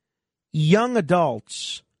 young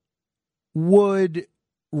adults would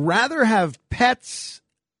rather have pets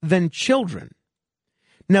than children.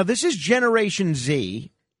 Now, this is Generation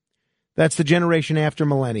Z. That's the generation after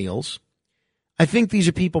millennials. I think these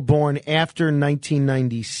are people born after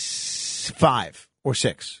 1995 or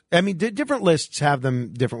 6. I mean, different lists have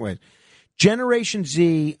them different ways. Generation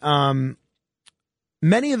Z,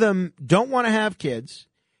 many of them don't want to have kids,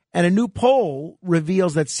 and a new poll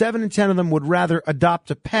reveals that 7 in 10 of them would rather adopt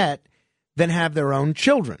a pet than have their own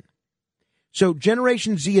children. So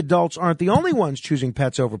Generation Z adults aren't the only ones choosing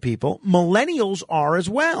pets over people. Millennials are as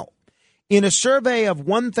well. In a survey of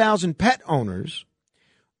 1,000 pet owners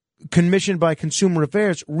commissioned by Consumer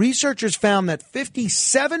Affairs, researchers found that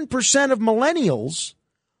 57% of millennials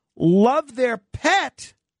love their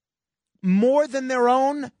pet more than their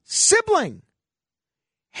own sibling.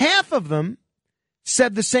 Half of them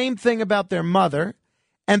said the same thing about their mother,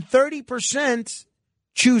 and 30%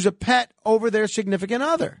 choose a pet over their significant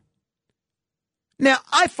other. Now,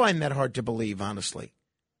 I find that hard to believe, honestly.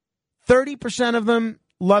 30% of them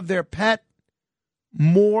love their pet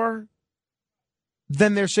more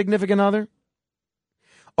than their significant other.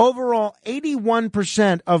 Overall,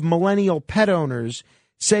 81% of millennial pet owners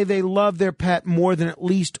say they love their pet more than at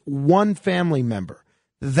least one family member.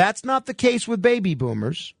 That's not the case with baby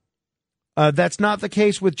boomers. That's not the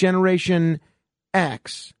case with Generation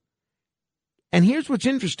X. And here's what's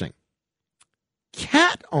interesting.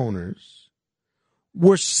 Cat owners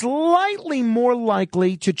were slightly more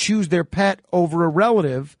likely to choose their pet over a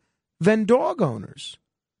relative than dog owners.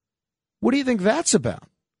 What do you think that's about?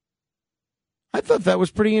 I thought that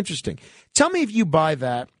was pretty interesting. Tell me if you buy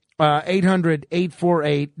that.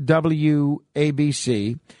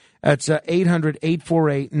 800-848-WABC. That's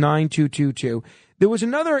 800-848-9222. There was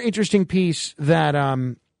another interesting piece that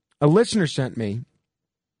a listener sent me.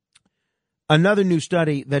 another new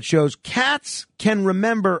study that shows cats can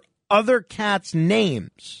remember other cats'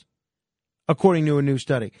 names, according to a new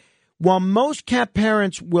study. While most cat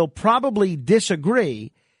parents will probably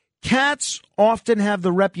disagree, cats often have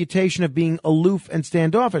the reputation of being aloof and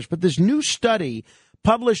standoffish. But this new study,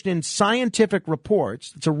 published in Scientific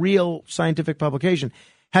Reports, it's a real scientific publication,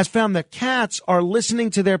 has found that cats are listening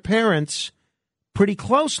to their parents pretty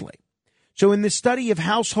closely. So in this study of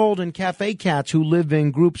household and cafe cats who live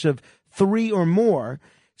in groups of 3 or more,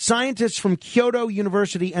 scientists from Kyoto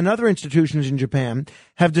University and other institutions in Japan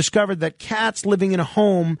have discovered that cats living in a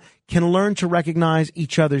home can learn to recognize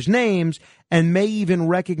each other's names and may even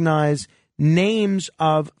recognize names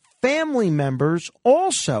of family members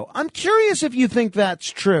also. I'm curious if you think that's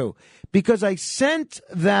true, because I sent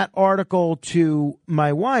that article to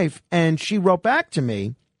my wife and she wrote back to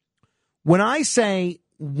me, when I say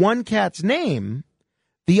one cat's name,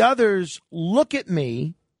 the others look at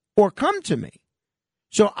me or come to me.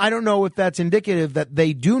 So I don't know if that's indicative that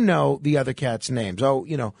they do know the other cat's names. Oh,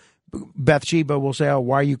 you know, Bathsheba will say, oh,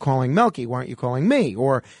 why are you calling Melky? Why aren't you calling me?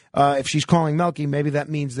 Or if she's calling Melky, maybe that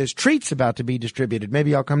means there's treats about to be distributed.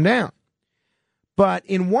 Maybe I'll come down. But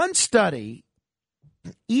in one study,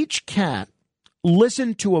 each cat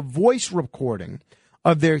listened to a voice recording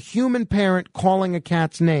of their human parent calling a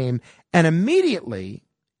cat's name, and immediately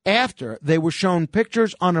after, they were shown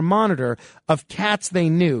pictures on a monitor of cats they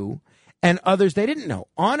knew and others they didn't know.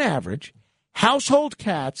 On average, household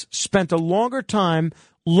cats spent a longer time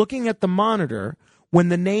looking at the monitor when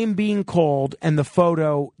the name being called and the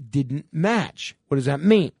photo didn't match. What does that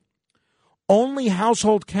mean? Only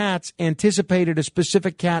household cats anticipated a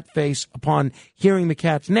specific cat face upon hearing the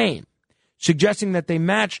cat's name, suggesting that they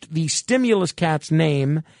matched the stimulus cat's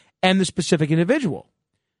name and the specific individual.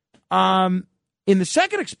 In the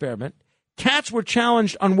second experiment, cats were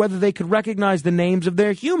challenged on whether they could recognize the names of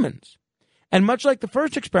their humans. And much like the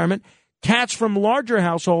first experiment, cats from larger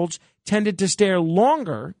households tended to stare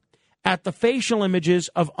longer at the facial images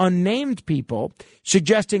of unnamed people,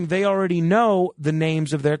 suggesting they already know the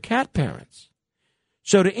names of their cat parents.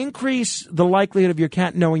 So to increase the likelihood of your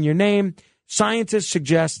cat knowing your name, scientists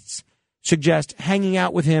suggest hanging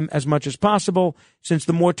out with him as much as possible, since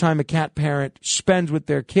the more time a cat parent spends with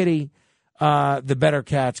their kitty, the better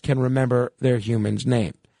cats can remember their human's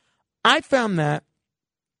name. I found that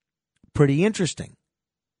pretty interesting.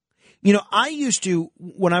 You know, I used to,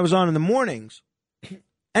 when I was on in the mornings,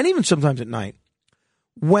 and even sometimes at night,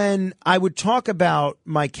 when I would talk about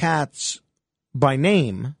my cats by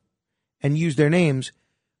name and use their names,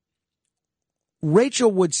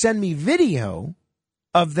 Rachel would send me video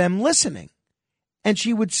of them listening. And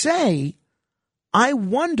she would say, I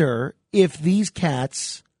wonder if these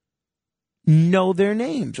cats know their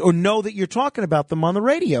names or know that you're talking about them on the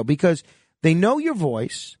radio, because they know your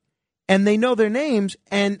voice and they know their names.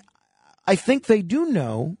 And I think they do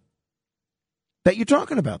know that you're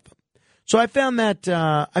talking about them. So I found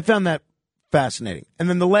that fascinating. And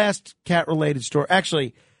then the last cat-related story,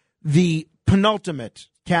 actually the penultimate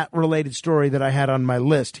cat-related story that I had on my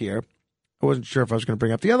list here. I wasn't sure if I was going to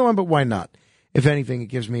bring up the other one, but why not? If anything, it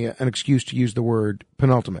gives me an excuse to use the word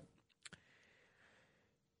penultimate.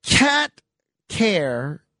 Cat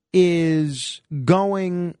care is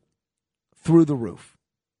going through the roof.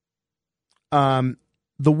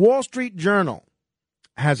 The Wall Street Journal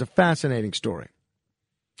has a fascinating story.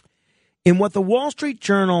 In what the Wall Street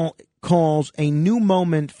Journal calls a new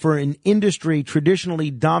moment for an industry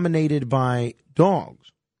traditionally dominated by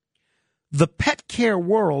dogs, the pet care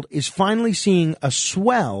world is finally seeing a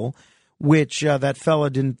swell, which that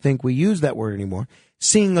fella didn't think we used that word anymore,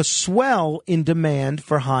 seeing a swell in demand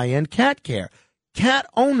for high-end cat care. Cat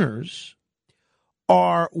owners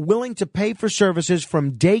are willing to pay for services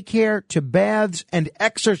from daycare to baths and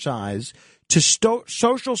exercise to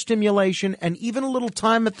social stimulation and even a little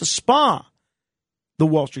time at the spa, the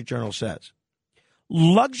Wall Street Journal says.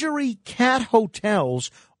 Luxury cat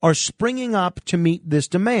hotels are springing up to meet this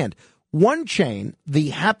demand. One chain, the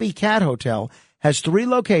Happy Cat Hotel, has 3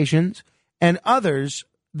 locations, and others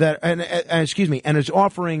that, and is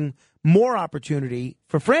offering more opportunity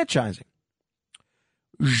for franchising.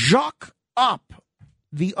 Jacques Up,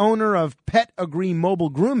 the owner of Pet Agree Mobile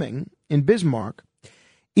Grooming in Bismarck,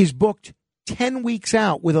 is booked 10 weeks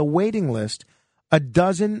out with a waiting list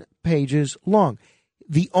 12 pages long.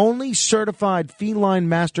 The only certified feline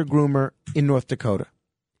master groomer in North Dakota.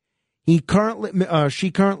 She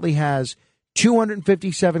currently has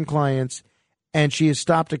 257 clients, and she has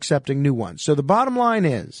stopped accepting new ones. So the bottom line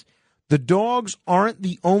is, the dogs aren't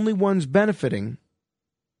the only ones benefiting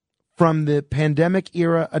from the pandemic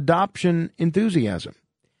era adoption enthusiasm.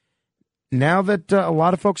 now that a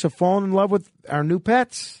lot of folks have fallen in love with our new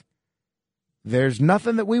pets, there's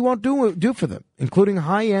nothing that we won't do for them, including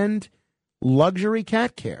high-end luxury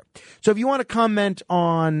cat care. So if you want to comment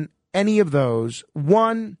on any of those,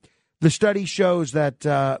 one, the study shows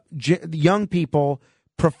that young people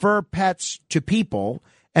prefer pets to people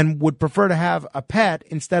and would prefer to have a pet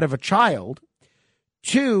instead of a child.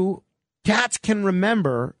 Two, cats can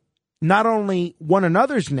remember not only one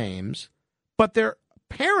another's names, but their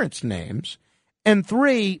parents' names. And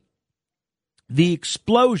three, the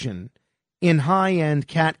explosion in high-end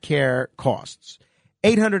cat care costs.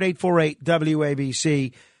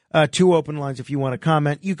 800-848-WABC, two open lines if you want to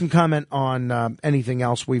comment. You can comment on anything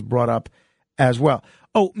else we've brought up as well.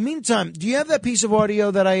 Oh, meantime, do you have that piece of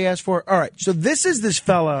audio that I asked for? All right, so this is this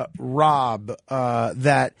fella, Rob,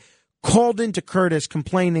 that called into Curtis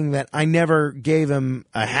complaining that I never gave him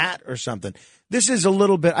a hat or something. This is a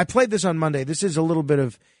little bit, I played this on Monday. This is a little bit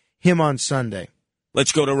of him on Sunday.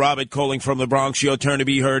 Let's go to Robert calling from the Bronx. Your turn to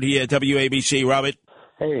be heard here at WABC. Robert.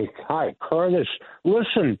 Hey, hi, Curtis.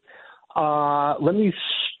 Listen, let me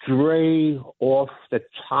stray off the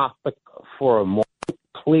topic for a moment,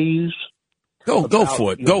 please. Go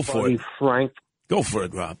for it. Go for it. Frank. Go for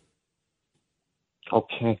it, Rob.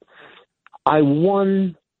 Okay. I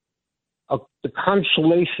won the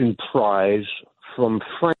consolation prize from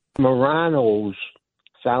Frank Morano's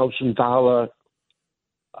 $1,000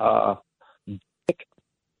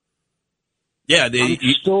 Yeah, I'm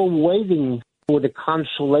still waiting for the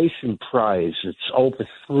consolation prize. It's over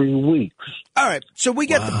 3 weeks. All right, so we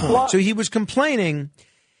get the point. So he was complaining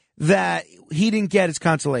that he didn't get his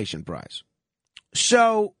consolation prize.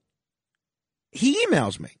 So he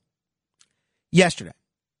emails me yesterday.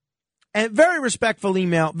 And very respectful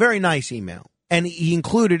email, very nice email. And he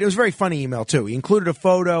included, it was a very funny email too. He included a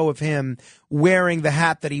photo of him wearing the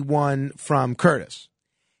hat that he won from Curtis.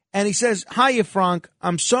 And he says, "Hiya, Frank.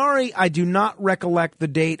 I'm sorry I do not recollect the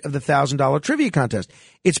date of the $1,000 trivia contest.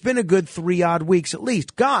 It's been a good 3 odd weeks at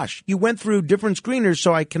least. Gosh, you went through different screeners,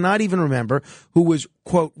 so I cannot even remember who was,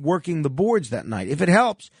 quote, working the boards that night. If it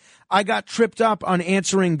helps, I got tripped up on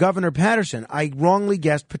answering Governor Patterson. I wrongly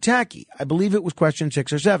guessed Pataki. I believe it was question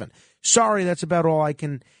 6 or 7. Sorry, that's about all I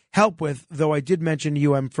can help with, though I did mention to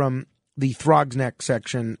you I'm from the Throg's Neck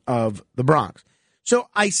section of the Bronx." So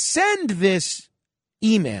I send this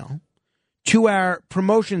email to our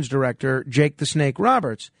promotions director, Jake the Snake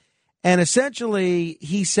Roberts, and essentially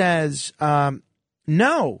he says,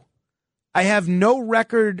 no, I have no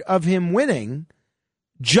record of him winning.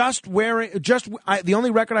 The only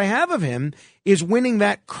record I have of him is winning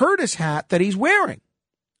that Curtis hat that he's wearing.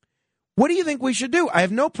 What do you think we should do? I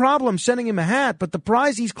have no problem sending him a hat, but the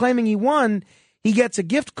prize he's claiming he won, he gets a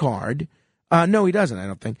gift card. No, he doesn't, I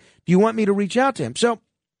don't think. Do you want me to reach out to him? So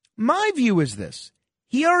my view is this.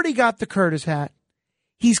 He already got the Curtis hat.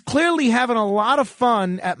 He's clearly having a lot of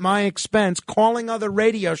fun at my expense, calling other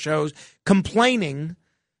radio shows, complaining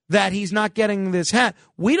that he's not getting this hat.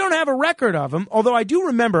 We don't have a record of him, although I do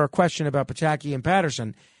remember a question about Pataki and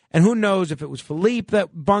Patterson, and who knows if it was Philippe that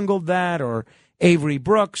bungled that, or Avery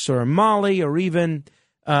Brooks, or Molly, or even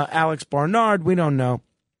Alex Barnard. We don't know.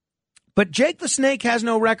 But Jake the Snake has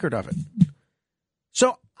no record of it.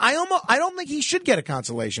 So I don't think he should get a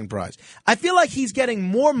consolation prize. I feel like he's getting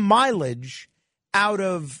more mileage out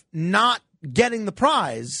of not getting the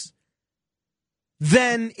prize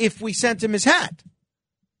than if we sent him his hat.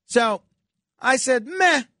 So I said,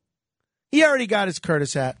 meh, he already got his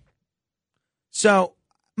Curtis hat. So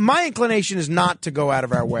my inclination is not to go out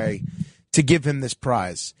of our way to give him this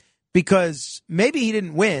prize, because maybe he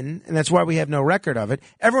didn't win, and that's why we have no record of it.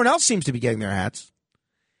 Everyone else seems to be getting their hats.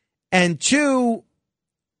 And two,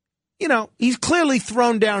 he's clearly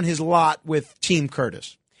thrown down his lot with Team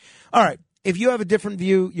Curtis. All right. If you have a different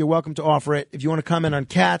view, you're welcome to offer it. If you want to comment on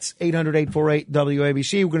cats,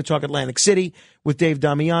 800-848-WABC. We're going to talk Atlantic City with Dave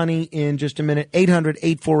Damiani in just a minute.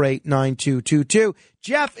 800-848-9222.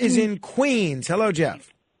 Jeff is in Queens. Hello,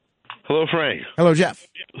 Jeff. Hello, Frank. Hello, Jeff.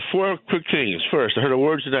 4 quick things. First, I heard a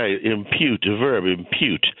word today, impute, a verb,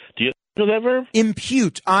 impute. Do you know that verb?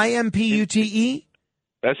 Impute, I-M-P-U-T-E?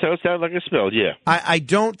 That's how it sounds like it's spelled, yeah. I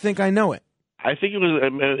don't think I know it. I think it was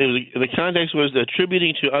the context was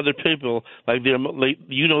attributing to other people like their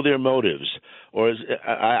motives, or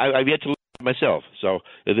I've yet to look at myself. So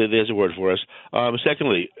there's a word for us.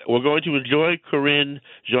 Secondly, we're going to enjoy Corinne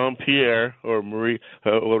Jean-Pierre or Marie,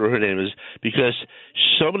 whatever her name is, because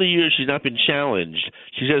so many years she's not been challenged.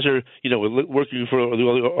 She says her, working for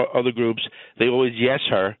the other groups, they always yes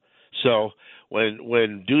her. So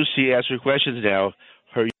when Ducey asks her questions now,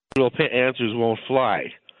 her usual answers won't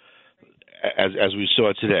fly. As we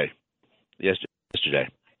saw today, yesterday.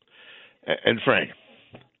 and Frank.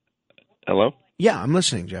 Hello? Yeah, I'm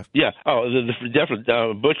listening, Jeff. Yeah. Oh,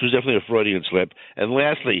 definitely. Butch was definitely a Freudian slip. And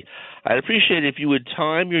lastly, I'd appreciate if you would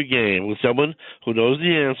time your game with someone who knows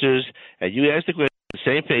the answers, and you ask the question at the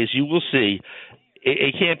same pace. You will see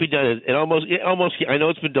it can't be done. It almost. I know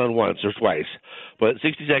it's been done once or twice, but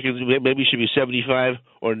 60 seconds maybe should be 75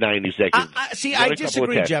 or 90 seconds. I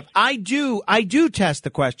disagree, Jeff. I do test the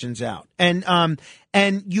questions out, and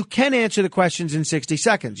you can answer the questions in 60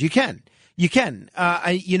 seconds. You can. They can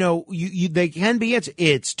be answered.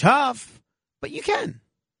 It's tough, but you can.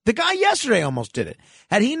 The guy yesterday almost did it.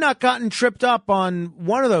 Had he not gotten tripped up on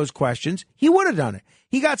one of those questions, he would have done it.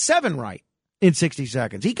 He got 7 right in 60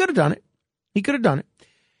 seconds. He could have done it.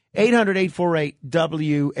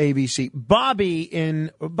 800-848-WABC. Bobby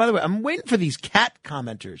by the way, I'm waiting for these cat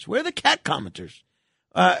commenters. Where are the cat commenters?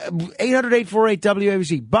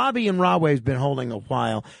 800-848-WABC. Bobby in Rahway has been holding a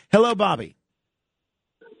while. Hello, Bobby.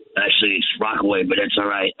 Actually, it's Rockaway, but that's all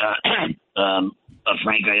right.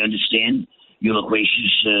 Frank, I understand. You're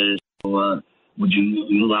loquacious. Would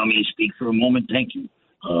you allow me to speak for a moment? Thank you.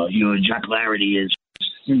 Your jocularity is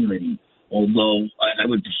stimulating, although I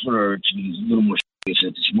would prefer to be a little more serious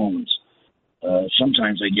at this moment.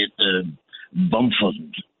 Sometimes I get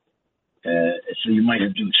bumfuzzled, so you might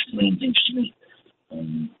have to explain things to me.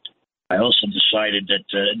 I also decided that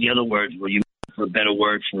the other words were you for a better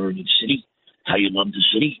word for the city, how you love the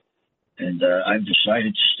city, and I've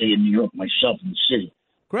decided to stay in New York myself in the city.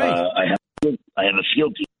 Great. I have a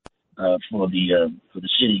fealty for the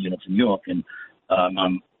city, for New York, and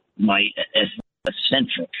my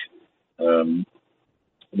eccentric when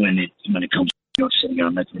it comes to New York City.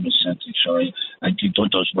 I'm eccentric. Sorry, I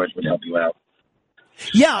thought those words would help you out.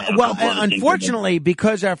 Yeah, well, unfortunately,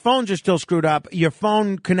 because our phones are still screwed up, your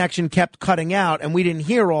phone connection kept cutting out, and we didn't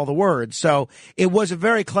hear all the words. So it was a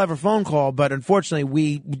very clever phone call, but unfortunately,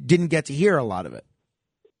 we didn't get to hear a lot of it.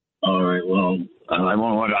 All right, well, I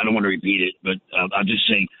don't want to repeat it, but I'll just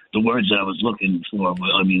say the words that I was looking for,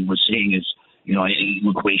 was saying is,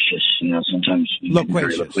 loquacious. Sometimes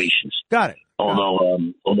loquacious. Got it.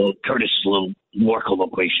 Although Curtis is a little more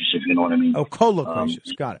co-loquacious, if you know what I mean. Oh,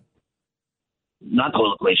 co-loquacious. Got it. Not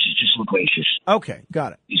co-loquacious, just loquacious. Okay,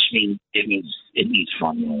 got it. It means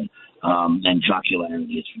fun, and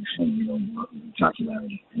jocularity is fun,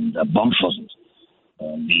 jocularity. And bumfuzzled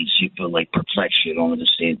means you feel like perplexed, you don't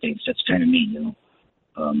understand things. That's kind of me,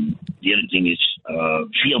 The other thing is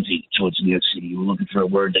fealty towards New York City. You were looking for a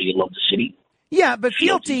word that you love the city? Yeah, but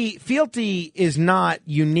fealty is not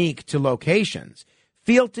unique to locations.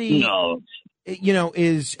 Fealty,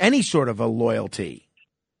 is any sort of a loyalty.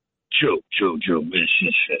 True.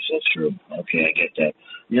 Yes, that's true. Okay, I get that.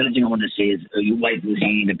 The other thing I want to say is your wife was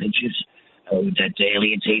hanging the pictures with that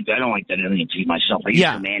alien tape. I don't like that alien tape myself. I use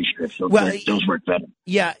the manuscript, so those work better.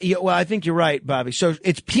 Yeah, well, I think you're right, Bobby. So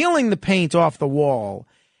it's peeling the paint off the wall,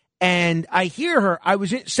 and I hear her.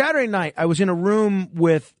 Saturday night, I was in a room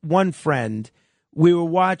with one friend. We were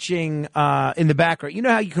watching in the background. You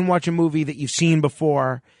know how you can watch a movie that you've seen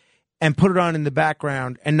before and put it on in the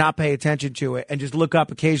background and not pay attention to it and just look up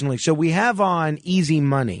occasionally. So we have on Easy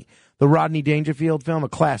Money, the Rodney Dangerfield film, a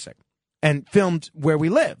classic, and filmed where we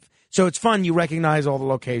live. So it's fun. You recognize all the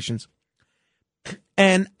locations.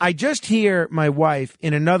 And I just hear my wife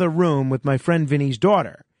in another room with my friend Vinny's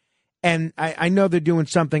daughter. And I know they're doing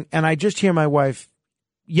something. And I just hear my wife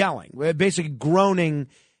yelling, basically groaning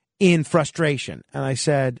in frustration. And I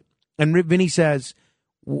said, and Vinny says,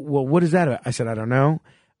 well, what is that about? I said, I don't know.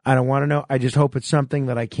 I don't want to know. I just hope it's something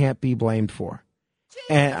that I can't be blamed for.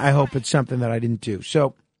 And I hope it's something that I didn't do.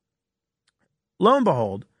 So, lo and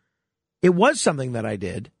behold, it was something that I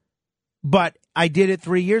did, but I did it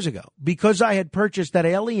 3 years ago. Because I had purchased that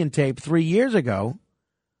alien tape 3 years ago,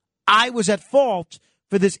 I was at fault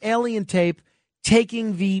for this alien tape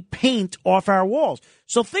taking the paint off our walls.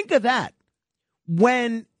 So think of that.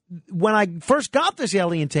 When I first got this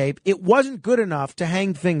alien tape, it wasn't good enough to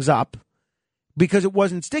hang things up, because it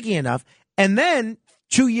wasn't sticky enough. And then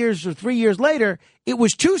 2 years or 3 years later, it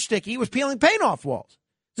was too sticky. It was peeling paint off walls.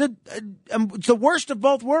 It's the worst of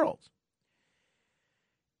both worlds.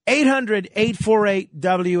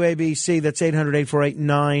 800-848-WABC. That's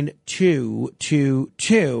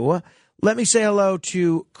 800-848-9222. Let me say hello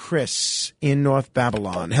to Chris in North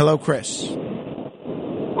Babylon. Hello, Chris.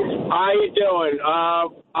 How you doing?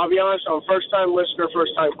 I'll be honest, I'm a first-time listener,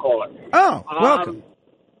 first-time caller. Oh, welcome.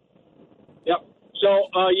 Yep. So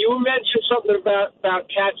you mentioned something about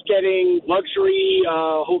cats getting luxury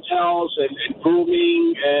hotels and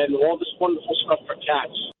grooming and all this wonderful stuff for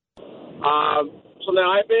cats. So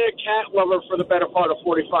now I've been a cat lover for the better part of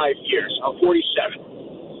 45 years. I'm 47.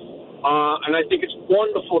 And I think it's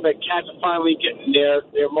wonderful that cats are finally getting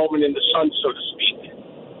their moment in the sun, so to speak.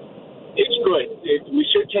 It's good. We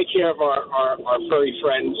should take care of our furry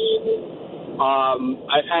friends.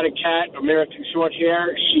 I've had a cat, American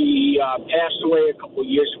Shorthair. She passed away a couple of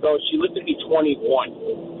years ago. She lived to be 21.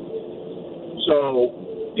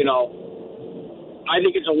 So, you know, I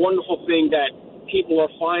think it's a wonderful thing that people are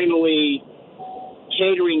finally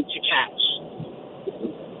catering to cats.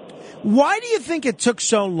 Why do you think it took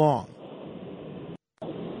so long?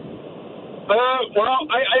 Well,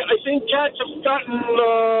 I think cats have gotten,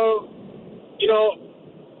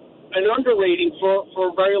 an underrating for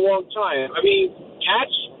a very long time. I mean,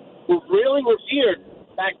 cats were really revered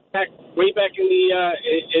way back in the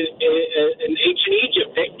in ancient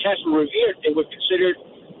Egypt. Cats were revered; they were considered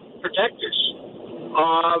protectors.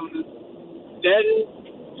 Then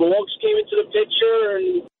dogs came into the picture,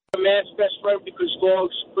 and a man's best friend because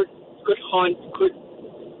dogs could hunt, could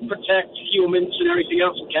protect humans and everything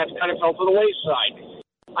else, and cats kind of fell to the wayside.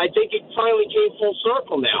 I think it finally came full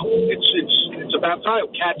circle now. It's about time.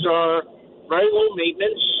 Cats are very low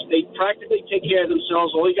maintenance. They practically take care of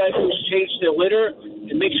themselves. All you got to do is change their litter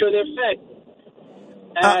and make sure they're fed.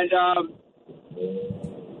 And,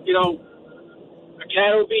 a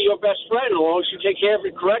cat will be your best friend as long as you take care of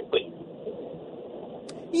it correctly.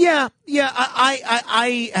 Yeah.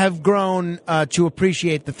 I have grown to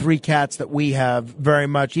appreciate the 3 cats that we have very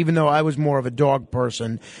much, even though I was more of a dog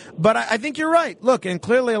person. But I think you're right. Look, and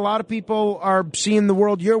clearly a lot of people are seeing the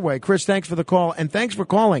world your way. Chris, thanks for the call, and thanks for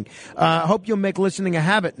calling. Hope you'll make listening a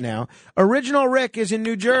habit now. Original Rick is in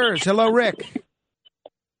New Jersey. Hello, Rick.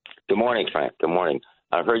 Good morning, Frank. Good morning.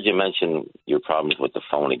 I heard you mention your problems with the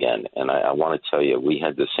phone again, and I want to tell you, we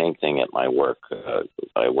had the same thing at my work.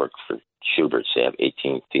 I work for Schubert's. They have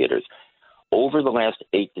 18 theaters. Over the last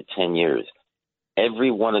 8 to 10 years,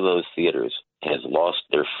 every one of those theaters has lost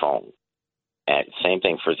their phone. And same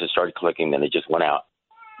thing, first it started clicking, then it just went out.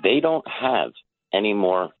 They don't have any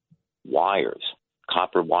more wires,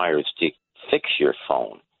 copper wires, to fix your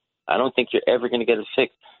phone. I don't think you're ever going to get it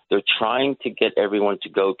fixed. They're trying to get everyone to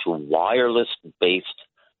go to wireless-based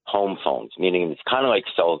home phones, meaning it's kind of like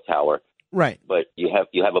cell tower. Right. But you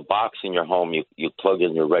have a box in your home. You plug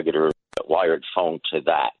in your regular wired phone to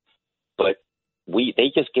that. But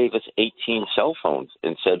they just gave us 18 cell phones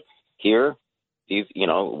and said, here,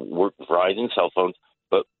 we're Verizon cell phones,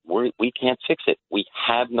 but we can't fix it. We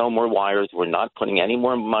have no more wires. We're not putting any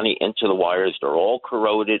more money into the wires. They're all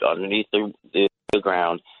corroded underneath the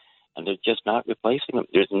ground, and they're just not replacing them.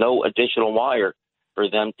 There's no additional wire for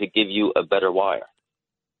them to give you a better wire.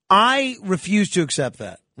 I refuse to accept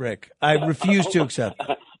that, Rick. I refuse to accept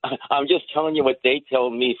that. I'm just telling you what they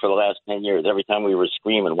told me for the last 10 years. Every time we were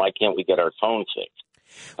screaming, why can't we get our phones fixed?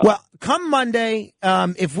 Well, come Monday,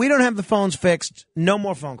 if we don't have the phones fixed, no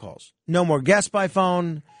more phone calls. No more guests by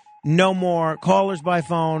phone. No more callers by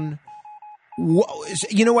phone.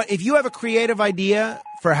 You know what? If you have a creative idea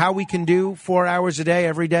for how we can do 4 hours a day,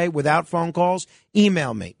 every day, without phone calls,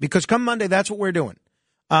 email me. Because come Monday, that's what we're doing.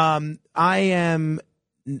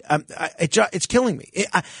 It's killing me.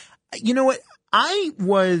 You know what? I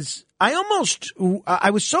was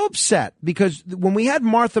so upset because when we had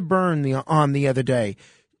Martha Byrne on the other day,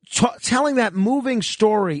 telling that moving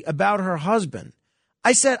story about her husband,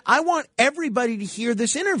 I said, I want everybody to hear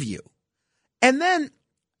this interview. And then,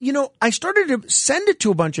 I started to send it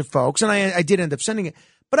to a bunch of folks, and I did end up sending it,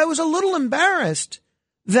 but I was a little embarrassed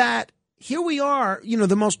that here we are,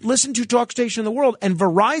 the most listened to talk station in the world, and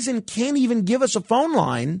Verizon can't even give us a phone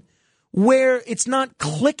line where it's not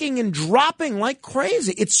clicking and dropping like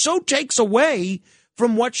crazy. It so takes away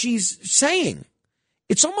from what she's saying.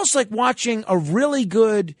 It's almost like watching a really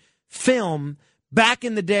good film back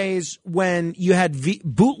in the days when you had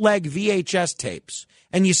bootleg VHS tapes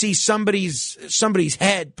and you see somebody's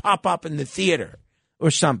head pop up in the theater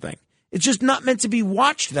or something. It's just not meant to be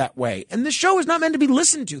watched that way. And this show is not meant to be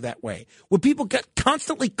listened to that way, where people get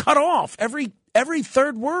constantly cut off every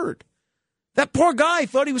third word. That poor guy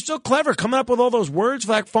thought he was so clever coming up with all those words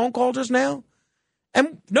for that phone call just now.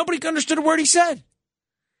 And nobody understood a word he said.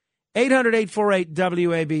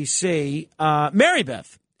 800-848-WABC. Mary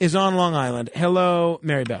Beth is on Long Island. Hello,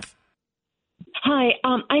 Mary Beth. Hi.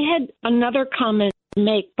 I had another comment to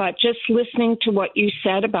make, but just listening to what you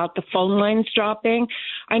said about the phone lines dropping,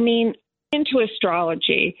 I mean, into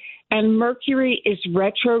astrology, and Mercury is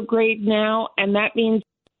retrograde now, and that means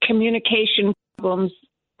communication problems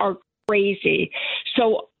are crazy.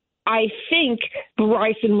 So I think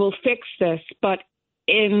Verizon will fix this, but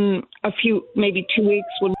in a few, maybe 2 weeks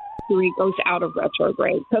when Mercury goes out of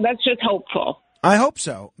retrograde. So that's just hopeful. I hope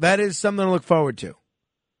so. That is something to look forward to.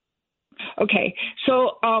 Okay,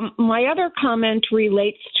 so my other comment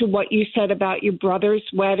relates to what you said about your brother's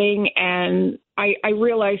wedding, and I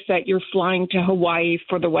realize that you're flying to Hawaii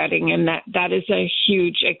for the wedding, and that is a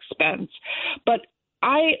huge expense. But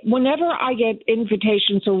whenever I get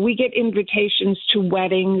invitations, or we get invitations to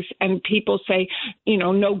weddings, and people say,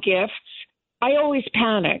 no gifts, I always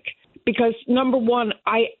panic because, number one,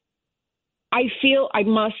 I feel I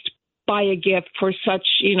must buy a gift for such,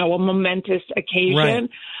 a momentous occasion. Right.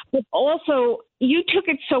 But also, you took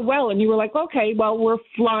it so well, and you were like, okay, well, we're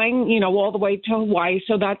flying, all the way to Hawaii,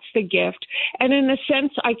 so that's the gift. And in a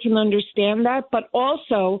sense, I can understand that. But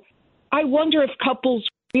also, I wonder if couples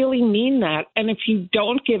really mean that. And if you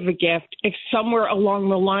don't give a gift, if somewhere along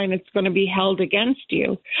the line it's going to be held against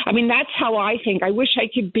you. I mean, that's how I think. I wish I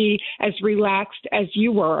could be as relaxed as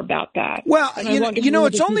you were about that. Well,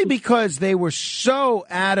 it's only because they were so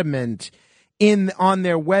adamant on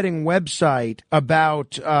their wedding website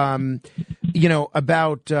about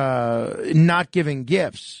not giving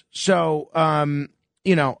gifts. So I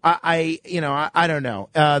don't know,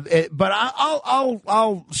 but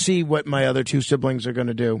I'll see what my other two siblings are going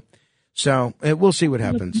to do. So we'll see what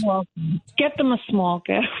happens. Get them a small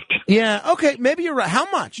gift. Yeah. Okay. Maybe you're right. How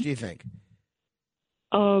much do you think?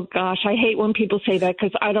 Oh, gosh, I hate when people say that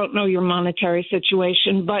because I don't know your monetary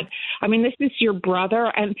situation. But, I mean, this is your brother,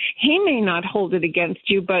 and he may not hold it against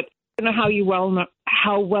you, but I don't know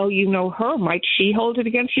how well you know her. Might she hold it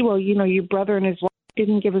against you? Well, your brother and his wife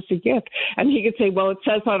didn't give us a gift. And he could say, well, it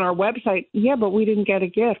says on our website, yeah, but we didn't get a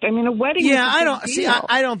gift. I mean, a wedding is a big deal.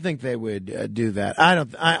 I don't think they would do that.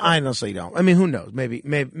 I honestly don't. I mean, who knows? Maybe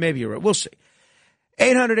you're right. We'll see.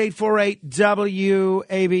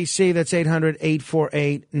 800-848-WABC. That's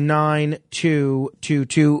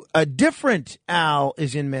 800-848-9222. A different Al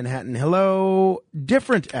is in Manhattan. Hello,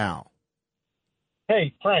 different Al.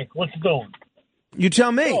 Hey, Frank, what's it doing? You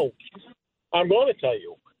tell me. Oh, I'm going to tell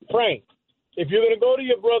you. Frank, if you're going to go to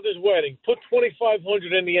your brother's wedding, put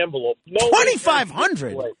 $2,500 in the envelope. No,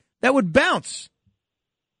 $2,500? That would bounce.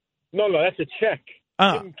 No, that's a check.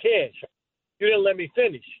 Give him cash. You didn't let me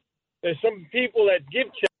finish. There's some people that give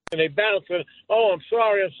checks and they bounce and, I'm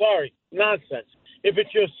sorry. Nonsense. If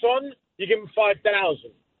it's your son, you give him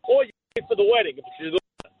 $5,000. Or you pay for the wedding if it's your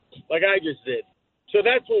daughter, like I just did. So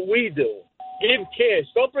that's what we do. Give cash.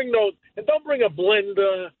 Don't bring a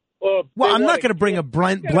blender. Well, I'm not going to bring a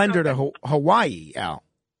blender to Hawaii, Al.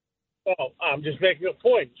 Oh, I'm just making a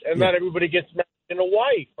point. And not everybody gets married in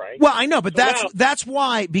Hawaii, Frank. Well, I know, but that's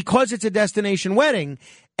why, because it's a destination wedding,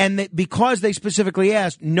 and because they specifically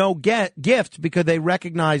asked no gift because they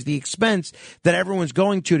recognize the expense that everyone's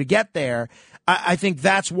going to get there. I think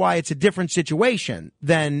that's why it's a different situation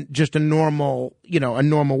than just a normal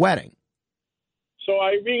wedding. So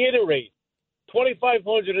I reiterate,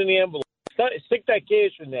 $2,500 in the envelope. Stick that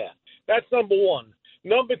cash in there. That's number one.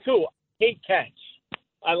 Number two, I hate cats.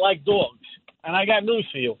 I like dogs. And I got news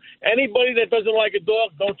for you. Anybody that doesn't like a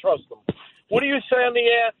dog, don't trust them. What do you say on the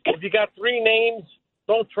air? If you got three names,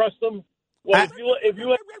 don't trust them. Well, if you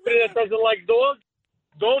have somebody that doesn't like dogs,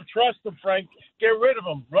 don't trust them, Frank. Get rid of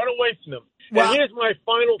them. Run away from them. Well, and here's my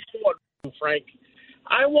final thought, Frank.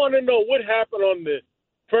 I want to know what happened on the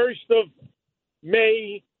 1st of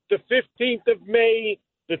May, the 15th of May,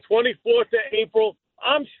 the 24th of April.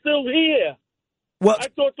 I'm still here. Well, I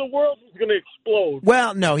thought the world was going to explode.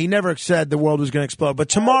 Well, no, he never said the world was going to explode. But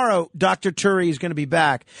tomorrow, Dr. Turi is going to be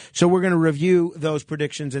back. So we're going to review those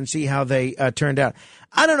predictions and see how they turned out.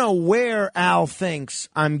 I don't know where Al thinks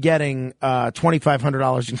I'm getting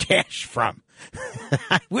 $2,500 in cash from.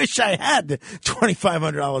 I wish I had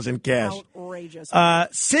 $2,500 in cash. Outrageous.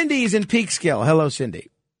 Cindy's in Peekskill. Hello,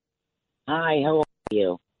 Cindy. Hi, how are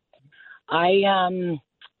you?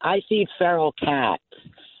 I feed feral cats,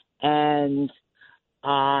 and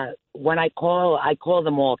when I call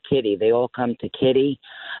them all Kitty. They all come to Kitty.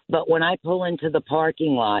 But when I pull into the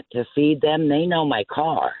parking lot to feed them, they know my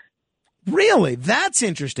car. Really? That's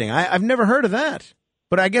interesting. I've never heard of that.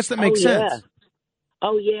 But I guess that makes sense.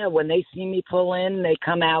 Oh, yeah. When they see me pull in, they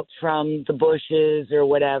come out from the bushes or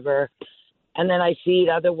whatever. And then I feed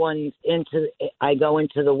other ones I go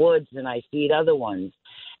into the woods and I feed other ones.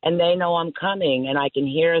 And they know I'm coming and I can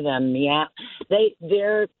hear them meow.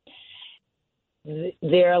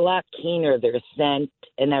 They're a lot keener, their scent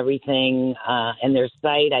and everything, and their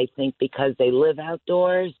sight, I think, because they live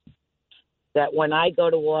outdoors, that when I go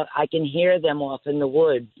to walk, I can hear them off in the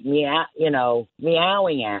woods,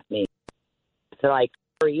 meowing at me to, like,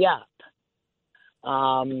 hurry up.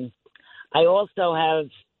 I also have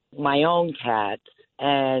my own cats,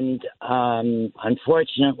 and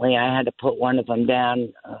unfortunately I had to put one of them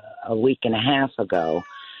down a week and a half ago.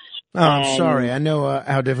 Oh, I'm sorry. I know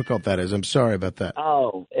how difficult that is. I'm sorry about that.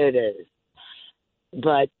 Oh, it is.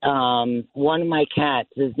 But one of my cats,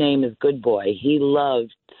 his name is Good Boy. He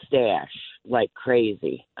loved Stash like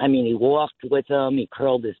crazy. I mean, he walked with him. He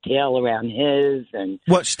curled his tail around his. And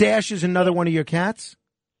what, Stash is another one of your cats?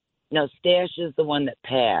 No, Stash is the one that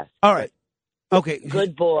passed. All right. Okay.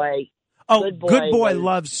 Good Boy. Oh, Good Boy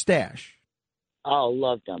loves Stash. Oh,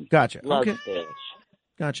 loved him. Gotcha. Loved Okay. Stash.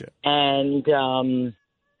 Gotcha. And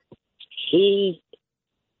he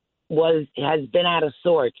has been out of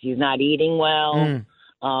sorts. He's not eating well.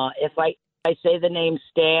 If I say the name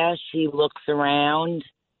Stash, he looks around.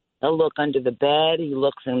 He'll look under the bed. He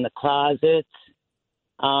looks in the closets.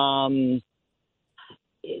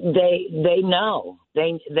 They know.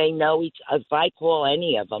 They know each. If I call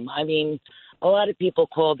any of them, I mean, a lot of people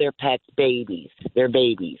call their pets babies. They're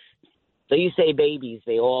babies. So you say babies,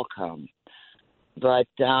 they all come. But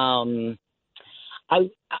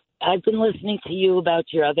I've been listening to you about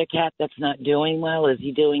your other cat that's not doing well. Is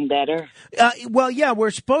he doing better? Well, yeah,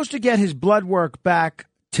 we're supposed to get his blood work back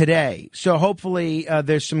today, so hopefully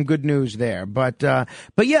there's some good news there. But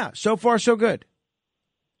yeah, so far so good.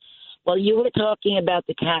 Well, you were talking about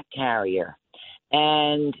the cat carrier,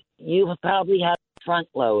 and you probably have a front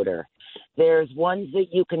loader. There's ones that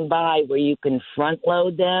you can buy where you can front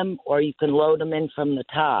load them, or you can load them in from the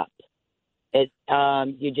top.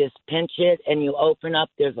 You just pinch it and you open up.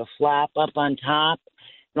 There's a flap up on top,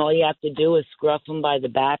 and all you have to do is scruff them by the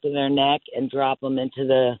back of their neck and drop them into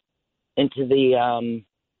the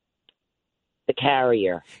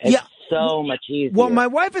carrier. It's so much easier. Well, my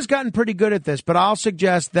wife has gotten pretty good at this, but I'll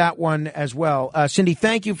suggest that one as well. Cindy,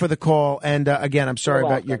 thank you for the call, and again, I'm sorry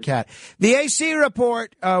about your cat. The AC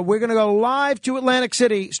report. We're going to go live to Atlantic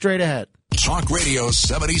City straight ahead. Talk Radio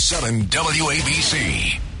 77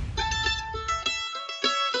 WABC.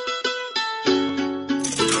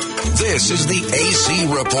 This is the AC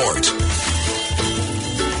Report.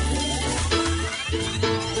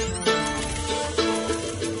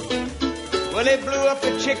 Well, they blew up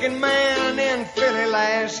the Chicken Man in Philly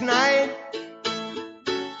last night,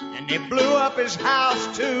 and they blew up his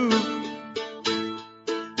house too.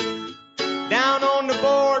 Down on the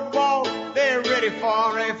boardwalk, they're ready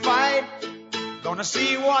for a fight. Gonna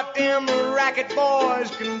see what them racket boys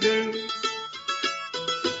can do.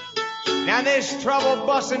 Now there's trouble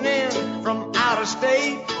busting in from out of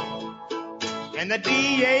state, and the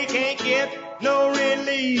DA can't get no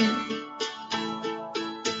relief.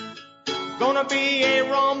 Gonna be a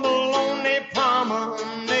rumble on the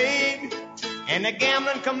promenade, and the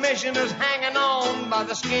gambling commissioner's hanging on by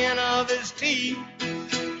the skin of his teeth.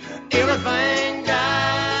 Everything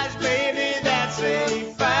dies, baby, that's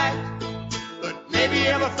a fact. But maybe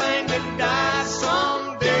everything that dies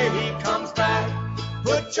someday comes back.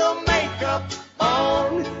 Put your makeup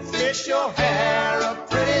on, fix your hair up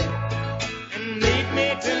pretty, and meet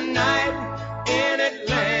me tonight in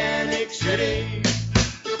Atlantic City.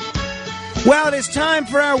 Well, it is time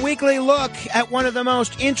for our weekly look at one of the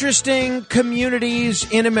most interesting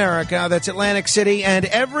communities in America. That's Atlantic City, and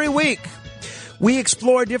every week we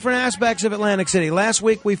explore different aspects of Atlantic City. Last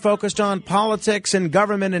week, we focused on politics and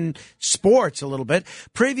government and sports a little bit.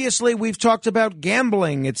 Previously, we've talked about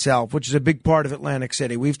gambling itself, which is a big part of Atlantic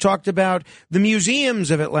City. We've talked about the museums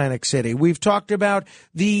of Atlantic City. We've talked about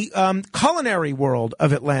the culinary world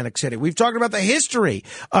of Atlantic City. We've talked about the history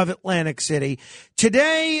of Atlantic City.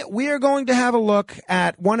 Today, we are going to have a look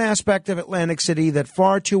at one aspect of Atlantic City that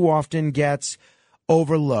far too often gets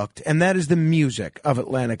overlooked, and that is the music of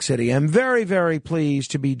Atlantic City. I'm very, very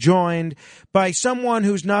pleased to be joined by someone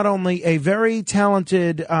who's not only a very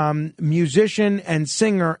talented musician and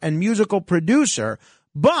singer and musical producer,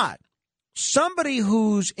 but somebody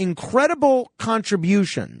whose incredible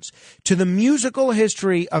contributions to the musical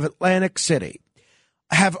history of Atlantic City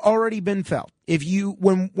have already been felt.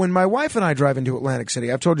 When my wife and I drive into Atlantic City,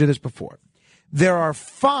 I've told you this before, there are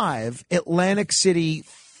 5 Atlantic City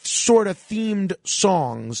sort of themed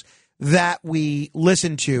songs that we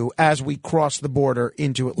listen to as we cross the border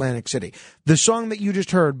into Atlantic City. The song that you just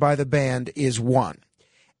heard by the band is one.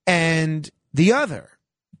 And the other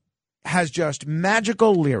has just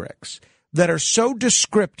magical lyrics that are so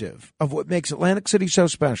descriptive of what makes Atlantic City so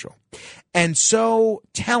special and so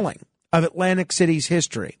telling of Atlantic City's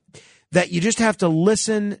history that you just have to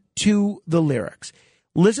listen to the lyrics.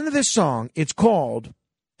 Listen to this song. It's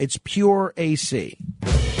Pure AC.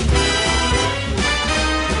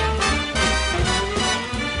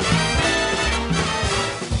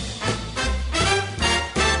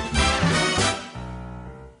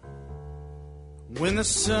 When the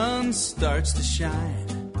sun starts to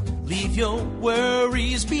shine, leave your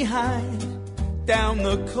worries behind. down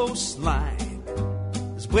the coastline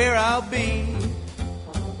is where I'll be.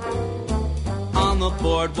 On the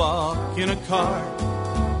boardwalk in a car,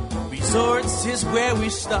 resorts is where we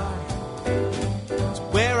start. It's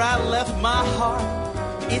where I left my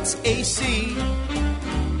heart. It's AC.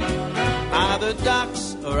 Either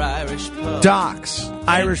Docks or Irish Pub. Docks,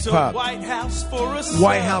 Irish Pub. White House for a sub.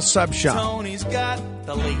 White House Sub Shop. Tony's got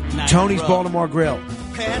the late night Tony's rub. Baltimore Grill.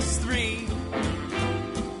 Past 3,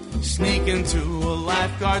 sneak into a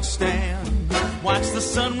lifeguard stand. Watch the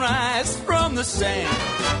sunrise from the sand.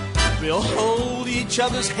 We'll hold each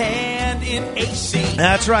other's hand in AC.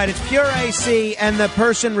 That's right. It's pure AC, and the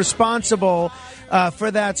person responsible for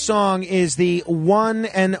that song is the one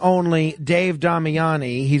and only Dave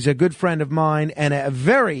Damiani. He's a good friend of mine and a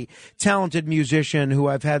very talented musician who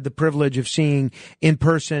I've had the privilege of seeing in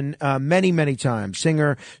person many, many times.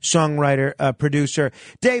 Singer, songwriter, producer.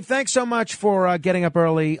 Dave, thanks so much for getting up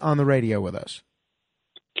early on the radio with us.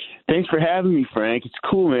 Thanks for having me, Frank. It's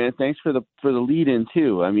cool, man. Thanks for the lead in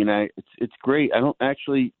too. I mean, it's great. I don't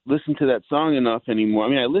actually listen to that song enough anymore. I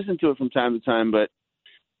mean, I listen to it from time to time, but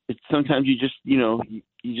sometimes you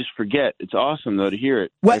just forget. It's awesome though to hear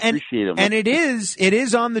it. Well, I appreciate it. And it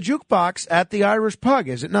is on the jukebox at the Irish Pub,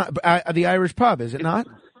 is it not? The Irish Pub, is it not?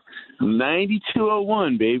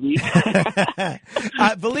 9201, baby.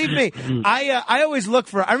 Believe me, I always look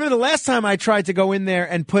for. I remember the last time I tried to go in there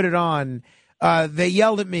and put it on. They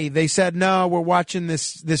yelled at me. They said, "No, we're watching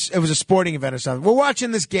this. It was a sporting event or something. We're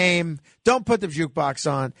watching this game. Don't put the jukebox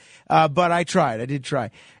on." But I tried. I did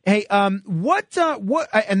try. Hey, what?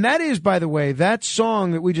 And that is, by the way, that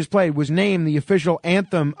song that we just played was named the official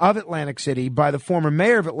anthem of Atlantic City by the former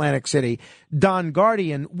mayor of Atlantic City, Don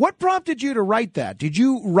Guardian. What prompted you to write that? Did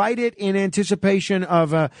you write it in anticipation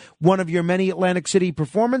of one of your many Atlantic City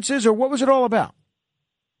performances, or what was it all about?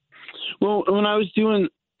 Well, when I was doing.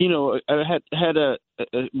 I had a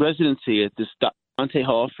residency at this Dante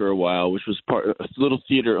Hall for a while, which was a little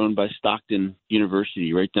theater owned by Stockton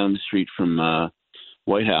University, right down the street from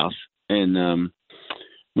White House. And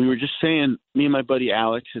we were just saying, me and my buddy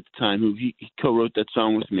Alex at the time, who he co-wrote that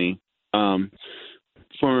song with me,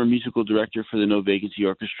 former musical director for the No Vacancy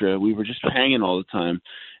Orchestra. We were just hanging all the time.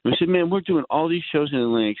 And we said, man, we're doing all these shows in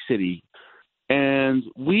Atlantic City, and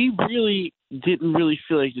we really didn't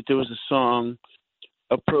feel like that there was a song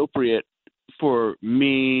appropriate for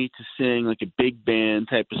me to sing, like a big band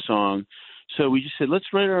type of song. So we just said,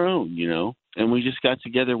 let's write our own, and we just got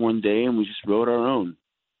together one day and we just wrote our own.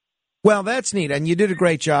 Well, that's neat, and you did a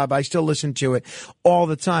great job. I still listen to it all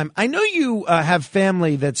the time. I know you have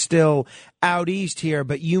family that's still out east here,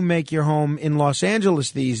 but you make your home in Los Angeles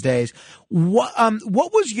these days. What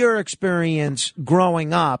was your experience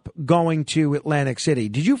growing up going to Atlantic City?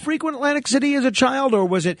 Did you frequent Atlantic City as a child, or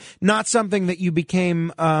was it not something that you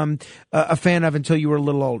became a fan of until you were a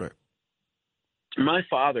little older? My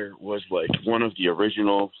father was like one of the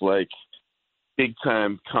original, big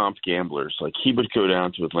time comp gamblers. Like, he would go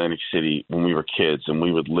down to Atlantic City when we were kids, and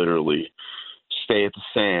we would literally stay at the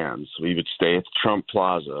Sands. We would stay at the Trump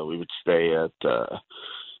Plaza. We would stay at,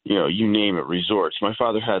 you name it, resorts. My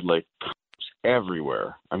father had comps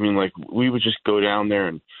everywhere. I mean, we would just go down there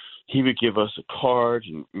and he would give us a card,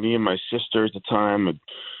 and me and my sister at the time would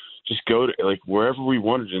just go to wherever we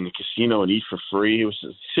wanted in the casino and eat for free. It was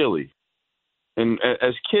silly. And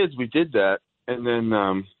as kids, we did that. And then,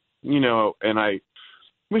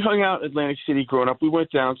 we hung out in Atlantic City growing up. We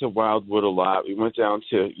went down to Wildwood a lot. We went down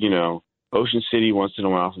to, Ocean City once in a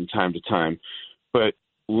while from time to time. But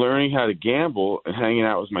learning how to gamble and hanging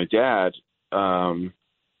out with my dad, I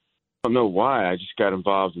don't know why. I just got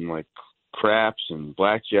involved in craps and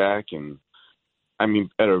blackjack. And I mean,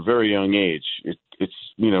 at a very young age, it's,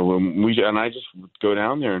 and I just would go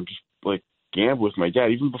down there and just gamble with my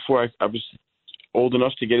dad. Even before I was old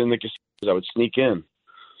enough to get in the casinos, I would sneak in.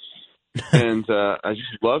 And I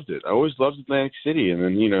just loved it. I always loved Atlantic City. And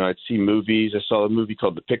then, I'd see movies. I saw a movie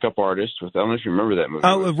called The Pickup Artist I don't know if you remember that movie.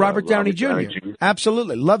 Oh, with Robert Downey Jr.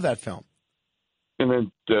 Absolutely. Love that film. And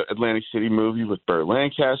then the Atlantic City movie with Burt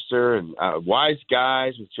Lancaster, and Wise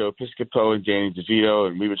Guys with Joe Piscopo and Danny DeVito.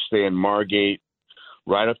 And we would stay in Margate,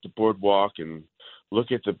 ride up the boardwalk, and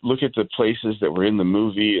look at the places that were in the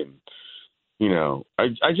movie. And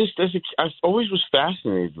I always was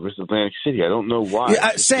fascinated with Atlantic City. I don't know why.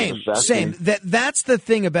 Yeah, same. That's the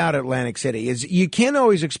thing about Atlantic City is you can't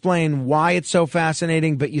always explain why it's so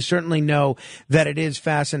fascinating, but you certainly know that it is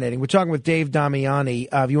fascinating. We're talking with Dave Damiani.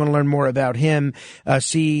 If you want to learn more about him,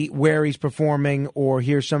 see where he's performing, or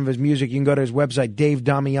hear some of his music, you can go to his website,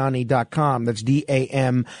 davedamiani.com. That's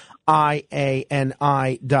DAMIANI.com. IANI.com.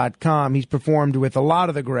 He's performed with a lot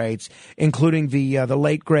of the greats, including the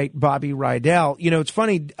late great Bobby Rydell. You know, it's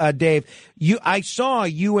funny, Dave. I saw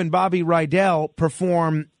you and Bobby Rydell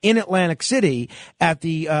perform in Atlantic City at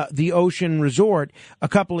the Ocean Resort a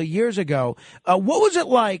couple of years ago. What was it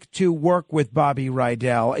like to work with Bobby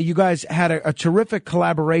Rydell? You guys had a terrific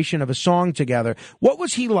collaboration of a song together. What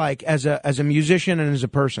was he like as a musician and as a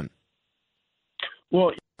person?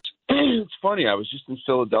 Well, it's funny. I was just in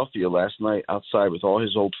Philadelphia last night outside with all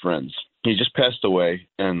his old friends. He just passed away,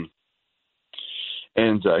 and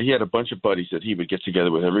he had a bunch of buddies that he would get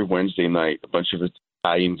together with every Wednesday night, a bunch of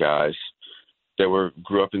Italian guys that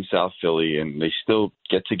grew up in South Philly, and they still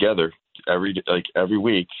get together every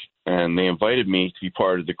week. And they invited me to be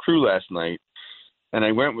part of the crew last night, and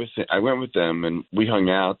I went with them, and we hung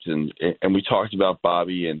out and we talked about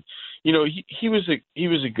Bobby. And you know, he was a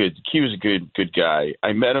good guy.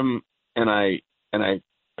 I met him, and I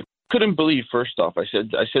couldn't believe. First off, I said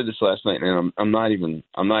this last night, and I'm not even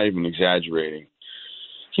exaggerating.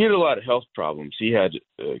 He had a lot of health problems. He had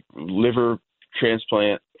liver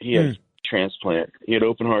transplant. He had transplant. He had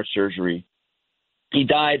open heart surgery. He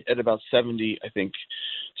died at about 70, I think,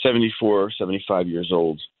 74, 75 years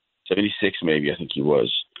old, 76 maybe, I think he was.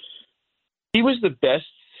 He was the best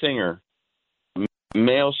singer,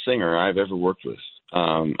 male singer I've ever worked with.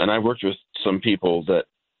 And I worked with some people that,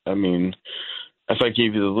 I mean, if I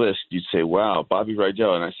gave you the list, you'd say, wow, Bobby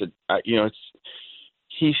Rydell. And I said,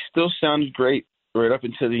 he still sounded great right up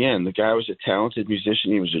until the end. The guy was a talented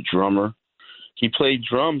musician. He was a drummer. He played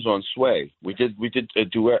drums on Sway. We did a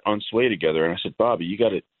duet on Sway together. And I said, Bobby, you got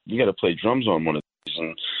to play drums on one of these.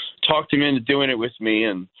 And talked him into doing it with me,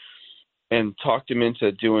 and talked him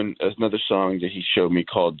into doing another song that he showed me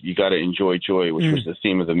called "You Gotta Enjoy Joy," which was the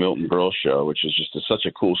theme of the Milton Berle show, which is just such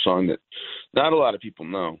a cool song that not a lot of people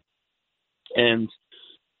know. And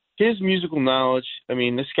his musical knowledge, I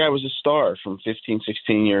mean, this guy was a star from 15,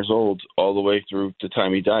 16 years old all the way through the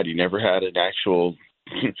time he died. He never had an actual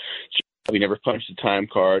he never punched a time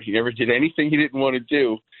card. He never did anything he didn't want to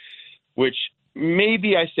do, which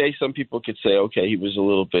maybe I say some people could say, okay, he was a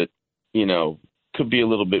little bit, could be a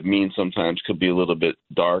little bit mean sometimes, could be a little bit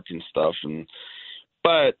dark and stuff.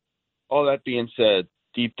 But all that being said,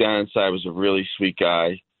 deep down inside was a really sweet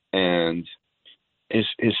guy, and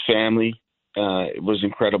his family was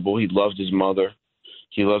incredible. He loved his mother.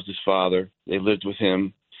 He loved his father. They lived with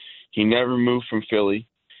him. He never moved from Philly.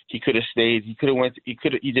 He could have stayed.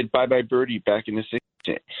 He did Bye Bye Birdie back in the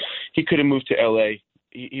 60s. He could have moved to L.A.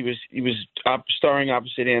 He was starring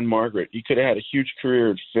opposite Anne Margaret. He could have had a huge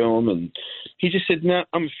career in film, and he just said, "No,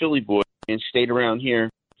 I'm a Philly boy," and stayed around here.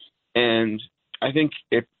 And I think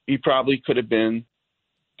he probably could have been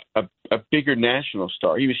a bigger national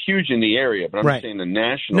star. He was huge in the area, but I'm saying the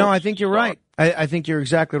national. No, I think you're right. I think you're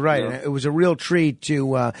exactly right. Yeah. And it was a real treat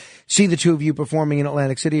to see the two of you performing in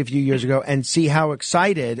Atlantic City a few years ago and see how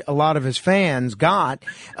excited a lot of his fans got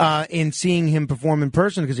in seeing him perform in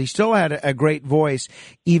person, because he still had a great voice,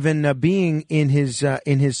 even being in his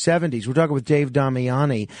 70s. We're talking with Dave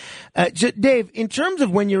Damiani. Dave, in terms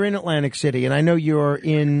of when you're in Atlantic City, and I know you're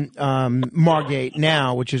in Margate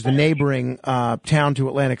now, which is the neighboring town to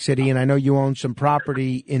Atlantic City, and I know you own some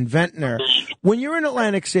property in Ventnor. When you're in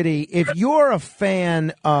Atlantic City, if you're a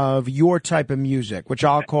fan of your type of music, which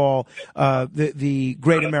I'll call the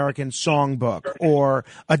Great American Songbook or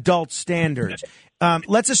adult standards,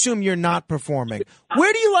 let's assume you're not performing.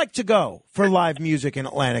 Where do you like to go for live music in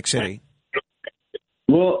Atlantic City?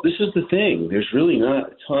 Well, this is the thing. There's really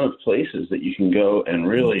not a ton of places that you can go and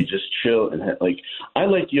really just chill and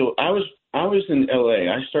I was in L.A.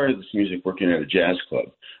 I started this music working at a jazz club.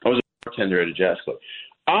 I was a bartender at a jazz club.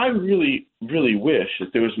 I really, really wish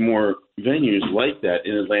that there was more venues like that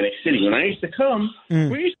in Atlantic City. When I used to come,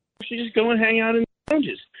 we used to actually just go and hang out in the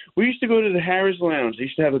lounges. We used to go to the Harris Lounge. They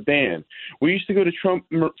used to have a band. We used to go to Trump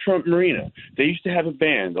Marina. They used to have a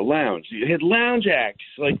band, a lounge. They had lounge acts,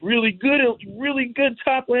 like really good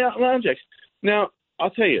top lounge acts. Now,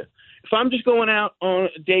 I'll tell you, if I'm just going out on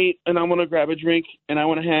a date and I want to grab a drink and I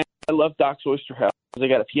want to hang, I love Doc's Oyster House. They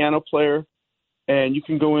got a piano player, and you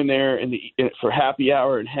can go in there for happy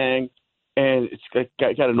hour and hang, and it's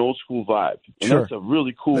got an old school vibe. And Sure. That's a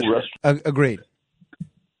really cool restaurant. Agreed.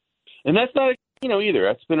 And that's not a casino either.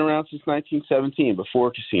 That's been around since 1917,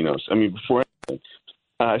 before casinos. I mean, before anything.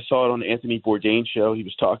 I saw it on the Anthony Bourdain show. He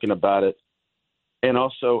was talking about it. And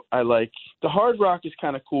also, I like the Hard Rock is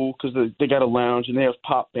kind of cool because they got a lounge and they have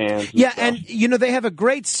pop bands. And they have a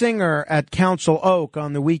great singer at Council Oak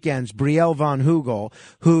on the weekends, Brielle Von Hugel,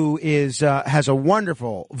 who has a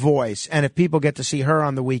wonderful voice. And if people get to see her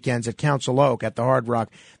on the weekends at Council Oak at the Hard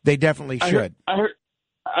Rock, they definitely should. I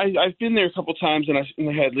I've been there a couple times, and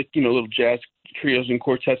they had like little jazz trios and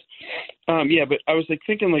quartets. Yeah, but I was like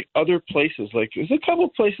thinking like other places. Like there's a couple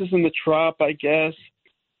places in the Trop, I guess,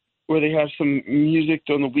 where they have some music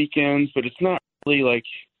on the weekends, but it's not really like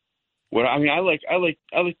what I mean. I like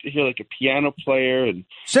to hear like a piano player and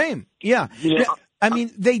same. Yeah. I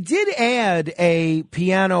mean, they did add a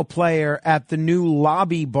piano player at the new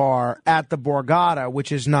lobby bar at the Borgata,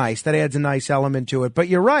 which is nice. That adds a nice element to it. But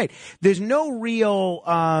you're right. There's no real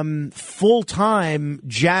full-time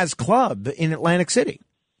jazz club in Atlantic City.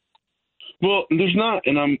 Well, there's not,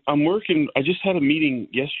 and I'm working. I just had a meeting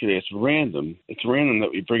yesterday. It's random. It's random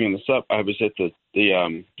that we're bringing this up. I was at the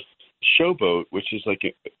Showboat, which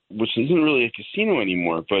isn't really a casino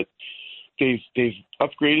anymore, but they've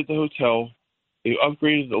upgraded the hotel. They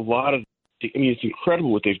upgraded a lot of. I mean, it's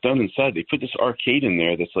incredible what they've done inside. They put this arcade in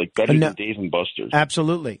there that's like better than Dave and Buster's.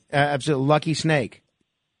 Absolutely, absolutely. Lucky Snake,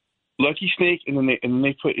 and then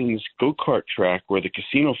they put in this go-kart track where the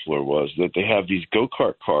casino floor was. That they have these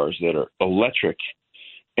go-kart cars that are electric,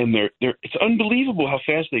 and they're it's unbelievable how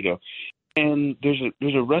fast they go. And there's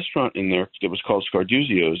a restaurant in there that was called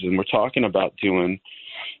Scarduzio's, and we're talking about doing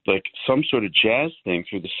like some sort of jazz thing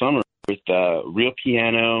through the summer with real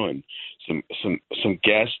piano and some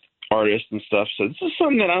guest artists and stuff. So this is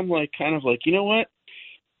something that I'm like kind of like, you know what?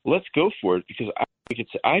 Let's go for it, because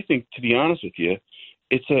I think to be honest with you,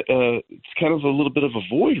 it's kind of a little bit of a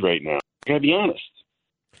void right now. I gotta be honest.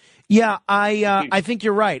 Yeah, I think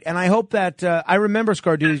you're right, and I hope that I remember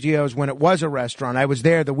Scarduzio's when it was a restaurant. I was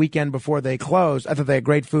there the weekend before they closed. I thought they had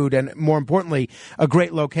great food and, more importantly, a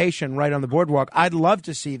great location right on the boardwalk. I'd love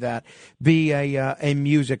to see that be a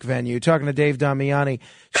music venue. Talking to Dave Damiani.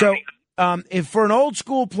 So, if for an old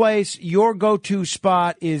school place, your go-to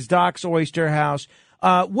spot is Doc's Oyster House.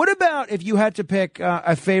 What about if you had to pick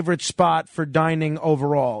a favorite spot for dining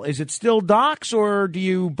overall? Is it still Doc's, or do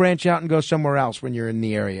you branch out and go somewhere else when you're in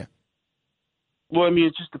the area? Well, I mean,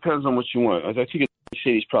 it just depends on what you want. I think Atlantic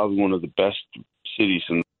City is probably one of the best cities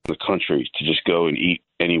in the country to just go and eat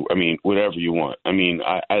whatever you want. I mean,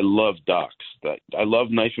 I love Doc's. I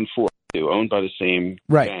love Knife and Fork, too, owned by the same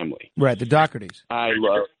family. Right, the Dohertys. I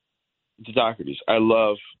love the Dohertys. I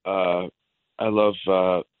love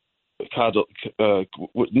Cod.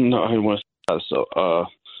 No, I don't want to say so.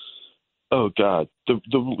 Oh God, the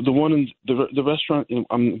one in the restaurant.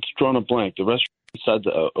 I'm drawing a blank. The restaurant inside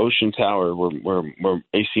the Ocean Tower where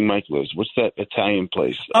AC Mike lives. What's that Italian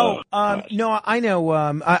place? No, I know.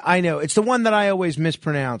 I know. It's the one that I always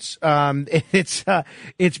mispronounce. It's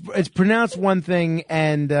pronounced one thing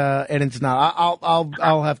and it's not.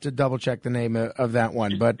 I'll have to double check the name of that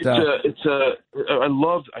one. But I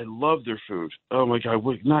love their food. Oh my God,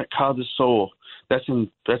 not Cod de Sol. That's in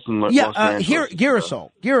Los Angeles.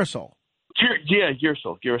 Girasol. Yeah,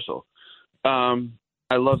 Girasol.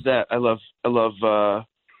 I love that. I'm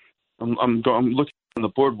looking on the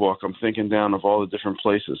boardwalk. I'm thinking down of all the different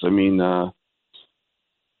places. I mean,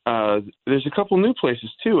 there's a couple new places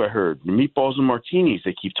too. I heard Meatballs and Martinis.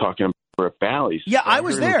 They keep talking about at Bally's. Yeah, I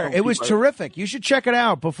was there. It was terrific. You should check it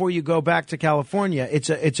out before you go back to California. It's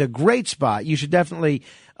a great spot. You should definitely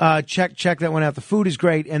check that one out. The food is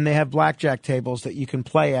great, and they have blackjack tables that you can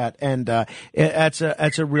play at, and that's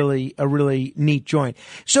a really neat joint.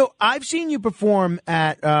 So I've seen you perform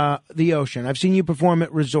at the Ocean. I've seen you perform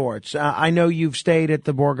at resorts. I know you've stayed at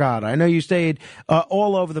the Borgata. I know you stayed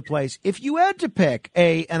all over the place. If you had to pick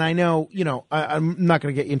and I know I'm not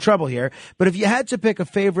going to get you in trouble here, but if you had to pick a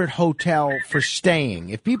favorite hotel for staying,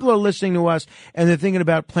 if people are listening to us and they're thinking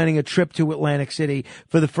about planning a trip to Atlantic City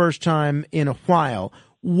for the first time in a while,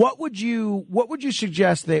 where would you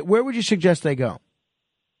suggest they go?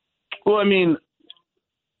 Well, I mean,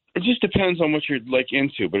 it just depends on what you're like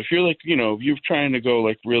into. But if you're like, if you're trying to go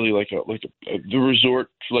like really like the resort,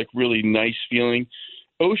 like really nice feeling,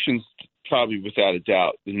 Ocean's probably without a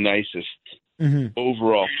doubt the nicest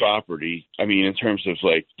overall property. I mean, in terms of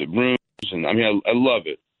like the rooms, and I mean, I love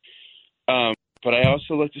it. But I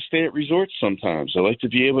also like to stay at resorts sometimes. I like to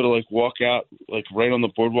be able to like walk out like right on the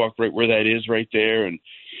boardwalk, right where that is, right there. And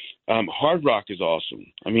Hard Rock is awesome.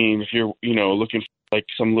 I mean, if you're looking for like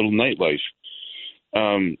some little nightlife,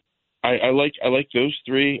 I like those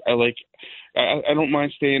three. I don't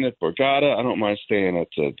mind staying at Borgata. I don't mind staying at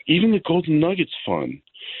even the Golden Nugget's fun.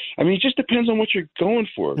 I mean, it just depends on what you're going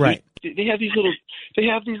for. Right. They have these little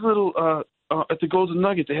at the Golden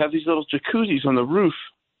Nugget. They have these little jacuzzis on the roof.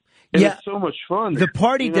 And it's so much fun. The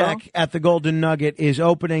party deck at the Golden Nugget is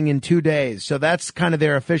opening in 2 days, so that's kind of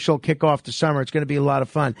their official kickoff to summer. It's going to be a lot of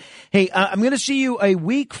fun. Hey, I'm going to see you a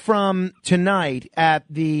week from tonight at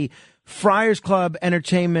the Friars Club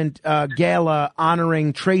Entertainment Gala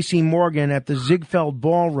honoring Tracy Morgan at the Ziegfeld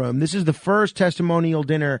Ballroom. This is the first testimonial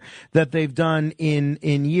dinner that they've done in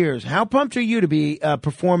years. How pumped are you to be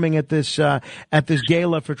performing at this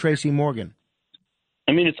gala for Tracy Morgan?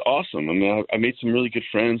 I mean, it's awesome. I mean, I made some really good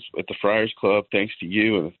friends at the Friars Club, thanks to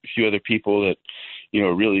you and a few other people that,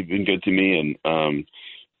 really been good to me, and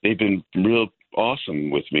they've been real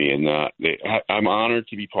awesome with me. And I'm honored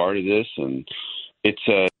to be part of this, and it's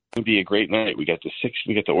going to be a great night. We got the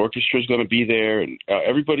orchestra's going to be there, and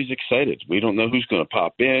everybody's excited. We don't know who's going to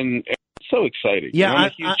pop in. It's so exciting. Yeah, and I'm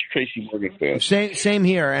a huge Tracy Morgan fan. Same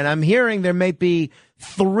here, and I'm hearing there may be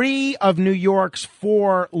 3 of New York's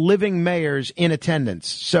 4 living mayors in attendance.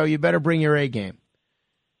 So you better bring your A game.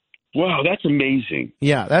 Wow, that's amazing.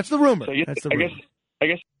 Yeah, that's the rumor. So that's the rumor. I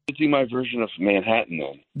guess I'll do my version of Manhattan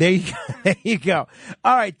then. There you go.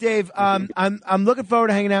 All right, Dave. I'm looking forward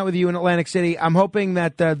to hanging out with you in Atlantic City. I'm hoping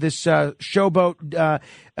that this showboat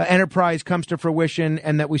enterprise comes to fruition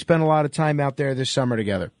and that we spend a lot of time out there this summer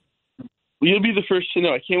together. Well, you'll be the first to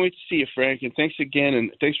know. I can't wait to see you, Frank. And thanks again,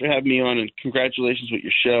 and thanks for having me on. And congratulations with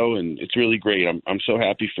your show. And it's really great. I'm so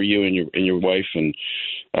happy for you and your wife. And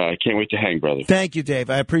I can't wait to hang, brother. Thank you, Dave.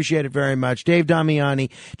 I appreciate it very much. Dave Damiani.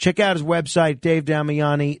 Check out his website,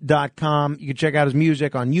 davedamiani.com. You can check out his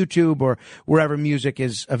music on YouTube or wherever music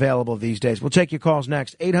is available these days. We'll take your calls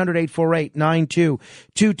next.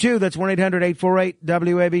 800-848-9222. That's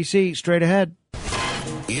 1-800-848-WABC. Straight ahead.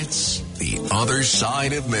 It's The Other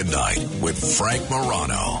Side of Midnight with Frank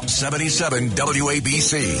Morano, 77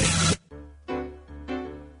 WABC.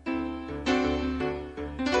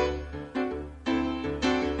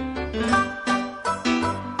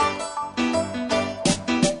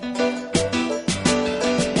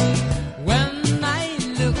 When I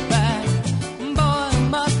look back, boy, it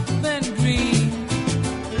must have been a dream.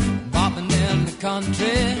 Bopping in the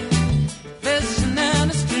country, fishing in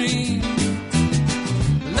the stream.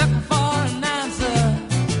 Looking for an answer,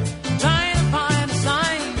 trying to find a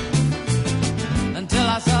sign. Until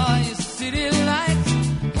I saw your city lights,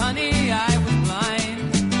 honey, I was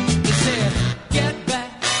blind. They said, get back,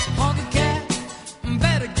 honky cat,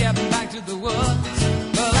 better get back to the woods.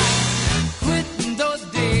 Well, I quit those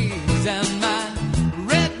days and my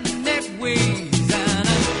redneck ways. And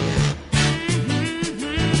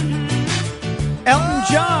Elton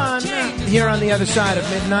John here on The Other Side of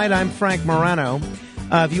Midnight. I'm Frank Morano.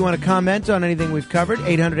 If you want to comment on anything we've covered,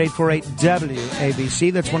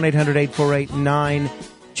 800-848-WABC. That's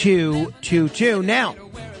 1-800-848-9222. Now,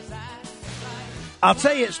 I'll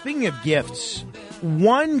tell you, speaking of gifts,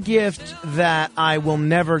 one gift that I will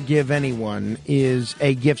never give anyone is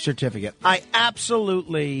a gift certificate. I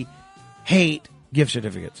absolutely hate gift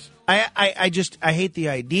certificates. I hate the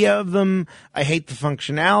idea of them. I hate the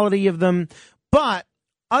functionality of them. But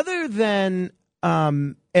other than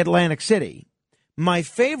Atlantic City, my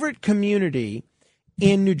favorite community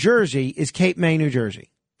in New Jersey is Cape May, New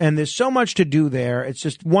Jersey. And there's so much to do there. It's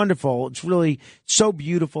just wonderful. It's really so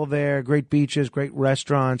beautiful there. Great beaches, great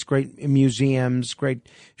restaurants, great museums, great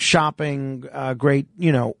shopping, great,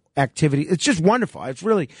 activity. It's just wonderful. It's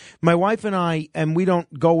really, my wife and I, and we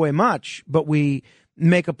don't go away much, but we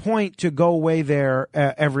make a point to go away there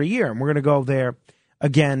every year. And we're going to go there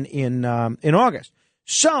again in August.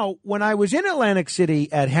 So when I was in Atlantic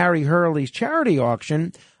City at Harry Hurley's charity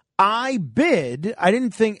auction, I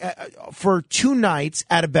didn't think, for 2 nights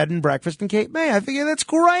at a bed and breakfast in Cape May. I figured that's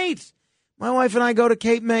great. My wife and I go to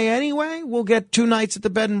Cape May anyway. We'll get 2 nights at the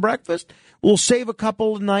bed and breakfast. We'll save a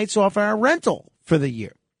couple of nights off our rental for the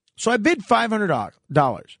year. So I bid $500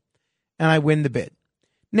 and I win the bid.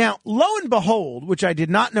 Now, lo and behold, which I did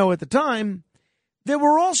not know at the time, there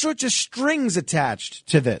were all sorts of strings attached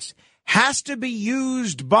to this. Has to be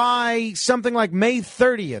used by something like May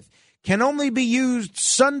 30th. Can only be used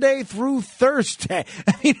Sunday through Thursday.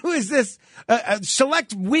 I mean, who is this?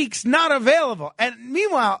 Select weeks not available. And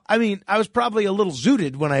meanwhile, I was probably a little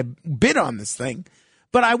zooted when I bid on this thing,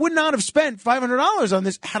 but I would not have spent $500 on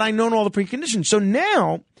this had I known all the preconditions. So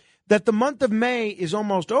now that the month of May is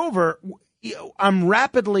almost over, I'm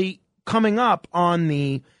rapidly coming up on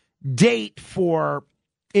the date for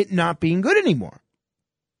it not being good anymore.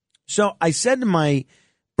 So I said to my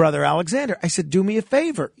brother Alexander, I said, do me a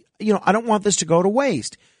favor. I don't want this to go to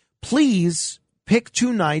waste. Please pick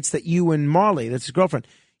 2 nights that you and Marley, that's his girlfriend,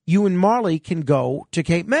 you and Marley can go to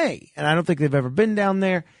Cape May. And I don't think they've ever been down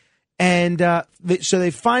there. And so they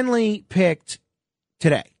finally picked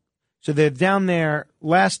today. So they're down there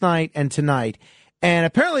last night and tonight. And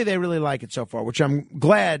apparently they really like it so far, which I'm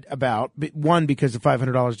glad about. One, because the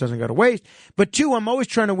 $500 doesn't go to waste. But two, I'm always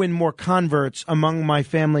trying to win more converts among my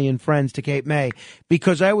family and friends to Cape May,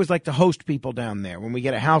 because I always like to host people down there. When we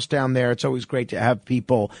get a house down there, it's always great to have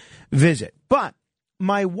people visit. But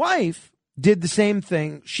my wife did the same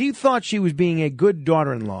thing. She thought she was being a good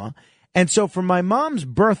daughter-in-law. And so for my mom's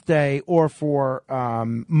birthday, or for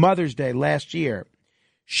Mother's Day last year,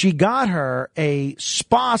 she got her a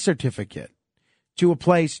spa certificate to a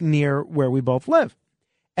place near where we both live.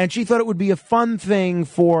 And she thought it would be a fun thing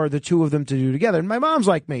for the two of them to do together. And my mom's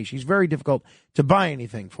like me. She's very difficult to buy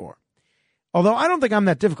anything for. Although I don't think I'm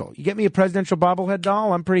that difficult. You get me a presidential bobblehead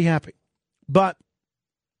doll, I'm pretty happy. But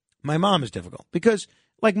my mom is difficult because,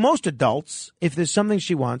 like most adults, if there's something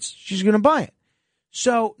she wants, she's going to buy it.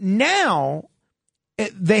 So now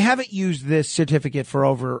they haven't used this certificate for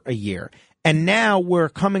over a year. And now we're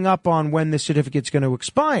coming up on when the certificate's going to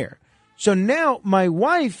expire. So now my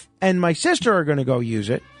wife and my sister are going to go use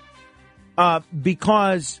it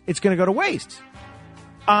because it's going to go to waste.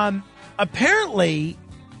 Apparently,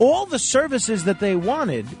 all the services that they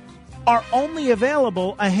wanted are only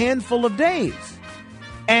available a handful of days.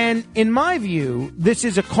 And in my view, this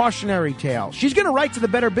is a cautionary tale. She's going to write to the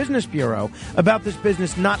Better Business Bureau about this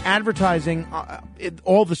business not advertising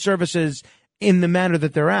all the services in the manner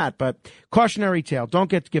that they're at. But cautionary tale. Don't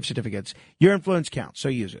get gift certificates. Your influence counts, so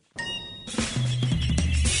use it.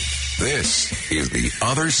 This is The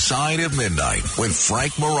Other Side of Midnight with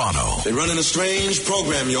Frank Morano. They're running a strange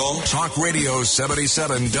program, y'all. Talk Radio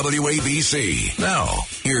 77 WABC. Now,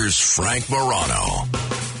 here's Frank Morano.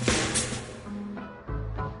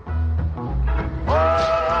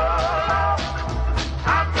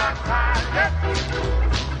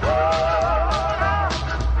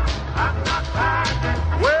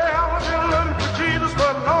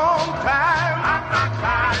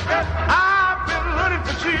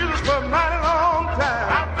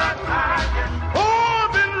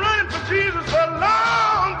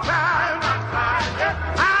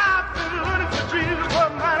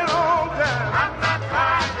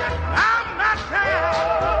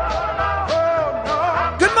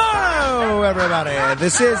 Everybody,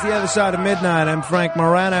 this is The Other Side of Midnight. I'm Frank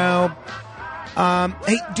Morano.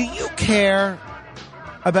 Hey, do you care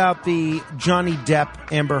about the Johnny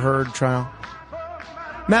Depp Amber Heard trial?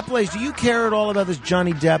 Matt Blaze, do you care at all about this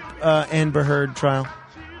Johnny Depp Amber Heard trial?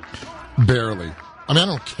 Barely. I mean, I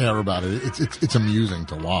don't care about it. It's amusing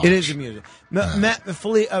to watch. It is amusing. Matt,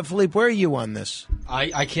 Philippe, where are you on this?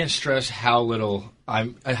 I can't stress how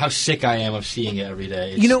sick I am of seeing it every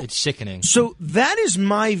day. It's sickening. So that is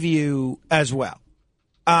my view as well.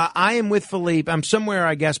 I am with Philippe. I'm somewhere,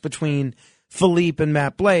 I guess, between Philippe and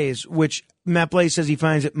Matt Blaze, which Matt Blaze says he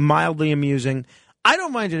finds it mildly amusing. I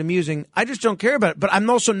don't find it amusing. I just don't care about it. But I'm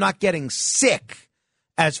also not getting sick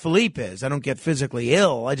as Philippe is. I don't get physically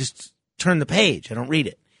ill. I just turn the page. I don't read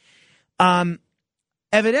it.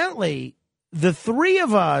 Evidently, the three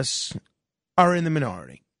of us are in the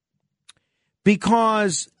minority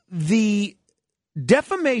because the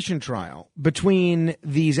defamation trial between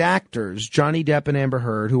these actors, Johnny Depp and Amber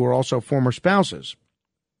Heard, who are also former spouses,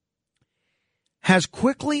 has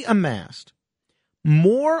quickly amassed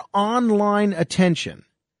more online attention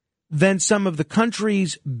than some of the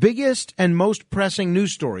country's biggest and most pressing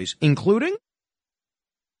news stories, including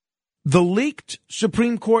the leaked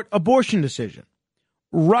Supreme Court abortion decision,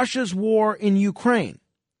 Russia's war in Ukraine.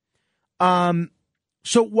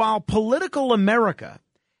 So while political America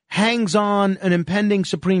hangs on an impending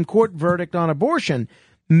Supreme Court verdict on abortion,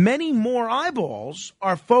 many more eyeballs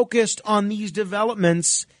are focused on these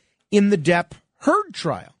developments in the Depp-Heard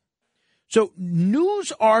trial. So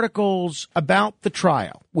news articles about the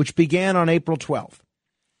trial, which began on April 12th,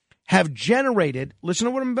 have generated, listen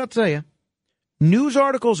to what I'm about to tell you, news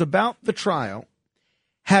articles about the trial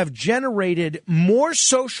have generated more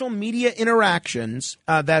social media interactions,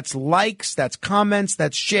 that's likes, that's comments,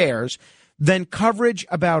 that's shares, than coverage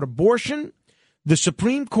about abortion, the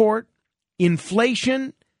Supreme Court,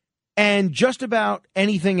 inflation, and just about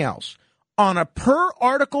anything else. On a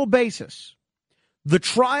per-article basis, the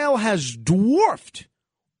trial has dwarfed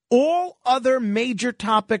all other major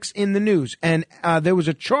topics in the news. And there was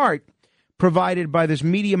a chart provided by this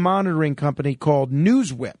media monitoring company called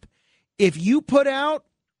NewsWhip. If you put out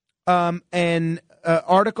an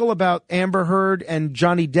article about Amber Heard and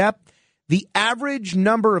Johnny Depp, the average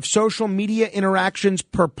number of social media interactions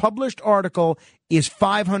per published article is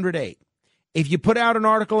 508. If you put out an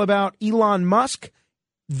article about Elon Musk,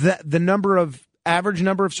 the average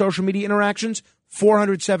number of social media interactions,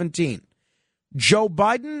 417. Joe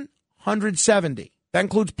Biden, 170. That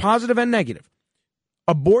includes positive and negative.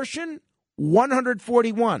 Abortion,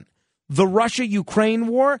 141. The Russia-Ukraine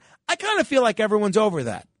war. I kind of feel like everyone's over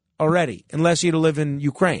that already, unless you live in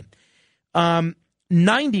Ukraine.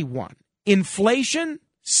 91. Inflation,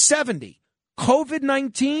 70.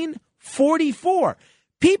 COVID-19, 44.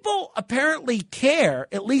 People apparently care,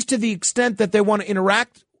 at least to the extent that they want to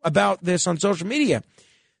interact about this on social media.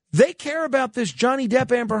 They care about this Johnny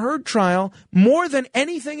Depp Amber Heard trial more than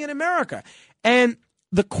anything in America. And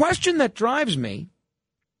the question that drives me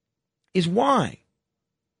is why?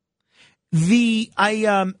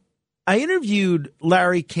 I interviewed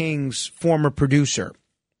Larry King's former producer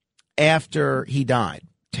after he died,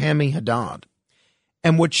 Tammy Haddad.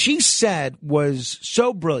 And what she said was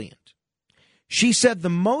so brilliant. She said the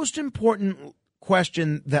most important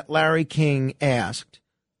question that Larry King asked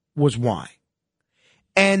was why.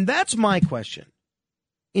 And that's my question.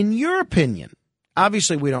 In your opinion,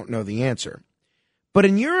 obviously we don't know the answer, but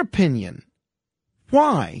in your opinion,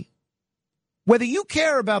 why, whether you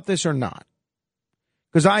care about this or not,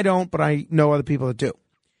 because I don't, but I know other people that do,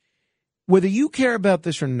 whether you care about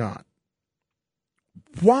this or not,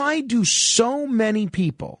 why do so many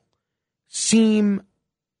people seem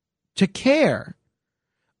to care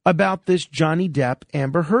about this Johnny Depp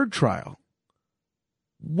Amber Heard trial?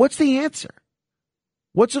 What's the answer?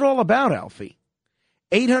 What's it all about, Alfie?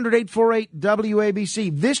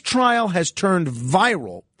 800-848-WABC. This trial has turned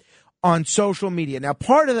viral on social media. Now,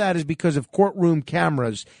 part of that is because of courtroom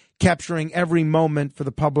cameras capturing every moment for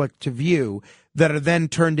the public to view that are then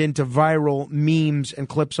turned into viral memes and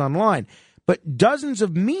clips online. But dozens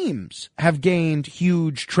of memes have gained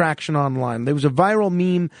huge traction online. There was a viral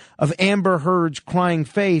meme of Amber Heard's crying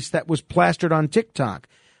face that was plastered on TikTok.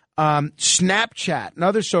 Snapchat and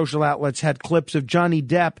other social outlets had clips of Johnny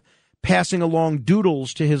Depp passing along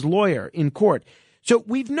doodles to his lawyer in court. So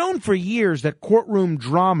we've known for years that courtroom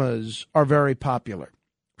dramas are very popular.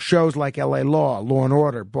 Shows like L.A. Law, Law and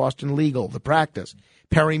Order, Boston Legal, The Practice,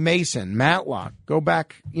 Perry Mason, Matlock, go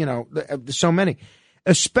back, so many,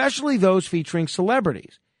 especially those featuring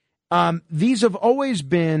celebrities. These have always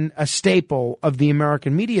been a staple of the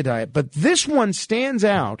American media diet, but this one stands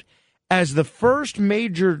out as the first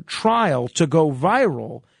major trial to go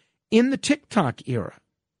viral in the TikTok era.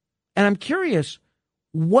 And I'm curious,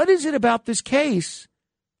 what is it about this case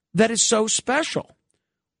that is so special?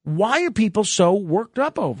 Why are people so worked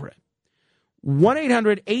up over it?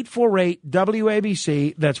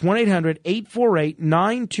 1-800-848-WABC. That's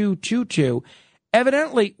 1-800-848-9222.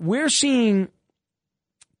 Evidently, we're seeing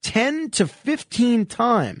 10 to 15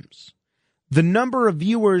 times the number of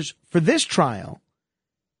viewers for this trial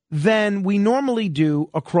than we normally do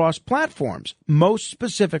across platforms, most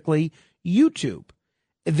specifically YouTube.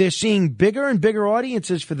 They're seeing bigger and bigger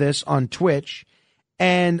audiences for this on Twitch,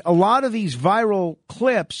 and a lot of these viral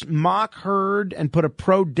clips mock Heard and put a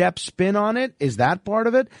pro-Depp spin on it. Is that part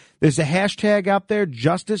of it? There's a hashtag out there,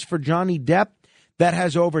 Justice for Johnny Depp, that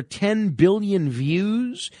has over 10 billion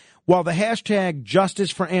views, while the hashtag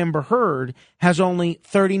Justice for Amber Heard has only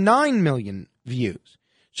 39 million views.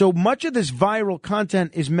 So much of this viral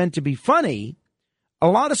content is meant to be funny. A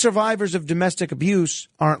lot of survivors of domestic abuse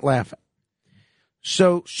aren't laughing.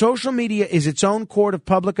 So social media is its own court of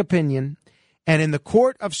public opinion. And in the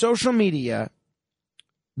court of social media,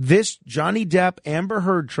 this Johnny Depp Amber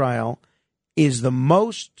Heard trial is the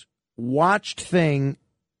most watched thing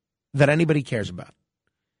that anybody cares about.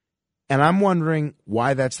 And I'm wondering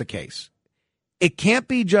why that's the case. It can't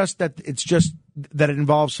be just that it's just that it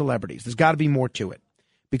involves celebrities. There's got to be more to it,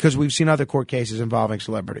 because we've seen other court cases involving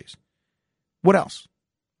celebrities. What else?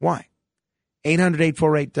 Why?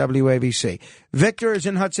 800-848-WABC. Victor is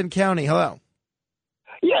in Hudson County. Hello.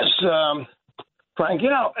 Yes, Frank,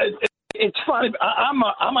 it's funny.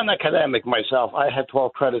 I'm an academic myself. I had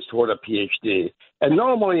 12 credits toward a PhD. And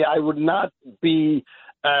normally I would not be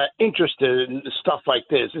interested in stuff like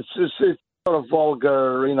this. It's sort of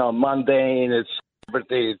vulgar, mundane. It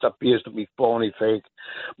appears to be phony, fake.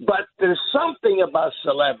 But there's something about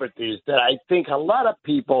celebrities that I think a lot of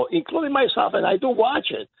people, including myself, and I do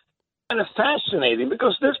watch it, kind of fascinating,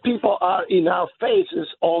 because these people are in our faces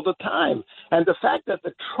all the time. And the fact that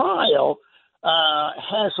the trial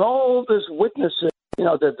has all these witnesses,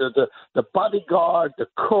 the bodyguard, the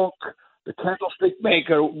cook, the candlestick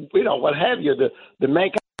maker, what have you, the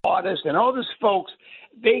makeup artist, and all these folks,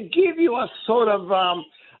 they give you a sort of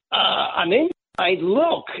an inside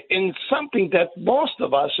look in something that most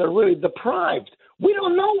of us are really deprived. We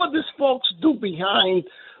don't know what these folks do behind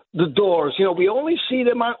the doors. We only see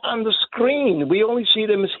them on the screen. We only see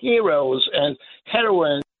them as heroes and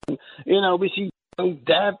heroines. We see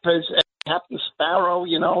Depp as Captain Sparrow,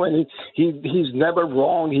 and he's never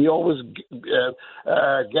wrong. He always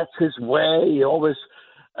gets his way. He always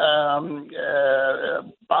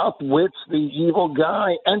outwits the evil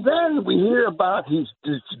guy. And then we hear about his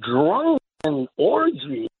drunken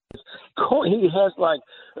orgies. He has like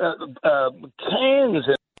cans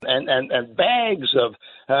and bags of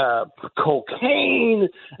cocaine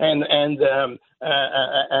and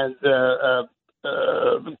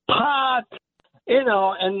pot.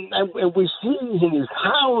 And we see in his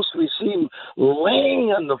house, we see him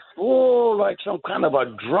laying on the floor like some kind of a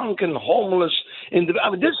drunken, homeless individual. I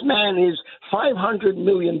mean, this man is $500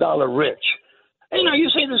 million rich. You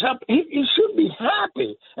say this up, he should be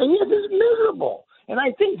happy, and yet he's miserable. And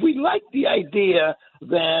I think we like the idea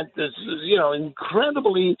that this,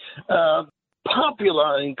 incredibly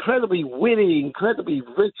popular, incredibly witty, incredibly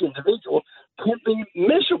rich individual can be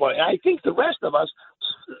miserable. And I think the rest of us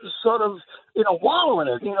sort of, wallow in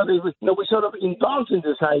it. We sort of indulge in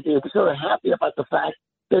this idea. We're sort of happy about the fact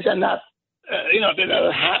that they're not,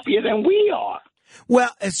 they're happier than we are.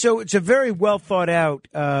 Well, so it's a very well thought out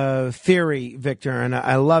theory, Victor, and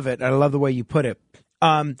I love it. I love the way you put it.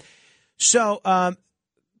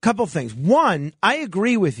 Couple things. One, I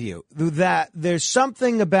agree with you that there's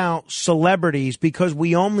something about celebrities because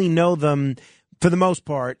we only know them for the most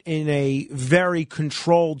part in a very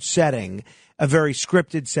controlled setting, a very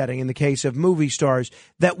scripted setting in the case of movie stars,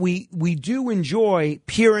 that we do enjoy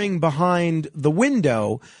peering behind the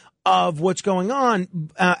window of what's going on.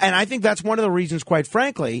 And I think that's one of the reasons, quite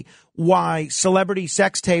frankly, why celebrity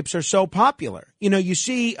sex tapes are so popular. You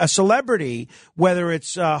see a celebrity, whether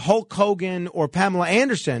it's Hulk Hogan or Pamela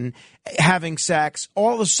Anderson having sex,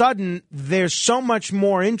 all of a sudden there's so much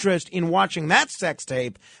more interest in watching that sex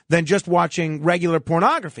tape than just watching regular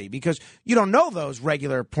pornography, because you don't know those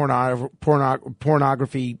regular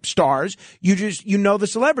pornography stars. You know the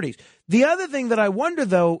celebrities. The other thing that I wonder,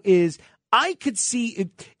 though, is I could see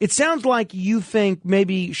it sounds like you think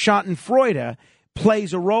maybe Schadenfreude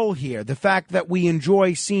plays a role here. The fact that we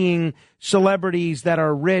enjoy seeing celebrities that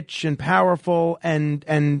are rich and powerful and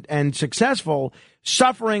successful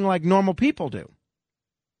suffering like normal people do.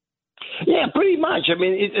 Yeah, pretty much. I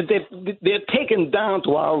mean, they're taken down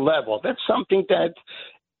to our level. That's something that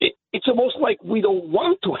it's almost like we don't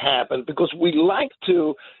want to happen because we like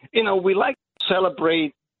to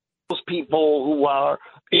celebrate those people who are,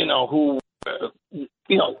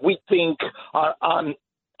 we think are on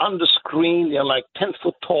the screen. They're like 10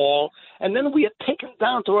 foot tall, and then we are taken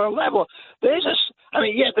down to our level. There's a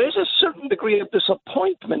certain degree of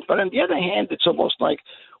disappointment, but on the other hand, it's almost like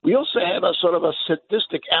we also have a sort of a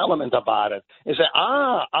sadistic element about it. It's like,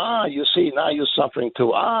 you see, now you're suffering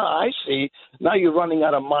too. I see, now you're running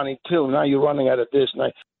out of money too. Now you're running out of this.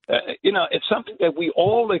 Now, it's something that we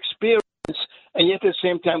all experience. And yet, at the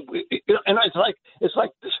same time, it's like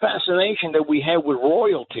this fascination that we have with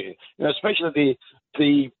royalty, especially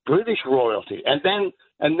the British royalty, and then,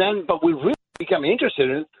 but we really become interested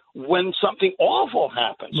in it when something awful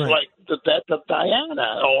happens, right, like the death of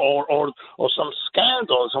Diana, or some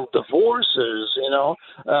scandal, some divorces,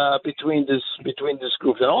 between this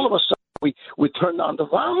group, and all of a sudden we turn on the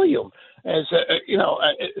volume,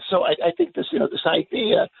 So I think this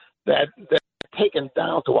idea that taken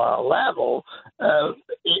down to our level,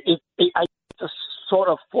 it's a sort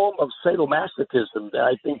of form of sadomasochism that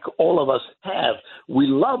I think all of us have. We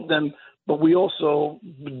love them, but we also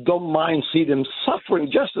don't mind see them suffering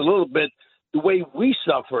just a little bit the way we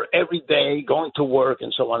suffer every day going to work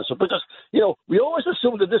and so on and so on. Because, we always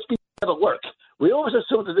assume that these people never work. We always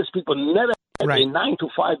assume that these people never had a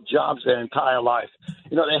 9-to-5 jobs their entire life.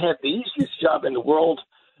 They have the easiest job in the world.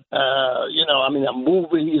 A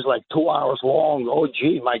movie is like 2 hours long. Oh,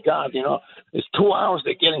 gee, my God, it's 2 hours.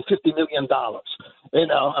 They're getting $50 million.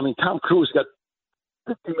 Tom Cruise got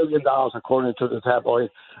 $50 million, according to the tabloid,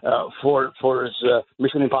 for his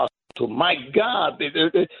Mission Impossible 2. My God,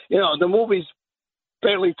 the movie's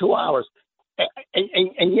barely 2 hours.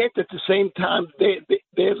 And yet at the same time,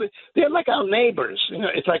 they're like our neighbors.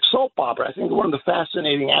 It's like soap opera. I think one of the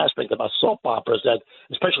fascinating aspects about soap operas that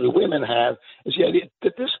especially women have is the idea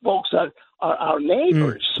that these folks are our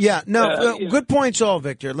neighbors. Yeah, no, good points all,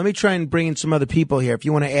 Victor. Let me try and bring in some other people here if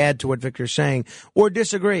you want to add to what Victor's saying or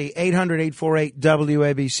disagree.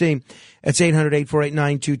 800-848-WABC. That's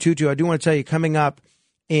 800-848-9222. I do want to tell you, coming up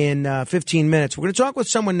in 15 minutes, we're going to talk with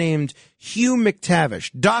someone named Hugh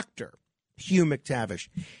McTavish, Dr. Hugh McTavish.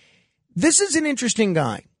 This is an interesting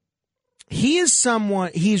guy. He's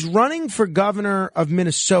running for governor of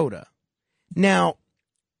Minnesota. Now,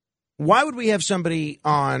 why would we have somebody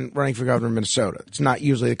on running for governor of Minnesota? It's not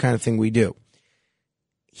usually the kind of thing we do.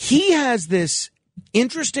 He has this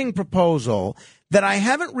interesting proposal that I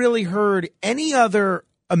haven't really heard any other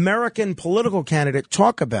American political candidate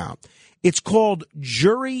talk about. It's called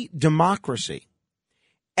jury democracy.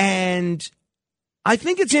 And I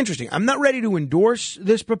think it's interesting. I'm not ready to endorse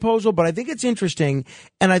this proposal, but I think it's interesting.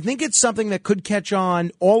 And I think it's something that could catch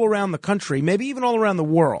on all around the country, maybe even all around the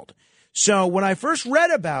world. So when I first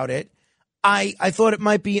read about it, I thought it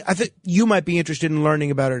might be, I think you might be interested in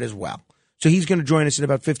learning about it as well. So he's going to join us in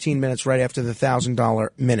about 15 minutes right after the $1,000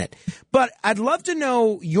 minute. But I'd love to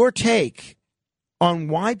know your take on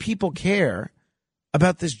why people care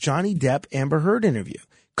about this Johnny Depp Amber Heard interview.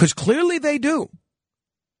 Because clearly they do.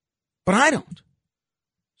 But I don't.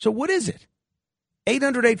 So what is it?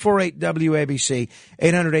 800-848-WABC,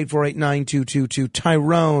 800-848-9222.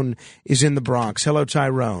 Tyrone is in the Bronx. Hello,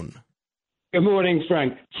 Tyrone. Good morning,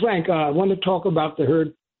 Frank. Frank, I want to talk about the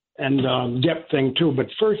Heard and Depp thing, too. But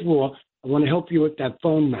first of all, I want to help you with that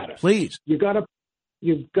phone matter. Please. You've got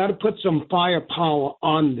to put some firepower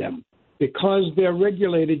on them because they're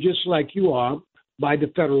regulated just like you are by the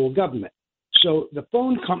federal government. So the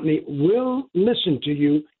phone company will listen to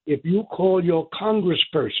you if you call your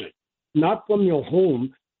congressperson, not from your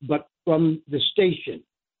home, but from the station,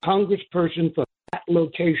 congressperson for that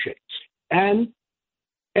location. And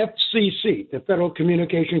FCC, the Federal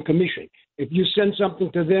Communication Commission, if you send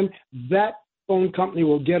something to them, that phone company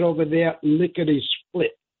will get over there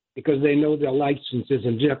lickety-split because they know their license is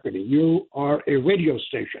in jeopardy. You are a radio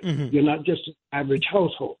station. Mm-hmm. You're not just an average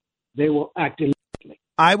household. They will act immediately.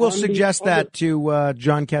 I will suggest that to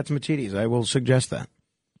John Catsimatidis. I will suggest that.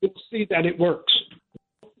 You'll see that it works.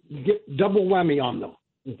 Get double whammy on them,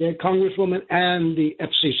 okay, Congresswoman and the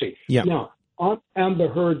FCC. Yeah. Now, on Amber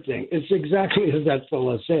Heard thing, it's exactly as that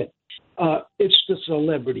fellow said. It's the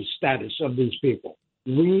celebrity status of these people.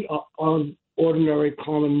 We are ordinary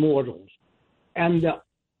common mortals. And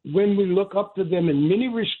when we look up to them in many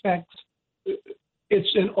respects, it's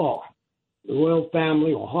in awe. The royal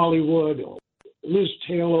family or Hollywood or Liz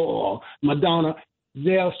Taylor or Madonna,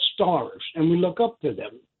 they're stars, and we look up to them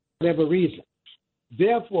for whatever reason.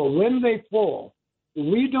 Therefore, when they fall,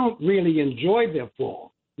 we don't really enjoy their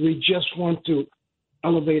fall. We just want to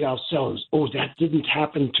elevate ourselves. Oh, that didn't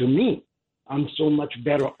happen to me. I'm so much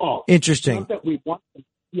better off. Interesting. It's not that we want them.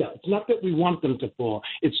 Yeah, it's not that we want them to fall.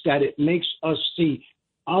 It's that it makes us see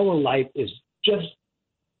our life is just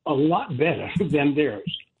a lot better than theirs.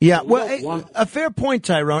 Yeah, well, a fair point,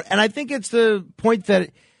 Tyrone. And I think it's the point that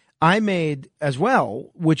I made as well,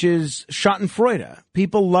 which is schadenfreude.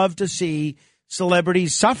 People love to see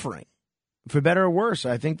celebrities suffering, for better or worse.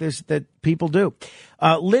 I think that people do.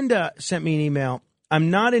 Linda sent me an email. I'm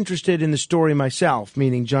not interested in the story myself,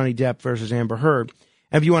 meaning Johnny Depp versus Amber Heard.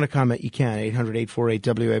 If you want to comment, you can,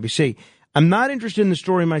 800-848-WABC. I'm not interested in the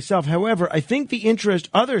story myself. However, I think the interest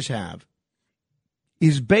others have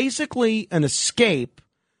is basically an escape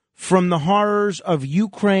from the horrors of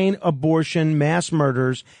Ukraine, abortion, mass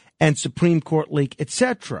murders, and Supreme Court leak,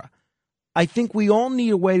 etc. I think we all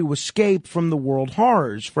need a way to escape from the world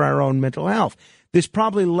horrors for our own mental health. This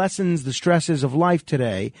probably lessens the stresses of life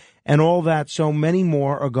today and all that so many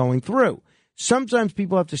more are going through. Sometimes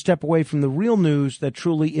people have to step away from the real news that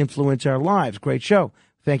truly influence our lives. Great show.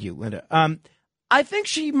 Thank you, Linda. I think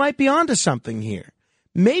she might be onto something here.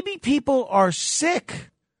 Maybe people are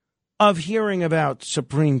sick of hearing about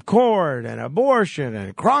Supreme Court and abortion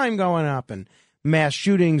and crime going up and mass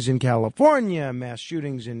shootings in California, mass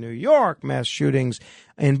shootings in New York, mass shootings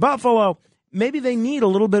in Buffalo. Maybe they need a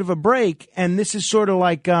little bit of a break, and this is sort of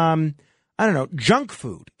like, junk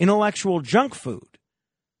food, intellectual junk food.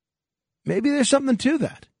 Maybe there's something to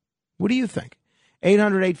that. What do you think?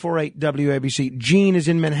 800-848-WABC. Jean is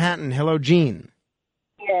in Manhattan. Hello, Jean.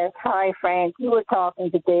 Yes. Hi, Frank. You were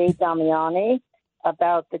talking to Dave Damiani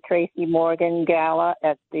about the Tracy Morgan Gala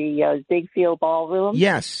at the Ziegfeld Ballroom.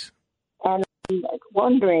 Yes. And I'm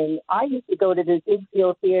wondering, I used to go to the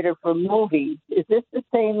Ziegfeld Theater for movies. Is this the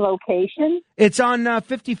same location? It's on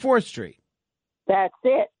 54th Street. That's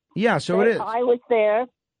it. Yeah, so it is. I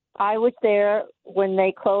was there when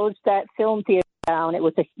they closed that film theater down. It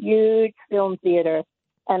was a huge film theater.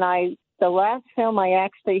 And the last film I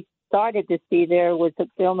actually started to see there was a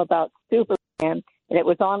film about Superman. And it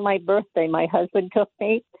was on my birthday. My husband took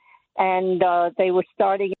me. And they were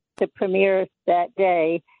starting to premiere that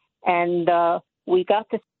day. And we got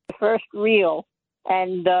to see the first reel.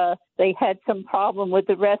 And they had some problem with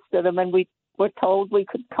the rest of them. And we were told we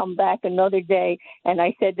could come back another day. And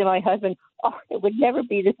I said to my husband, it would never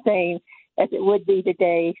be the same as it would be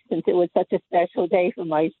today, since it was such a special day for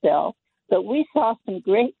myself. But we saw some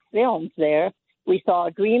great films there. We saw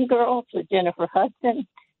Dreamgirls with Jennifer Hudson.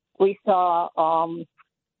 We saw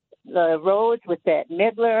the Roads with Bette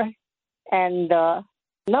Midler and a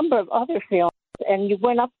number of other films. And you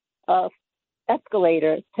went up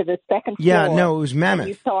escalator to the second floor. Yeah, no, it was mammoth.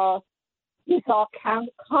 You saw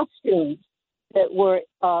costumes that were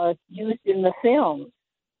used in the film.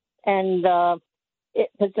 And it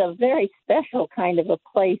was a very special kind of a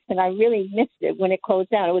place, and I really missed it when it closed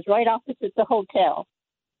down. It was right opposite the hotel.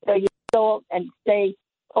 So you go and stay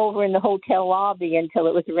over in the hotel lobby until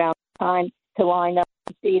it was around time to line up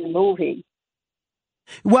and see the movie.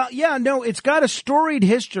 Well, yeah, no, it's got a storied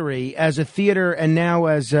history as a theater and now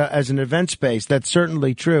as an event space. That's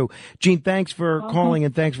certainly true. Gene, thanks for calling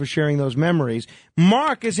and thanks for sharing those memories.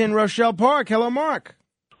 Mark is in Rochelle Park. Hello, Mark.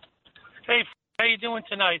 Hey, how you doing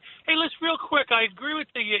tonight? Hey, let's real quick. I agree with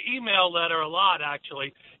the email letter a lot,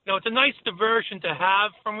 actually. You know, it's a nice diversion to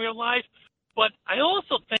have from real life, but I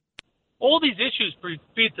also think all these issues, be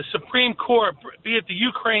it the Supreme Court, be it the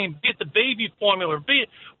Ukraine, be it the baby formula, be it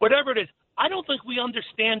whatever it is, I don't think we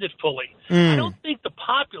understand it fully. I don't think the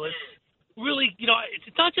populace really, you know,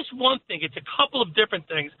 it's not just one thing. It's a couple of different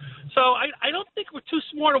things. So I don't think we're too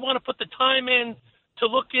smart to want to put the time in to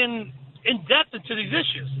look in depth into these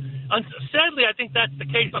issues. Sadly, I think that's the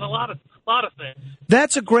case on a lot of things.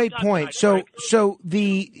 That's a great point. So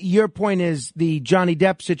your point is the Johnny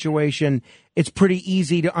Depp situation. It's pretty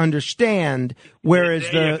easy to understand, whereas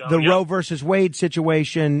the Roe versus Wade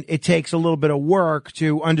situation, it takes a little bit of work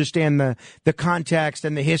to understand the context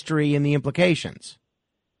and the history and the implications.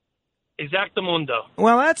 Exactamundo.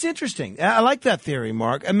 Well, that's interesting. I like that theory,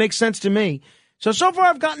 Mark. It makes sense to me. So far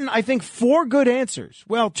I've gotten, I think, 4 good answers.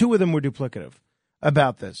 Well, 2 of them were duplicative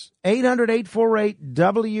about this.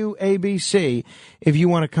 800-848-WABC if you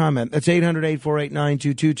want to comment. That's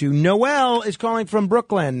 800-848-9222. Noel is calling from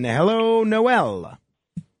Brooklyn. Hello, Noel.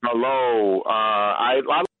 Hello. I'd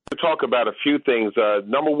like to talk about a few things.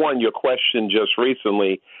 Number one, your question just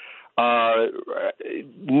recently.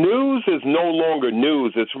 News is no longer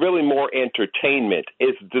news. It's really more entertainment.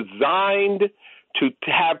 It's designed to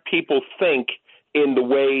have people think in the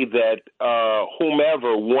way that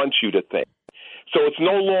whomever wants you to think. So it's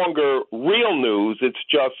no longer real news. It's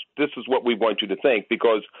just this is what we want you to think,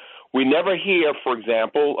 because we never hear, for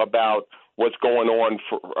example, about what's going on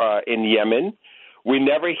in Yemen. We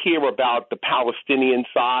never hear about the Palestinian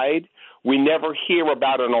side. We never hear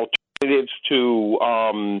about an alternatives to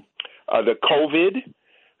the COVID.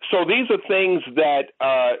 So these are things that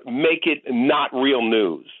make it not real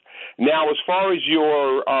news. Now, as far as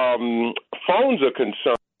your phones are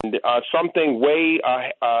concerned, something way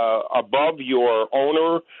above your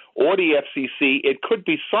owner or the FCC, it could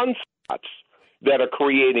be sunspots that are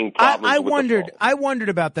creating problems. I wondered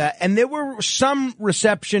about that, and there were some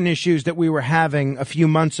reception issues that we were having a few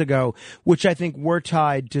months ago, which I think were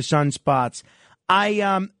tied to sunspots. I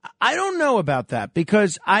don't know about that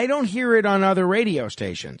because I don't hear it on other radio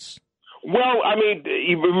stations. Well, I mean,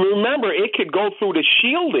 remember, it could go through the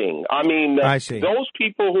shielding. I mean, I see. Those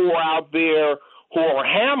people who are out there who are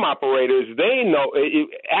ham operators, they know.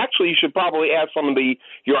 Actually, you should probably ask some of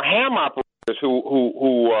your ham operators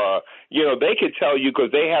who they could tell you,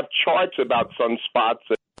 because they have charts about sunspots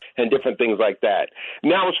and different things like that.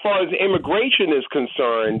 Now, as far as immigration is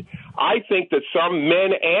concerned, I think that some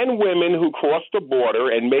men and women who cross the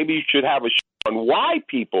border, and maybe you should have a show on why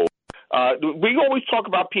people. We always talk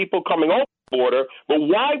about people coming over the border, but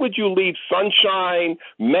why would you leave sunshine,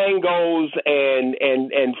 mangoes,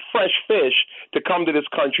 and fresh fish to come to this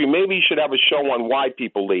country? Maybe you should have a show on why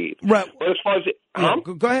people leave. Right. But as far as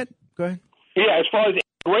go ahead. Yeah, as far as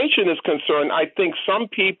immigration is concerned, I think some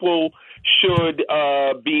people should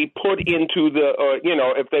be put into the,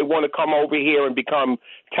 if they want to come over here and become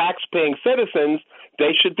tax-paying citizens,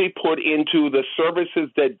 they should be put into the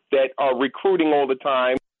services that are recruiting all the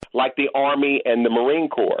time, like the Army and the Marine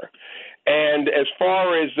Corps. And as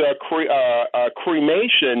far as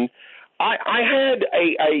cremation, I had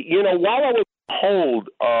while I was hold,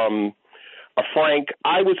 Frank,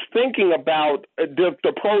 I was thinking about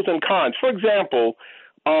the pros and cons. For example,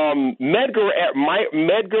 Medgar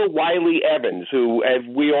Wiley Evans, who, as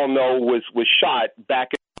we all know, was shot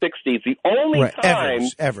back in the 60s. The only time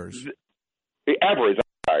Evers,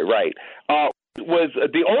 right. Was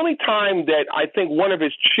the only time that I think one of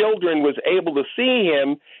his children was able to see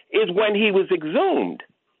him is when he was exhumed.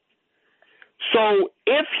 So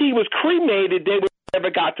if he was cremated, they would never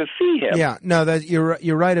got to see him. Yeah, no,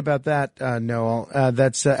 you're right about that, Noel.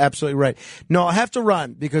 That's absolutely right. No, I have to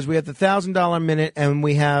run because we have the $1,000 minute and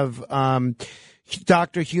we have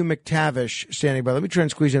Dr. Hugh McTavish standing by. Let me try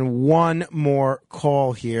and squeeze in one more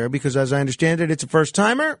call here because, as I understand it, it's a first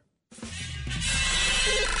timer.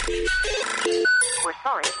 We're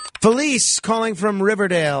sorry. Felice calling from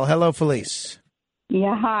Riverdale. Hello, Felice.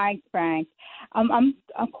 Yeah, hi, Frank. I'm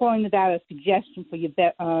calling about a suggestion for your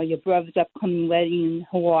brother's upcoming wedding in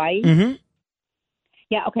Hawaii. Mm-hmm.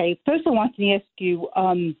 Yeah, okay. First, I wanted to ask you,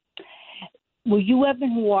 were you ever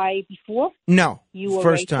in Hawaii before? No, You or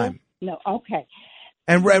first Rachel? time. No, okay.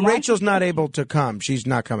 And Rachel's not able to come. She's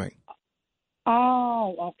not coming.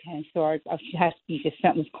 Oh, okay. So she has to be just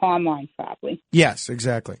sent with Carmine, probably. Yes,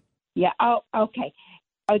 exactly. Yeah. Oh, okay.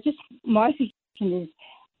 My suggestion is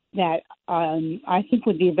that I think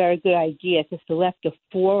would be a very good idea to select a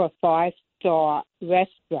 4 or 5 star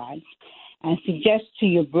restaurant and suggest to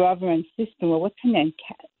your brother and sister. Well, what's her name?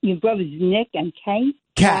 Your brother's Nick and Kate.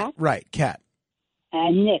 Kat, right? Kat.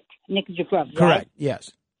 And Nick. Nick is your brother. Correct. Right?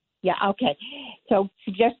 Yes. Yeah, okay. So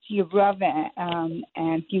suggest to your brother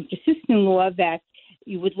and future sister-in-law that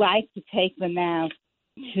you would like to take them out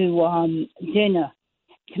to dinner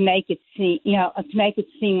to make it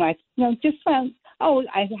seem like, just I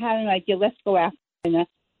had an idea, let's go out for dinner.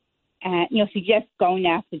 And, suggest going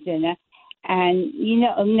out for dinner and,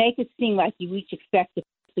 make it seem like you each expect to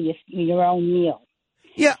for your own meal.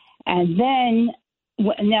 Yeah. And then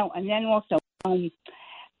also,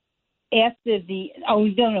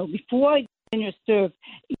 before dinner is served,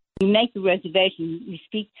 you make the reservation. You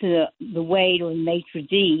speak to the waiter or maitre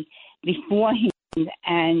d' beforehand,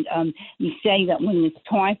 and you say that when it's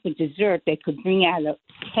time for dessert, they could bring out a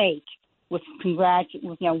cake with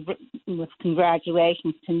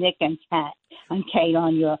congratulations to Nick and Kate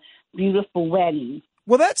on your beautiful wedding.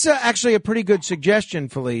 Well, that's actually a pretty good suggestion,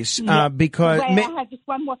 Felice, because... Wait, I have just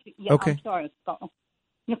one more thing. Yeah, okay. I'm sorry.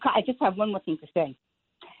 I just have one more thing to say.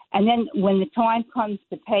 And then when the time comes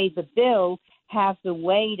to pay the bill, have the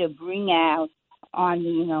waiter bring out on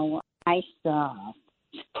the, nice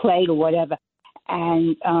plate or whatever,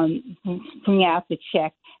 and bring out the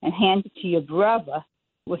check and hand it to your brother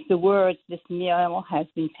with the words, "This meal has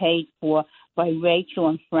been paid for by Rachel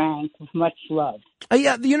and Frank with much love."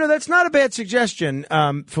 Yeah, that's not a bad suggestion,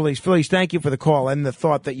 Felice. Felice, thank you for the call and the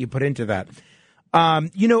thought that you put into that.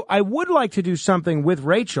 I would like to do something with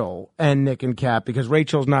Rachel and Nick and Kat because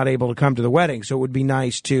Rachel's not able to come to the wedding, so it would be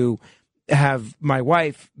nice to have my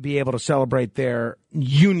wife be able to celebrate their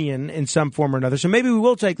union in some form or another. So maybe we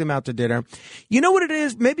will take them out to dinner. You know what it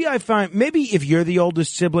is? Maybe if you're the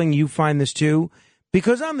oldest sibling, you find this too.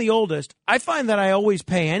 Because I'm the oldest, I find that I always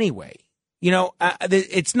pay anyway.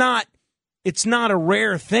 It's not a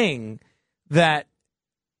rare thing that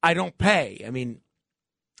I don't pay. I mean,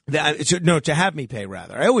 to have me pay,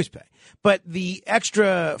 rather. I always pay. But the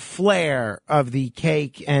extra flair of the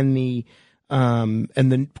cake and the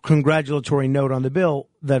congratulatory note on the bill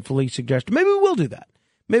that Felice suggested, maybe we'll do that.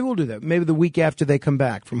 Maybe the week after they come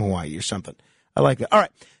back from Hawaii or something. I like that. All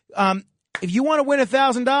right. If you want to win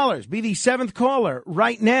 $1,000, be the 7th caller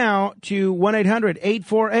right now to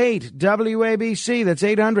 1-800-848-WABC. That's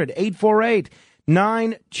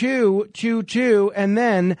 800-848-9222. And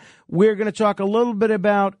then we're going to talk a little bit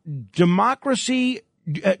about democracy,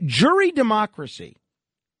 jury democracy.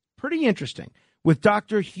 Pretty interesting. With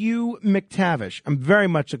Dr. Hugh McTavish. I'm very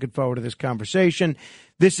much looking forward to this conversation.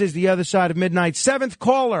 This is The Other Side of Midnight. 7th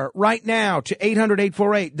caller right now to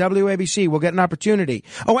 800-848-WABC. We'll get an opportunity.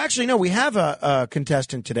 Oh, actually, no, we have a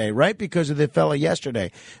contestant today, right? Because of the fella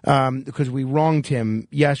yesterday. Because we wronged him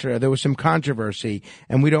yesterday. There was some controversy,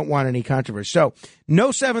 and we don't want any controversy. So, no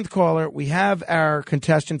 7th caller. We have our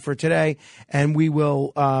contestant for today, and we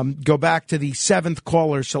will go back to the 7th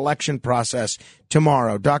caller selection process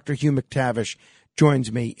tomorrow. Dr. Hugh McTavish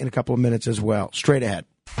joins me in a couple of minutes as well. Straight ahead.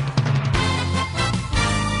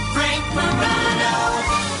 Frank Morano,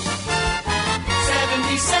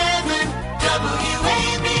 77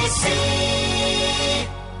 WABC.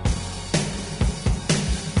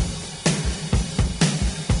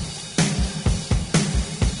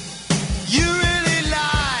 You really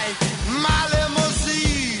like my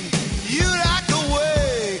limousine. You like the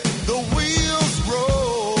way the wheels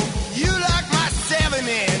roll. You like my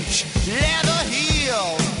 7-inch leather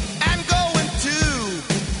heel. I'm going to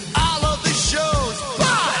all of the shows,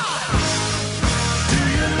 but do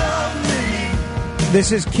you love me?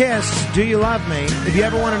 This is Kiss, Do You Love Me? If you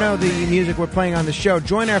ever want to know the music we're playing on the show,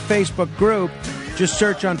 join our Facebook group. Just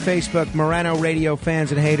search on Facebook, Morano Radio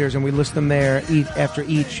Fans and Haters, and we list them there after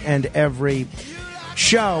each and every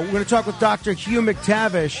show. We're going to talk with Dr. Hugh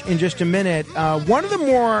McTavish in just a minute. One of the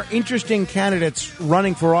more interesting candidates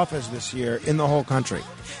running for office this year in the whole country,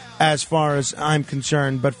 as far as I'm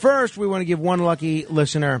concerned. But first, we want to give one lucky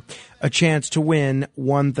listener a chance to win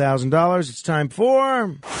 $1,000. It's time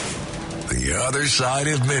for... The Other Side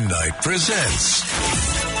of Midnight presents.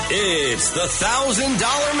 It's the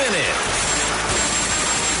 $1,000 Minute.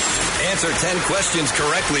 Answer 10 questions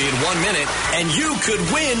correctly in 1 minute, and you could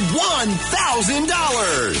win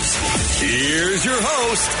 $1,000. Here's your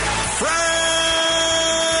host,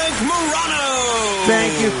 Frank Morano.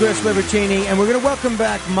 Thank you, Chris Libertini. And we're going to welcome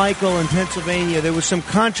back Michael in Pennsylvania. There was some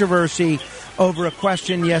controversy over a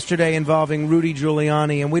question yesterday involving Rudy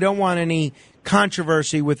Giuliani, and we don't want any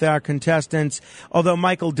controversy with our contestants, although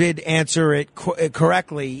Michael did answer it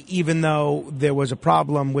correctly, even though there was a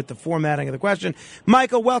problem with the formatting of the question.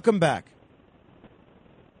 Michael, welcome back.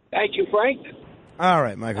 Thank you, Frank. All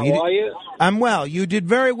right, Michael. How are you? I'm well. You did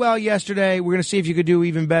very well yesterday. We're going to see if you could do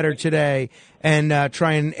even better today and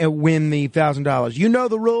try and win the $1,000. You know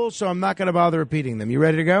the rules, so I'm not going to bother repeating them. You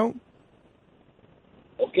ready to go?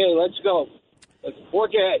 Okay, let's go. Let's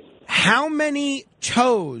forge ahead. How many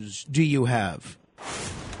toes do you have?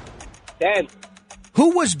 10.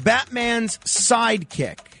 Who was Batman's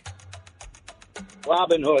sidekick?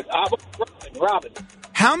 Robin Hood. Robin.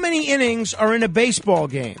 How many innings are in a baseball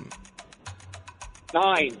game?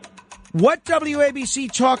 9. What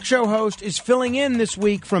WABC talk show host is filling in this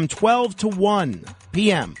week from 12 to 1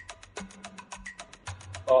 p.m.?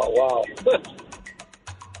 Oh, wow.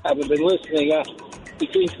 Haven't been listening.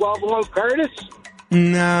 Between 12 and 1, Curtis?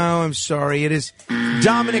 No, I'm sorry. It is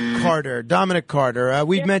Dominic Carter. Dominic Carter.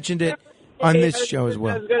 We've mentioned it on this show as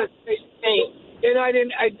well. I was going to say,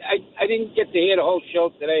 I didn't get to hear the whole show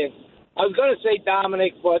today. I was going to say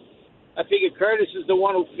Dominic, but I figured Curtis is the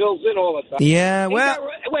one who fills in all the time. Yeah, well...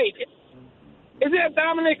 Wait, is that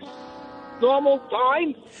Dominic's normal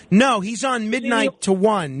time? No, he's on midnight to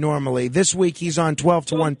 1 normally. This week he's on 12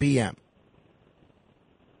 to 1 p.m.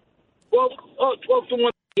 12 to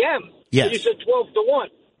 1 p.m.? Yes. You said 12 to 1.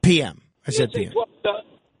 p.m. I said p.m.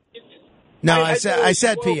 No, I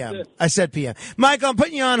said p.m. I said p.m. Michael, I'm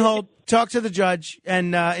putting you on hold. Talk to the judge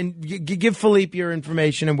and give Philippe your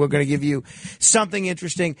information, and we're going to give you something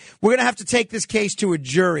interesting. We're going to have to take this case to a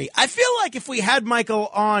jury. I feel like if we had Michael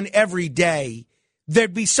on every day,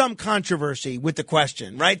 there'd be some controversy with the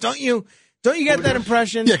question, right? Don't you get that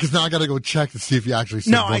impression? Yeah, because now I got to go check to see if you actually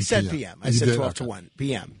said No, 1 I said p.m. I said 12 to 1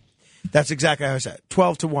 p.m. That's exactly how I said it.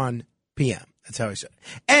 12 to 1 p.m. That's how I said it.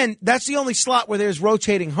 And that's the only slot where there's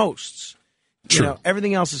rotating hosts. True. You know,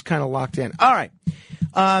 everything else is kind of locked in. All right.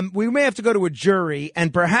 We may have to go to a jury,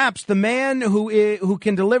 and perhaps the man who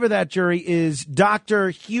can deliver that jury is Dr.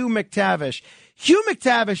 Hugh McTavish. Hugh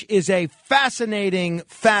McTavish is a fascinating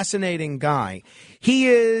guy. He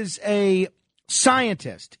is a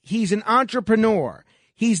scientist. He's an entrepreneur.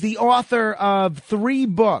 He's the author of 3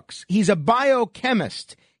 books. He's a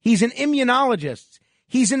biochemist. He's an immunologist.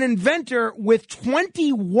 He's an inventor with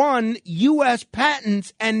 21 U.S.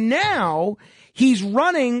 patents, and now he's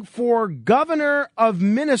running for governor of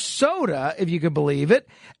Minnesota, if you could believe it,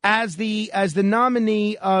 as the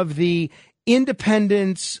nominee of the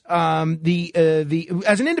independents, as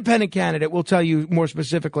an independent candidate. We'll tell you more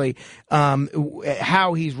specifically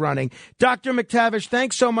how he's running. Dr. McTavish,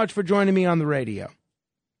 thanks so much for joining me on the radio.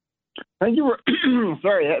 Thank you.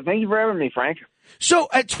 Thank you for having me, Frank. So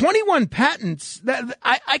at 21 patents,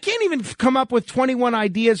 I can't even come up with 21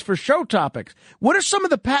 ideas for show topics. What are some of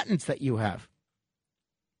the patents that you have?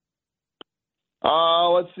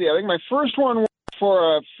 Let's see. I think my first one was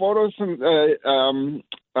for it was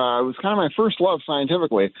kind of my first love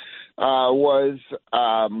scientifically, was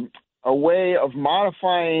a way of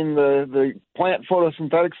modifying the plant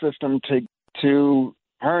photosynthetic system to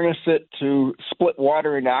harness it to split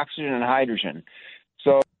water into oxygen and hydrogen.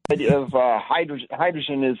 So the idea of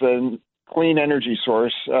hydrogen is a clean energy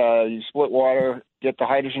source. You split water, get the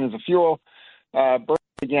hydrogen as a fuel, burn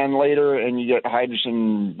it again later, and you get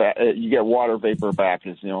hydrogen. You get water vapor back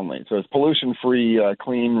as the only. So it's pollution-free,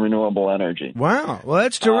 clean, renewable energy. Wow, well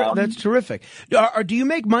that's terrific. Do you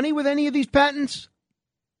make money with any of these patents?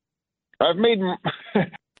 I've made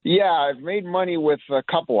money with a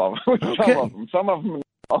couple of them. Okay. Some of them.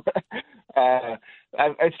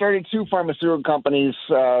 I started 2 pharmaceutical companies.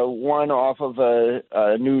 One off of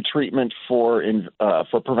a new treatment for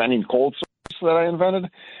preventing cold sores that I invented,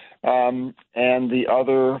 and the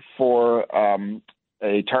other for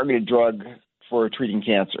a targeted drug for treating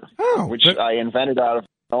cancer, which I invented out of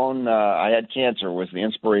my own. I had cancer was the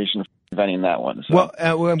inspiration for inventing that one. So. Well,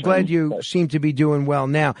 I'm glad you seem to be doing well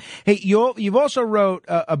now. Hey, you've also wrote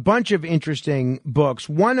a bunch of interesting books,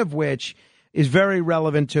 one of which is very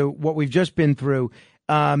relevant to what we've just been through,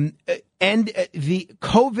 and the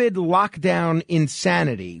COVID lockdown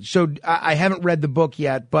insanity. So I haven't read the book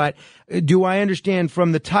yet, but do I understand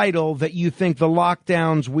from the title that you think the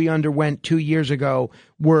lockdowns we underwent 2 years ago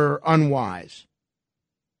were unwise?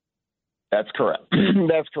 That's correct.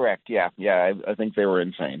 That's correct. Yeah. I think they were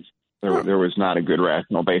insane. There was not a good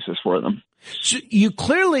rational basis for them. So you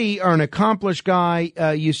clearly are an accomplished guy.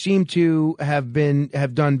 You seem to have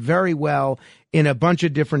done very well in a bunch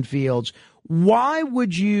of different fields. Why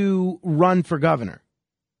would you run for governor?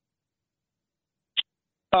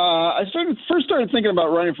 I first started thinking about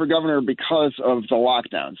running for governor because of the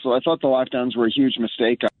lockdown. So I thought the lockdowns were a huge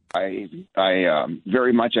mistake. I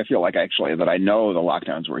very much, I feel like actually that I know the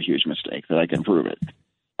lockdowns were a huge mistake, that I can prove it.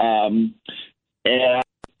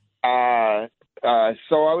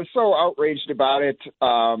 So I was so outraged about it.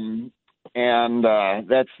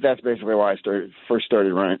 That's basically why I first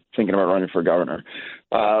started thinking about running for governor.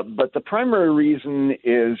 But the primary reason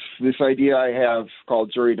is this idea I have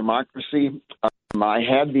called jury democracy. I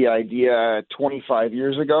had the idea 25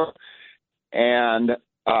 years ago, and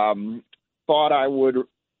thought I would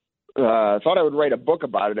write a book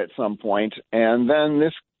about it at some point. And then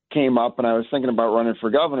this came up, and I was thinking about running for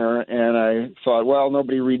governor, and I thought, well,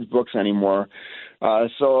 nobody reads books anymore.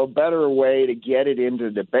 So a better way to get it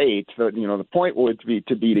into debate, the point would be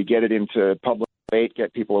to get it into public debate,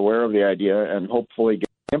 get people aware of the idea, and hopefully get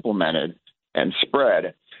it implemented and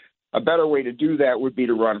spread. A better way to do that would be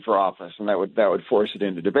to run for office, and that would force it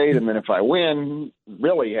into debate. And then if I win,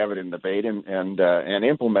 really have it in debate and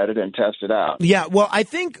implement it and test it out. Yeah, well, I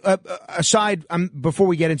think before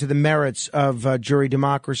we get into the merits of jury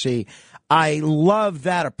democracy, I love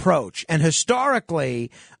that approach. And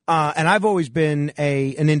historically, and I've always been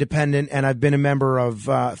an independent, and I've been a member of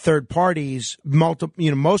third parties most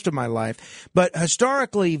of my life. But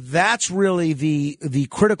historically, that's really the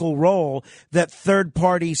critical role that third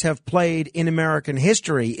parties have played in American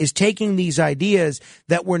history, is taking these ideas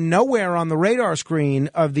that were nowhere on the radar screen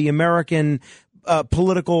of the American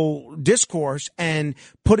political discourse and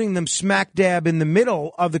putting them smack dab in the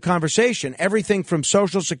middle of the conversation. Everything from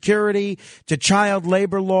Social Security to child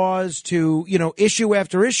labor laws to, issue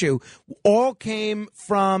after issue all came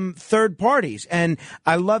from third parties. And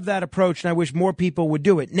I love that approach, and I wish more people would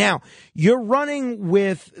do it. Now, you're running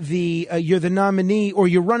with you're the nominee, or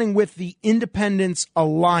you're running with the Independence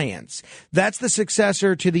Alliance. That's the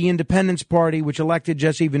successor to the Independence Party, which elected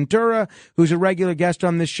Jesse Ventura, who's a regular guest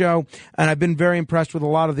on this show. And I've been very impressed with a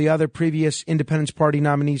lot of the other previous Independence Party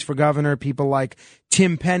nominees for governor, people like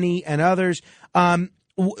Tim Penny and others. Are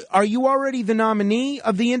you already the nominee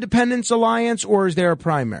of the Independence Alliance, or is there a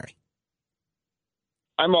primary?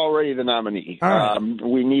 I'm already the nominee. All right.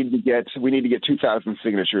 We need to get 2,000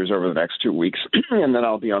 signatures over the next 2 weeks, and then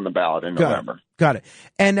I'll be on the ballot in November. Got it.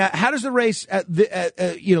 And how does the race,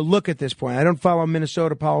 look at this point? I don't follow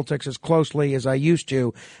Minnesota politics as closely as I used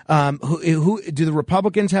to. Who do the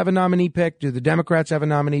Republicans have a nominee picked? Do the Democrats have a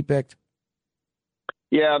nominee picked?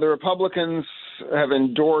 Yeah, the Republicans have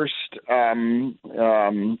endorsed. The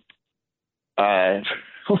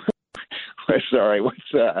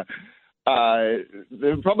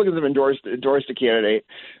Republicans have endorsed a candidate,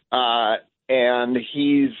 and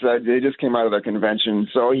they just came out of their convention,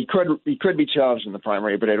 so he could be challenged in the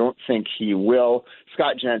primary, but I don't think he will.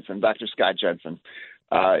 Dr. Scott Jensen,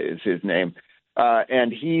 is his name,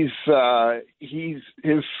 and he's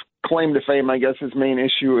his claim to fame, I guess, his main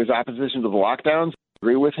issue is opposition to the lockdowns. I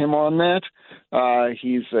agree with him on that.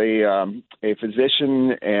 He's a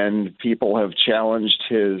physician, and people have challenged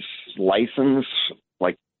his license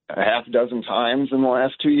like a half dozen times in the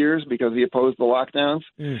last 2 years because he opposed the lockdowns.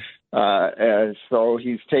 So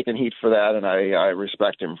he's taken heat for that, and I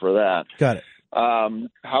respect him for that. Got it.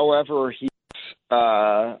 However,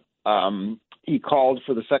 he called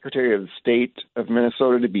for the Secretary of State of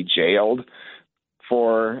Minnesota to be jailed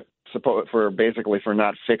for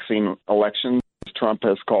not fixing elections. Trump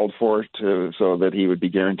has called for so that he would be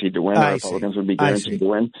guaranteed to win. The Republicans would be guaranteed to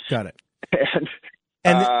win. Got it.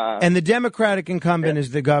 And the Democratic incumbent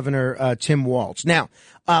is the governor, Tim Walz. Now,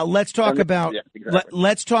 let's talk about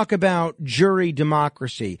jury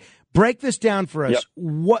democracy. Break this down for us.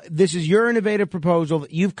 Yep. This is your innovative proposal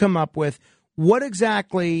that you've come up with. What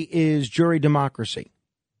exactly is jury democracy?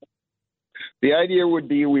 The idea would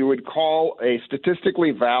be we would call a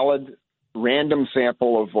statistically valid random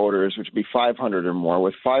sample of voters, which would be 500 or more,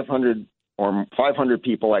 with 500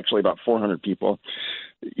 people, actually about 400 people.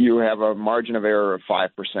 You have a margin of error of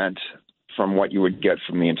 5% from what you would get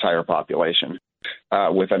from the entire population,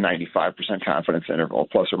 with a 95% confidence interval,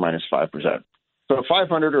 plus or minus 5%. So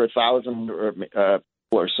 500 or 1,000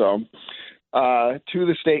 or so to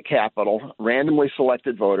the state capitol, randomly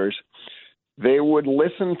selected voters. They would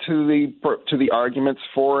listen to the arguments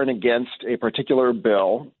for and against a particular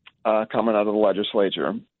bill coming out of the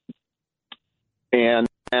legislature, and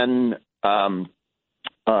then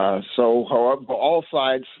So, however, all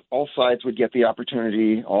sides would get the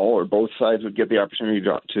opportunity, or both sides would get the opportunity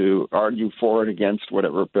to argue for and against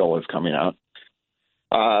whatever bill is coming out.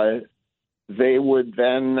 They would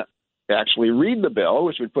then actually read the bill,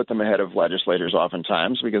 which would put them ahead of legislators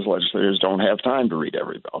oftentimes because legislators don't have time to read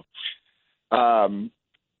every bill. And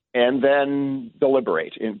then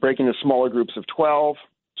deliberate, break into smaller groups of 12,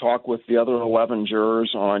 talk with the other 11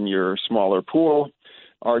 jurors on your smaller pool,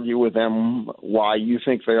 argue with them why you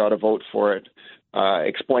think they ought to vote for it,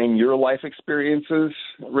 explain your life experiences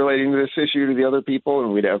relating to this issue to the other people,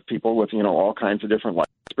 and we'd have people with, all kinds of different life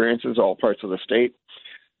experiences, all parts of the state.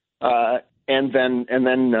 And then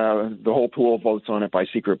the whole pool votes on it by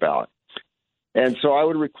secret ballot. And so I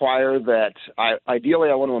would require that, ideally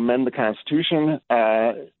I want to amend the Constitution,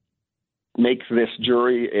 make this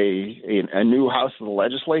jury a new House of the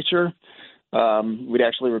Legislature. Would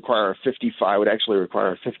actually require a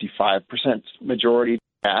 55% majority to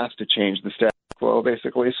pass to change the status quo,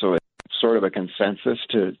 basically. So it's sort of a consensus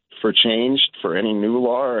for change for any new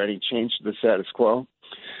law or any change to the status quo.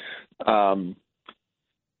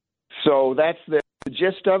 So that's the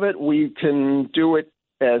gist of it. We can do it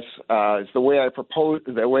as the way I proposed,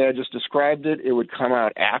 the way I just described it. It would come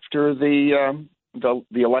out after the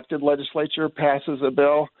elected legislature passes a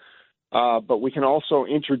bill. But we can also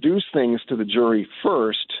introduce things to the jury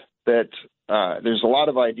first that there's a lot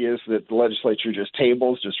of ideas that the legislature just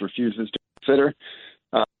tables, just refuses to consider.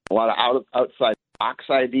 A lot of outside box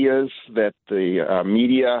ideas that the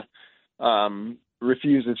media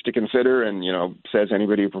refuses to consider and, says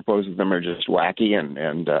anybody who proposes them are just wacky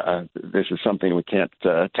and this is something we can't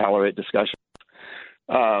tolerate discussion.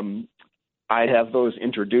 I'd have those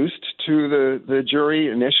introduced to the jury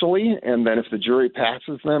initially, and then if the jury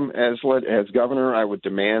passes them as governor, I would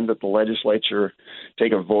demand that the legislature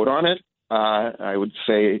take a vote on it. I would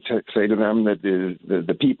say to them that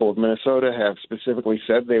the people of Minnesota have specifically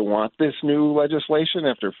said they want this new legislation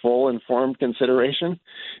after full informed consideration.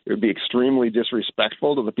 It would be extremely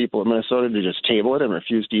disrespectful to the people of Minnesota to just table it and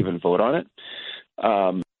refuse to even vote on it.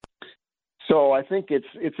 So I think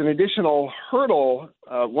it's an additional hurdle.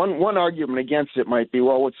 One argument against it might be,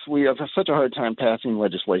 we have such a hard time passing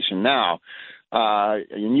legislation now,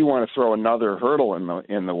 and you want to throw another hurdle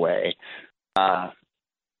in the way.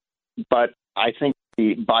 But I think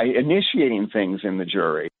by initiating things in the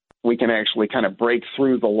jury, we can actually kind of break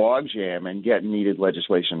through the logjam and get needed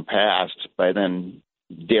legislation passed by then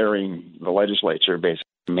daring the legislature, basically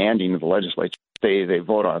demanding the legislature they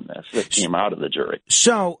vote on this that came out of the jury.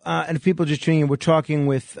 So, and if people just tuning in, we're talking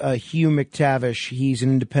with Hugh McTavish. He's an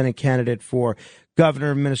independent candidate for governor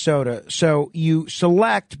of Minnesota. So you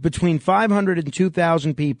select between 500 and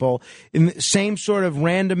 2,000 people in the same sort of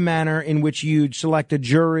random manner in which you'd select a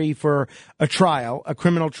jury for a trial, a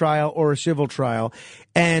criminal trial or a civil trial.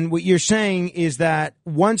 And what you're saying is that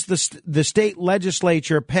once the state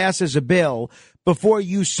legislature passes a bill, before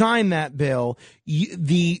you sign that bill,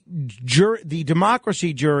 the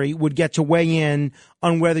democracy jury would get to weigh in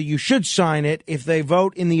on whether you should sign it. If they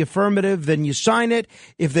vote in the affirmative, then you sign it.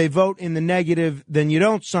 If they vote in the negative, then you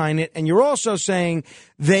don't sign it. And you're also saying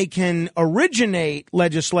they can originate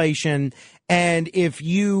legislation, and if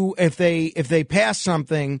they pass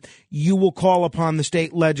something, you will call upon the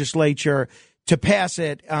state legislature to pass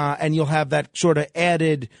it, and you'll have that sort of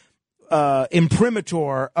added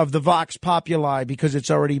imprimatur of the vox populi because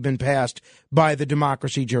it's already been passed by the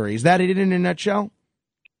democracy jury. Is that it in a nutshell?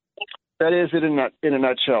 That is it in a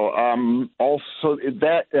nutshell. Also,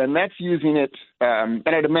 that's using it, and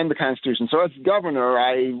I'd amend the Constitution. So as governor,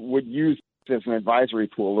 I would use it as an advisory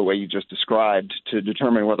tool, the way you just described, to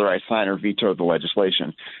determine whether I sign or veto the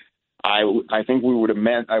legislation. I think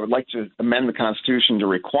I would like to amend the Constitution to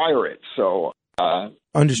require it. So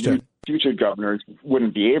understood. Future governors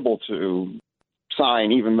wouldn't be able to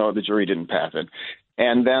sign, even though the jury didn't pass it.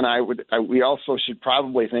 And then we also should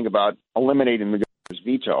probably think about eliminating the governor's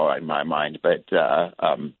veto, in my mind. But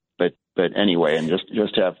anyway, and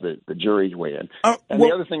just have the jury weigh in.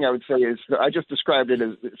 The other thing I would say is I just described it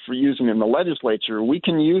as for using in the legislature. We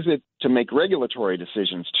can use it to make regulatory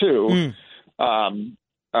decisions too, and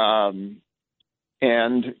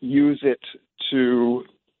use it to.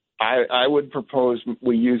 I would propose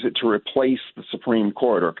we use it to replace the Supreme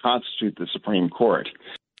Court or constitute the Supreme Court.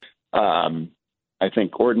 I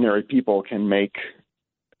think ordinary people can make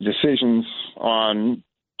decisions on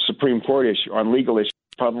Supreme Court on legal issues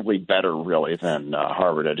probably better, really, than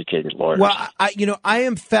Harvard-educated lawyers. Well, I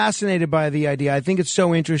am fascinated by the idea. I think it's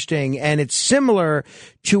so interesting, and it's similar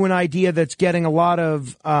to an idea that's getting a lot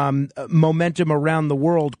of momentum around the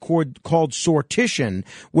world called sortition,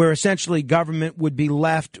 where essentially government would be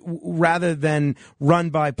left, rather than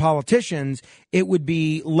run by politicians, it would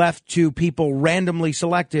be left to people randomly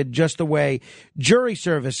selected, just the way jury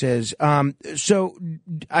service is. So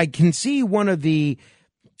I can see one of the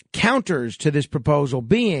counters to this proposal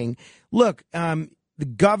being, look, the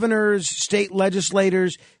governors, state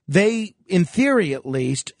legislators, they, in theory at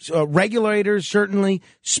least, regulators certainly,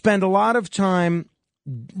 spend a lot of time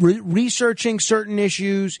researching certain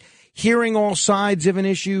issues, hearing all sides of an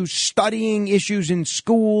issue, studying issues in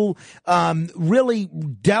school, really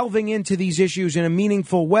delving into these issues in a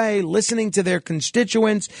meaningful way, listening to their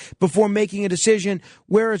constituents before making a decision,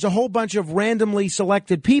 whereas a whole bunch of randomly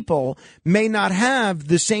selected people may not have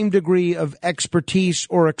the same degree of expertise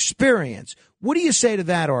or experience. What do you say to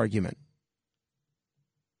that argument?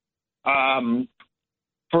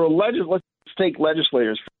 Let's take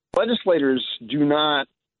legislators. Legislators do not.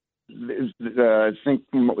 I think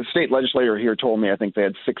the state legislator here told me, I think they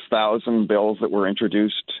had 6,000 bills that were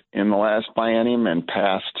introduced in the last biennium and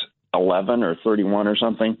passed 11 or 31 or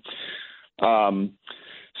something.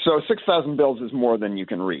 So 6,000 bills is more than you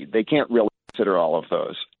can read. They can't really consider all of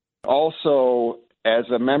those. Also, as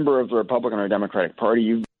a member of the Republican or Democratic Party,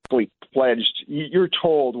 you've pledged, you're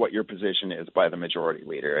told what your position is by the majority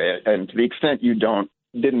leader. And to the extent you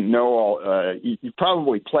didn't know all, you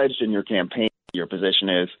probably pledged in your campaign your position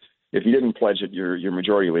is. If you didn't pledge it, your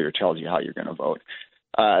majority leader tells you how you're going to vote.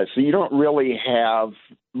 So you don't really have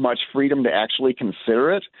much freedom to actually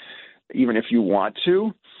consider it, even if you want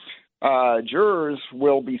to. Jurors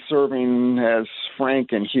will be serving as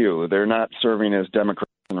Frank and Hugh. They're not serving as Democrats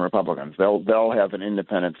and Republicans. They'll have an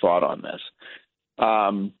independent thought on this.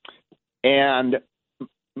 And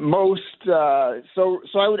most, so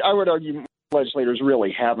I would argue legislators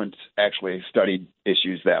really haven't actually studied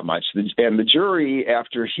issues that much. And the jury,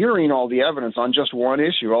 after hearing all the evidence on just one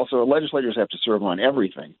issue, also legislators have to serve on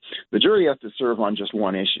everything. The jury has to serve on just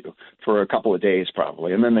one issue for a couple of days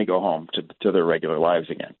probably, and then they go home to their regular lives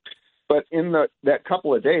again. But in that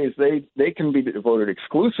couple of days, they can be devoted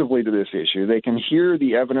exclusively to this issue. They can hear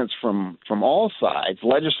the evidence from all sides.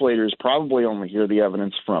 Legislators probably only hear the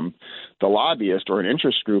evidence from the lobbyist or an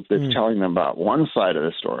interest group that's telling them about one side of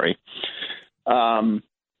the story. And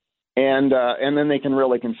then they can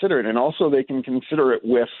really consider it. And also they can consider it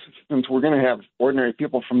with, since we're going to have ordinary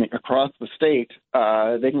people from across the state,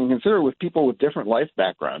 they can consider it with people with different life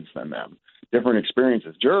backgrounds than them, different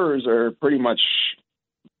experiences. Jurors are pretty much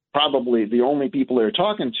probably the only people they're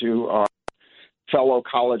talking to are fellow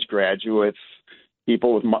college graduates,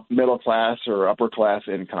 people with middle class or upper class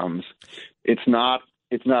incomes. It's not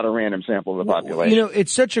a random sample of the population. You know,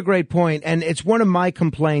 it's such a great point, and it's one of my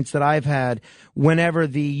complaints that I've had whenever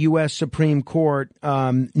the U.S. Supreme Court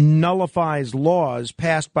nullifies laws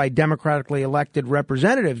passed by democratically elected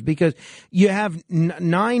representatives, because you have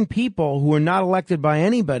 9 people who are not elected by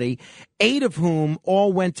anybody, 8 of whom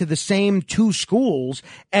all went to the same 2 schools,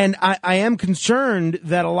 and I am concerned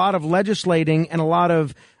that a lot of legislating and a lot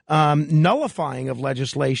of nullifying of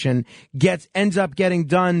legislation ends up getting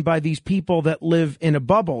done by these people that live in a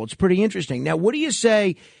bubble. It's pretty interesting. Now, what do you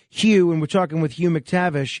say, Hugh, and we're talking with Hugh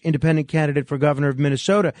McTavish, independent candidate for governor of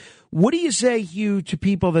Minnesota. What do you say, Hugh, to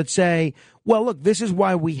people that say, well, look, this is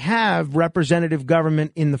why we have representative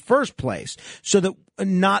government in the first place, so that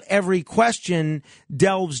not every question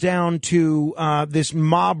delves down to this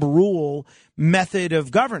mob rule method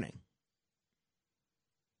of governing?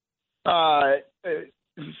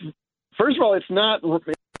 First of all, it's not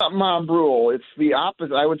mob rule. It's the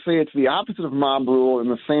opposite. I would say it's the opposite of mob rule in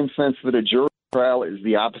the same sense that a jury trial is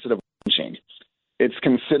the opposite of lynching. It's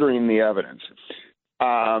considering the evidence.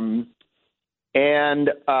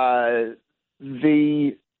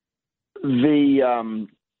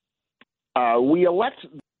 We elect.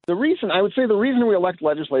 The reason we elect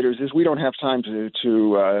legislators is we don't have time to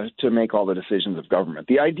make all the decisions of government.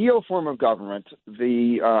 The ideal form of government,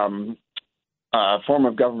 form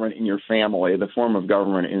of government in your family, the form of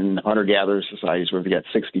government in hunter-gatherer societies where you got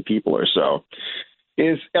 60 people or so,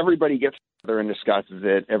 is everybody gets together and discusses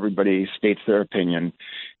it, everybody states their opinion,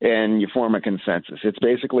 and you form a consensus. It's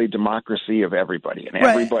basically democracy of everybody. And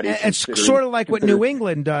everybody. It's sort of like what New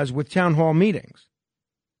England does with town hall meetings.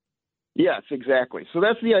 Yes, exactly. So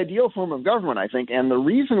that's the ideal form of government, I think. And the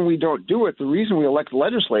reason we don't do it, the reason we elect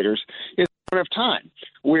legislators, is don't have time.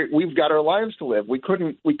 We've got our lives to live. We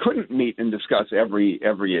couldn't meet and discuss every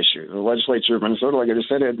issue. The legislature of Minnesota, like I just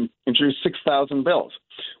said, had introduced 6,000 bills.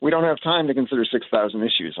 We don't have time to consider 6,000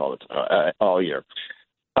 issues all year.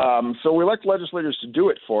 So we elect legislators to do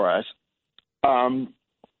it for us.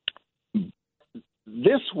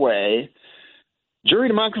 This way, jury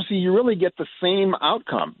democracy, you really get the same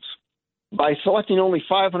outcomes. By selecting only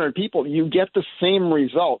 500 people, you get the same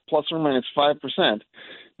result, plus or minus 5%,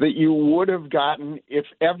 that you would have gotten if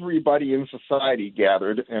everybody in society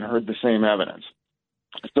gathered and heard the same evidence.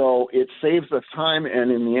 So it saves us time, and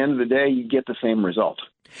in the end of the day, you get the same result.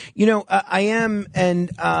 You know, I am, and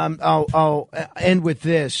I'll end with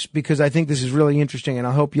this because I think this is really interesting, and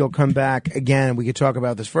I hope you'll come back again and we could talk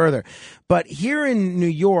about this further. But here in New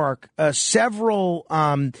York, several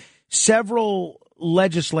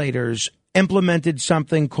legislators implemented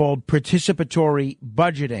something called participatory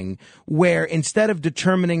budgeting, where instead of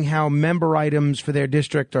determining how member items for their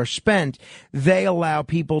district are spent, they allow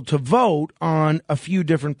people to vote on a few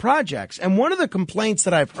different projects. And one of the complaints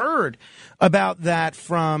that I've heard about that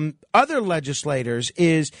from other legislators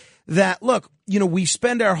is that, look, you know, we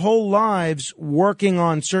spend our whole lives working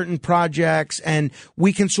on certain projects and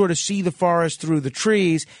we can sort of see the forest through the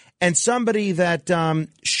trees. And somebody that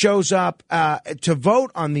shows up to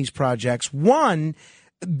vote on these projects, one,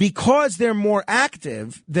 because they're more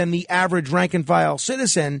active than the average rank-and-file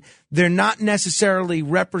citizen, they're not necessarily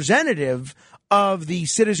representative of the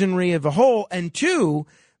citizenry of a whole. And two,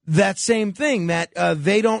 that same thing, that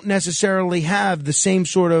they don't necessarily have the same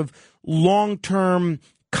sort of long-term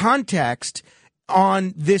context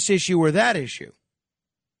on this issue or that issue.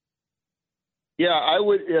 Yeah, I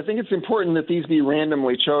think it's important that these be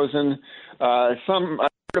randomly chosen. I heard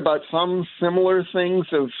about some similar things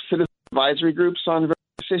of citizen advisory groups on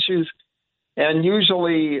various issues, and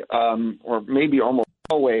usually, or maybe almost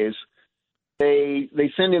always, they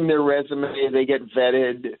send in their resume, they get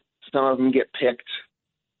vetted, some of them get picked.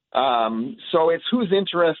 So it's who's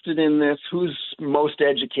interested in this, who's most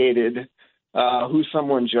educated, who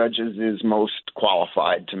someone judges is most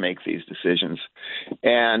qualified to make these decisions.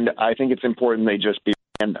 And I think it's important they just be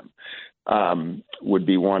random, would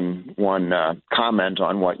be one comment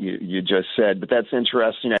on what you just said. But that's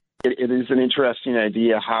interesting. It is an interesting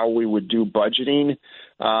idea how we would do budgeting.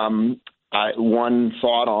 One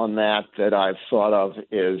thought on that I've thought of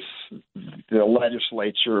is the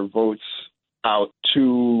legislature votes out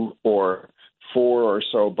 2 or 4 or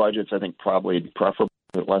so budgets. I think probably preferable.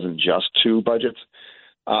 It wasn't just 2 budgets,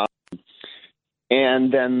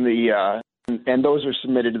 and then and those are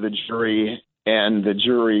submitted to the jury, and the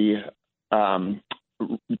jury,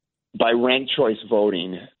 by ranked choice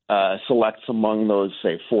voting, selects among those,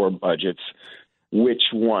 say, 4 budgets, which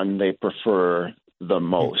one they prefer the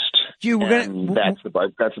most. That's the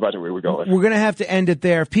budget we would go with. We're going to have to end it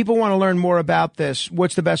there. If people want to learn more about this,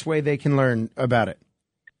 what's the best way they can learn about it?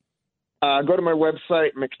 Go to my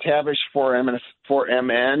website, McTavish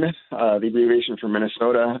 4MN, the abbreviation for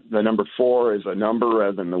Minnesota. The number 4 is a number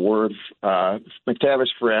rather than the word.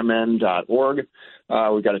 McTavish4MN.org.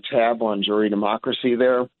 We've got a tab on jury democracy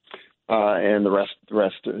there, and the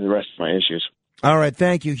rest of my issues. All right,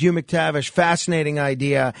 thank you, Hugh McTavish. Fascinating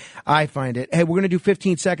idea, I find it. Hey, we're going to do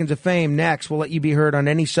 15 seconds of fame next. We'll let you be heard on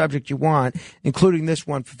any subject you want, including this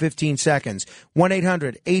one for 15 seconds.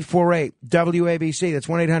 1-800-848-WABC. That's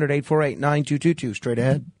 1-800-848-9222. Straight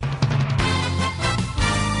ahead.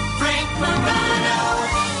 Frank Morano,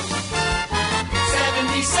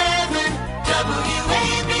 77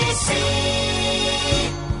 WABC.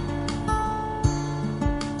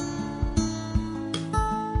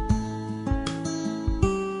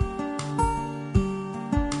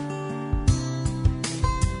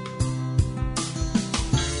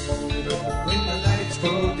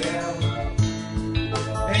 Go down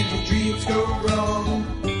and your dreams go wrong.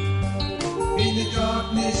 In the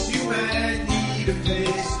darkness you might need a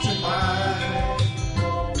place to hide.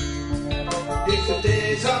 If the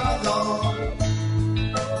days are long,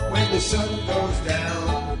 when the sun goes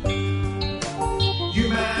down, you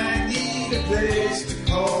might need a place to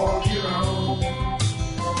call your own.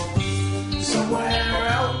 Somewhere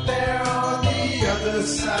out there on the other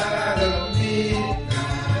side of midnight,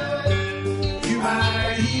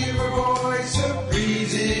 I hear a voice of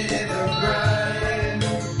reason in the grind.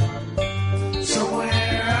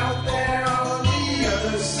 Somewhere out there on the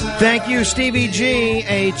other side. Thank you, Stevie G.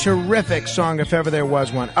 A terrific song, if ever there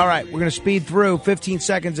was one. All right, we're going to speed through 15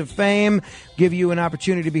 seconds of fame, give you an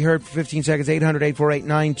opportunity to be heard for 15 seconds.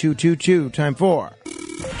 800-848-9222. Time for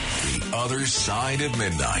The Other Side of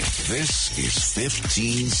Midnight. This is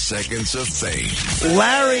 15 Seconds of Fame.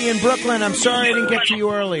 Larry in Brooklyn. I'm sorry I didn't get to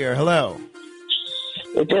you earlier. Hello.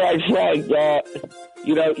 It's all right, Frank.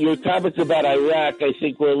 Your comments about Iraq, I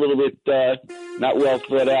think, were a little bit not well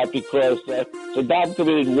thought out because Saddam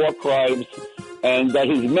committed war crimes and that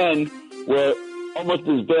his men were almost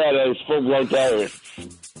as bad as full-blown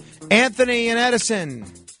terrorists. Anthony and Edison.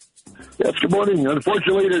 Yes, good morning.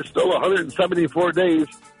 Unfortunately, there's still 174 days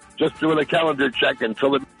just doing a calendar check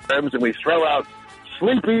until the midterms, and we throw out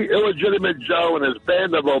sleepy, illegitimate Joe and his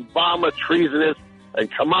band of Obama treasonous and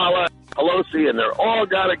Kamala Pelosi, and they're all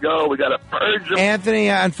got to go. We got to purge them. Anthony,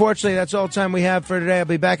 unfortunately, that's all the time we have for today. I'll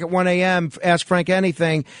be back at 1 a.m. Ask Frank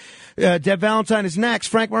Anything. Deb Valentine is next.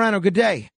 Frank Morano, good day.